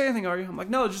 you're not gonna say anything, are you? I'm like,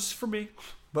 no, just for me.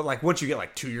 But like, once you get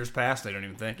like 2 years past, they don't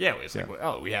even think. Yeah, it's like,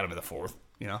 oh, we had him in the 4th.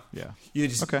 You know, Yeah. You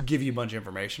just Okay. give you a bunch of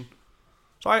information.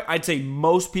 So I'd say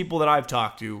most people that I've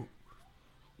talked to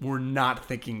were not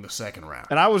thinking the 2nd round.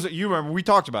 And you remember we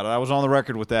talked about it. I was on the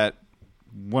record with that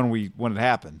when it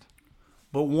happened.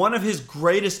 But one of his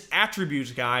greatest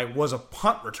attributes, Guy, was a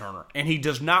punt returner, and he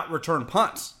does not return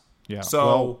punts. Yeah. So,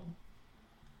 Well,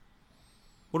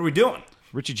 what are we doing?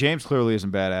 Richie James clearly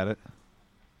isn't bad at it.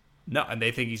 No, and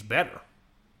they think he's better.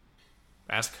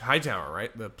 Ask Hightower,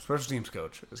 right? The special teams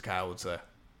coach, as Kyle would say.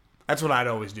 That's what I'd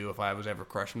always do if I was ever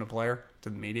crushing a player to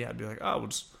the media. I'd be like, oh, we'll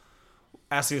just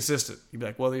ask the assistant. He'd be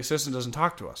like, well, the assistant doesn't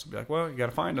talk to us. I'd be like, well, you got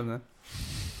to find him then.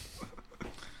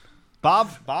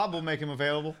 Bob will make him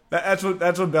available. That's what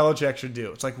Belichick should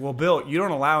do. It's like, well, Bill, you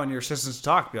don't allow your assistants to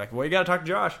talk. Be like, well, you got to talk to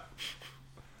Josh.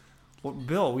 Well,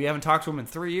 Bill, we haven't talked to him in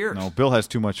 3 years. No, Bill has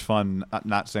too much fun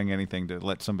not saying anything to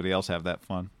let somebody else have that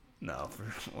fun. No, for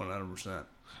 100%.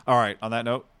 All right, on that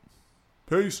note.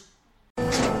 Peace.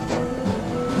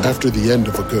 After the end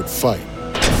of a good fight,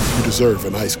 you deserve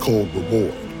an ice-cold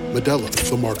reward. Modelo,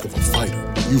 the mark of a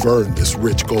fighter. You've earned this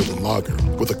rich golden lager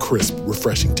with a crisp,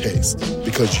 refreshing taste.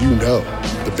 Because you know,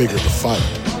 the bigger the fight,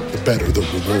 the better the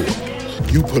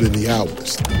reward. You put in the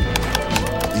hours,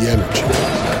 the energy,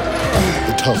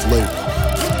 the tough labor.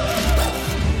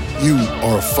 You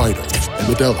are a fighter,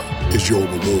 and Modelo is your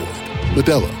reward.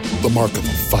 Modelo, the mark of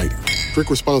a fighter. Drink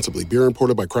responsibly. Beer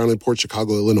imported by Crown Imports,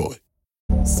 Chicago, Illinois.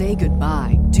 Say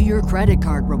goodbye to your credit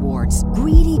card rewards.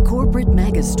 Greedy corporate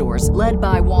mega stores, led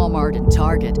by Walmart and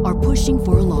Target, are pushing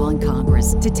for a law in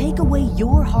Congress to take away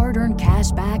your hard-earned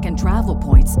cash back and travel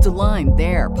points to line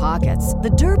their pockets. The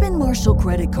Durbin-Marshall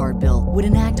credit card bill would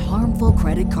enact harmful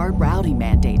credit card routing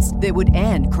mandates that would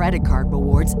end credit card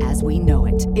rewards as we know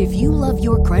it. If you love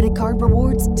your credit card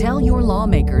rewards, tell your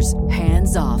lawmakers,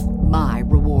 hands off my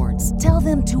rewards. Tell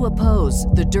them to oppose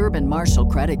the Durbin-Marshall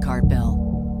credit card bill.